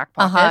flags in their back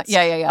pockets.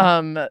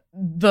 Yeah.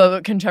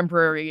 The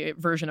contemporary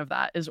version of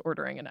that is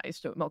ordering an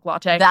iced oat milk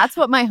latte. That's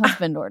what my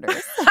husband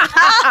orders. Oh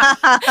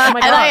my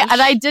gosh.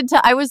 And I did.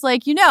 I was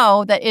like,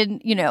 I'm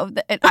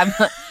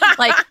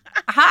like,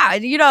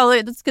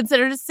 it's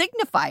considered a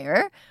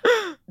signifier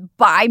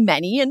by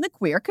many in the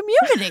queer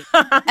community.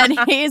 And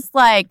he's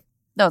like,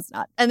 no, it's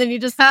not. And then you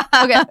just okay,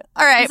 all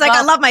right. He's like,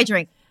 I love my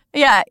drink.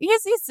 Yeah,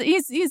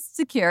 he's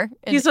secure.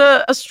 He's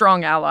a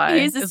strong ally.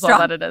 Is all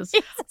that it is.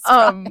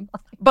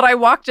 But I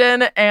walked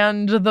in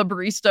and the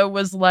barista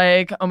was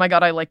like, oh my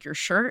God, I like your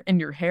shirt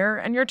and your hair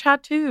and your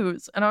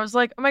tattoos. And I was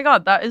like, oh my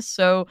God, that is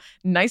so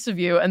nice of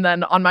you. And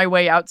then on my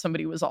way out,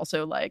 somebody was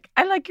also like,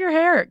 I like your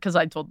hair, because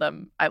I told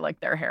them I like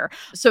their hair.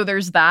 So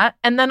there's that.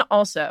 And then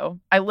also,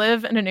 I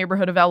live in a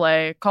neighborhood of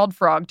LA called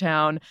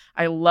Frogtown.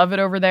 I love it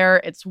over there.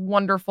 It's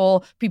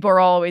wonderful. People are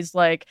always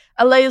like,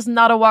 LA is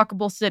not a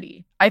walkable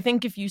city. I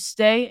think if you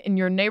stay in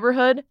your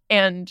neighborhood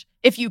and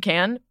if you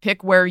can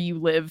pick where you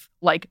live,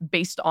 like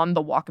based on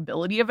the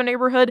walkability of a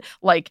neighborhood,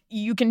 like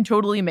you can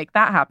totally make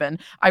that happen.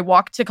 I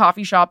walk to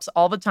coffee shops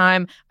all the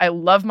time. I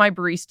love my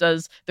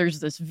baristas. There's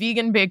this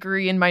vegan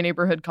bakery in my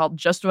neighborhood called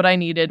Just What I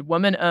Needed,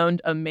 woman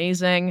owned,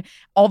 amazing.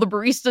 All the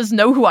baristas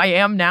know who I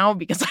am now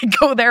because I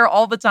go there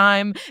all the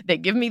time. They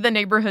give me the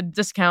neighborhood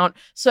discount.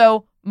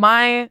 So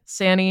my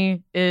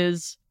Sanny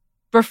is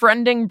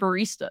befriending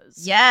baristas.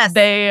 Yes.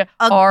 They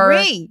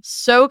are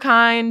so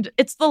kind.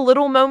 It's the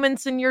little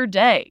moments in your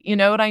day. You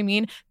know what I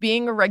mean?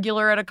 Being a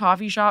regular at a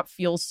coffee shop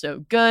feels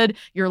so good.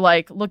 You're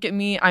like, look at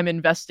me. I'm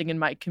investing in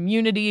my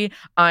community.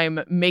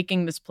 I'm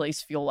making this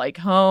place feel like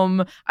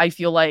home. I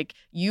feel like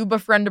you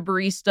befriend a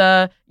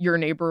barista. Your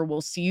neighbor will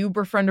see you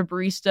befriend a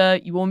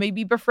barista. You will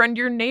maybe befriend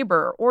your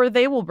neighbor or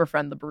they will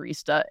befriend the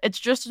barista. It's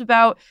just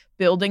about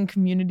building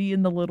community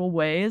in the little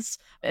ways.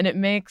 And it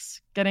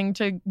makes getting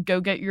to go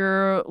get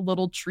your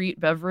little treat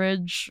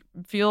beverage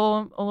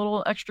feel a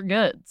little extra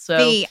good. So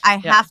I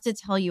have to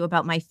tell you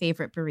about my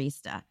favorite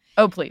barista.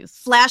 Oh, please.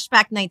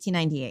 Flashback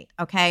 1998,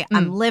 okay?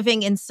 I'm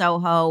living in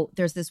Soho.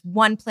 There's this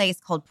one place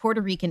called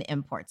Puerto Rican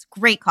Imports.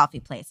 Great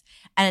coffee place.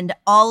 And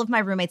all of my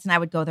roommates and I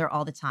would go there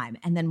all the time.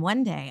 And then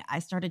one day I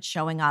started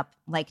showing up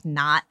like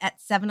not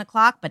at 7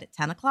 o'clock, but at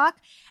 10 o'clock.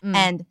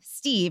 And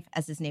Steve,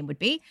 as his name would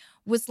be,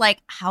 was like,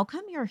 how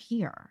come you're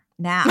here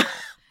now?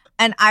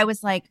 And I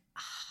was like,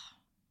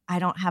 I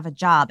don't have a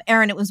job.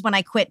 Aaron, it was when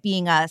I quit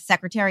being a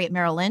secretary at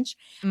Merrill Lynch.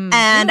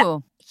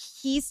 And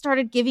he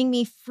started giving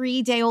me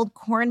free day-old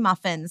corn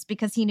muffins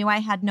because he knew I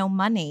had no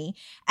money.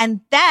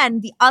 And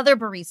then the other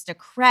barista,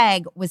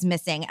 Craig, was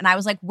missing. And I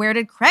was like, where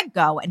did Craig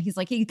go? And he's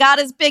like, he got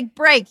his big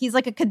break. He's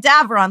like a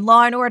cadaver on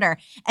Law and Order.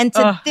 And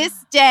to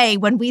this day,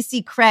 when we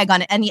see Craig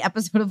on any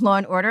episode of Law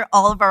and Order,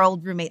 all of our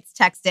old roommates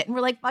text it. And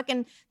we're like,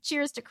 fucking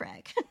cheers to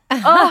Craig.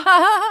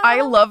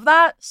 I love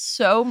that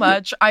so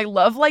much. I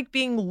love like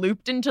being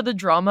looped into the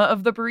drama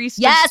of the baristas.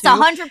 Yes, too.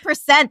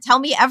 100%. Tell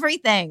me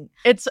everything.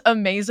 It's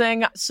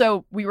amazing.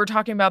 So we were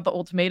talking about the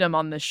ultimatum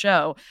on this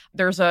show.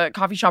 There's a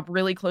coffee shop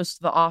really close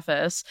to the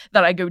office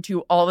that I go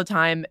to all the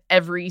time.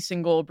 Every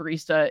single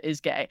barista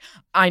is gay.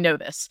 I know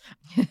this.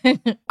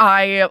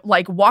 I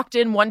like walked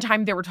in one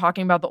time, they were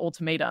talking about the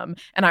ultimatum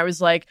and I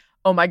was like,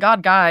 oh my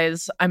God,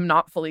 guys, I'm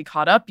not fully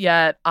caught up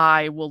yet.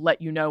 I will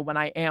let you know when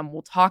I am.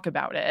 We'll talk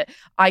about it.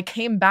 I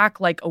came back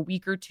like a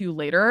week or two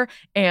later,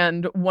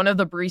 and one of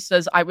the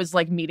baristas, I was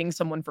like meeting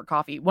someone for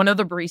coffee. One of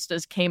the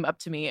baristas came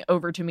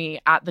over to me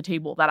at the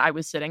table that I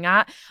was sitting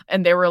at,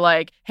 and they were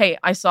like, hey,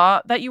 I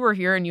saw that you were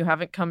here and you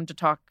haven't come to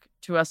talk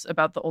to us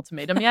about the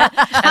ultimatum yet.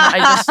 And I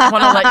just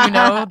want to let you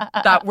know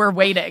that we're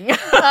waiting.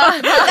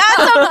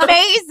 That's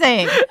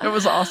amazing. It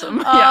was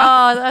awesome.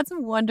 Oh, that's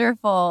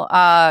wonderful.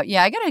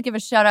 I got to give a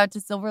shout out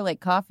to Silver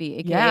Lake Coffee,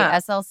 aka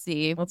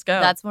SLC. Let's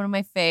go. That's one of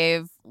my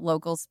fave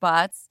local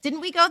spots.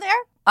 Didn't we go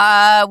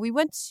there? We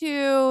went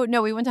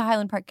to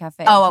Highland Park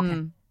Cafe. Oh,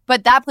 okay.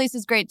 But that place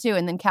is great too.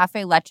 And then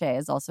Cafe Leche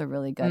is also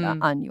really good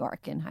on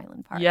York in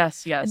Highland Park.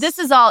 Yes. This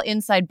is all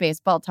inside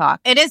baseball talk.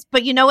 It is.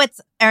 But you know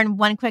what's, Erin,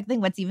 one quick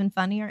thing. What's even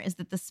funnier is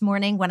that this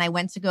morning when I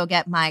went to go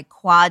get my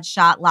quad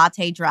shot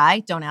latte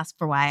dry, don't ask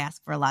for why I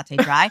asked for a latte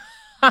dry.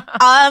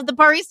 The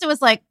barista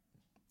was like,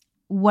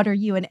 what are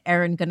you and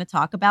Erin going to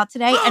talk about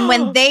today? And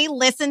when they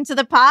listen to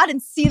the pod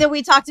and see that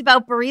we talked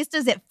about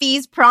baristas at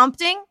Fees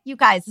Prompting, you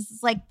guys, this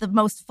is like the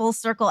most full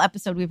circle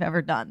episode we've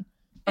ever done.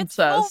 It's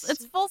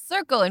full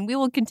circle, and we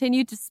will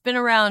continue to spin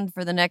around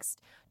for the next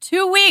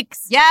 2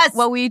 weeks. Yes.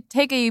 While we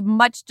take a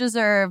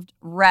much-deserved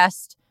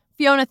rest.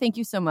 Fiona, thank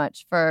you so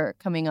much for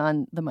coming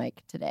on the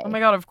mic today. Oh my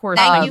God, of course.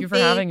 Thank you for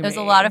having me. It was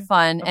a lot of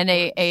fun and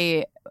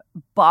a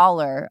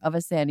baller of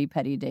a Sandy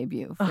Petty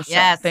debut. For sure.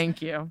 Yes.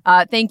 Thank you.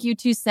 Thank you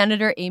to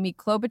Senator Amy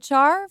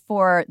Klobuchar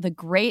for the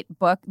great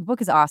book. The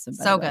book is awesome.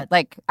 So good.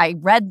 Like, I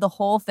read the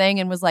whole thing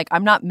and was like,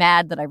 I'm not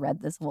mad that I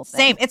read this whole thing.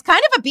 Same. It's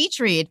kind of a beach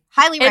read.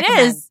 Highly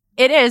recommend.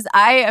 It is.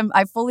 I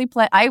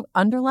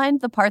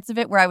underlined the parts of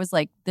it where I was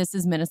like, this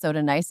is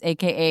Minnesota nice,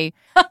 aka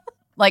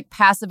like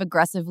passive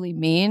aggressively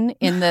mean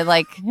in the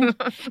like,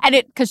 and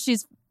it, because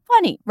she's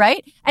funny,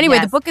 right? Anyway,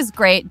 Yes. The book is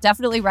great.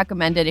 Definitely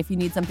recommend it if you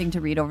need something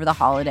to read over the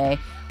holiday.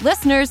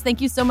 Listeners,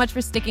 thank you so much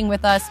for sticking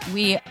with us.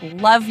 We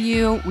love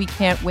you. We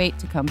can't wait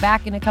to come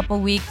back in a couple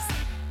weeks.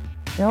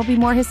 There will be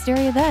more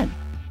hysteria then.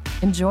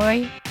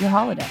 Enjoy your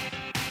holiday.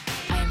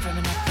 I am from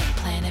another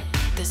planet.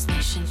 This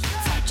nation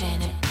fought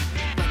Janet.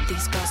 But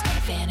these girls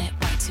gotta fan it.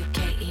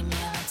 Y2K email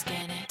and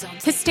scan it.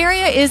 Don't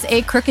Hysteria is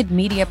a Crooked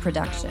Media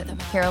production.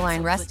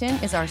 Caroline Reston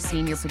is our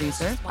senior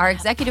producer. Our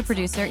executive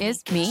producer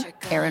is me,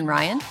 Erin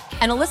Ryan.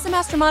 And Alyssa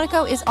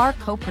Mastromonaco is our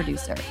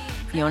co-producer.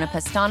 Fiona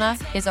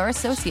Pestana is our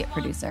associate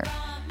producer.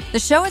 The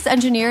show is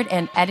engineered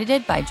and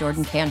edited by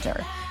Jordan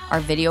Cantor. Our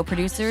video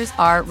producers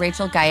are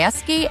Rachel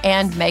Gajewski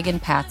and Megan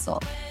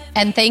Patzel.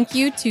 And thank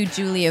you to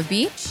Julia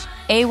Beach,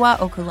 Ewa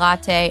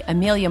Okulate,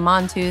 Amelia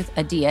Montooth,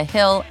 Adia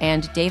Hill,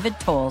 and David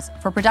Tolles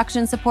for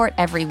production support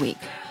every week.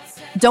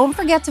 Don't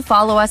forget to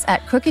follow us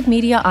at Crooked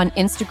Media on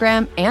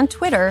Instagram and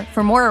Twitter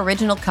for more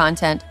original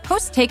content,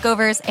 host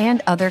takeovers,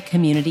 and other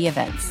community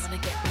events.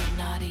 wanna get real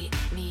naughty.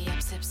 Me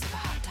up sips of a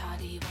hot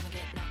toddy. Wanna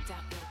get knocked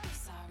out, you'll be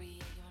sorry.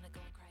 You wanna go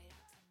and cry out.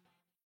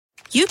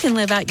 You can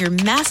live out your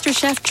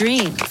MasterChef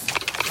dreams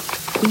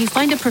when you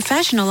find a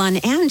professional on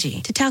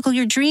Angie to tackle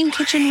your dream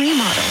kitchen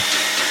remodel.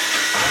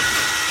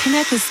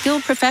 Connect with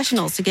skilled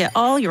professionals to get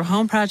all your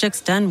home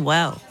projects done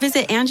well.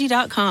 Visit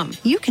Angie.com.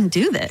 You can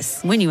do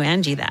this when you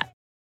Angie that.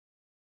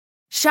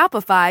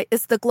 Shopify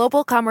is the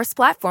global commerce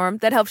platform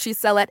that helps you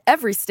sell at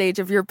every stage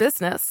of your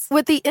business.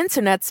 With the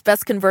internet's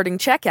best converting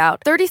checkout,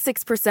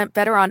 36%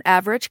 better on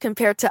average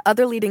compared to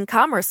other leading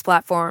commerce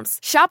platforms,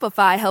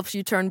 Shopify helps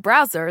you turn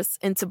browsers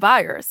into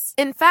buyers.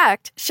 In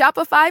fact,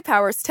 Shopify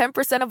powers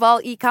 10% of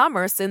all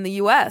e-commerce in the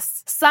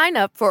U.S. Sign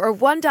up for a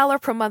 $1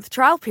 per month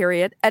trial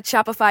period at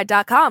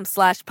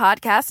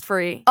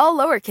shopify.com/podcastfree. All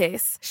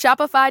lowercase,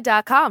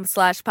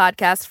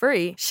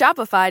 shopify.com/podcastfree,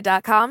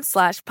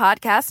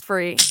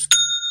 shopify.com/podcastfree.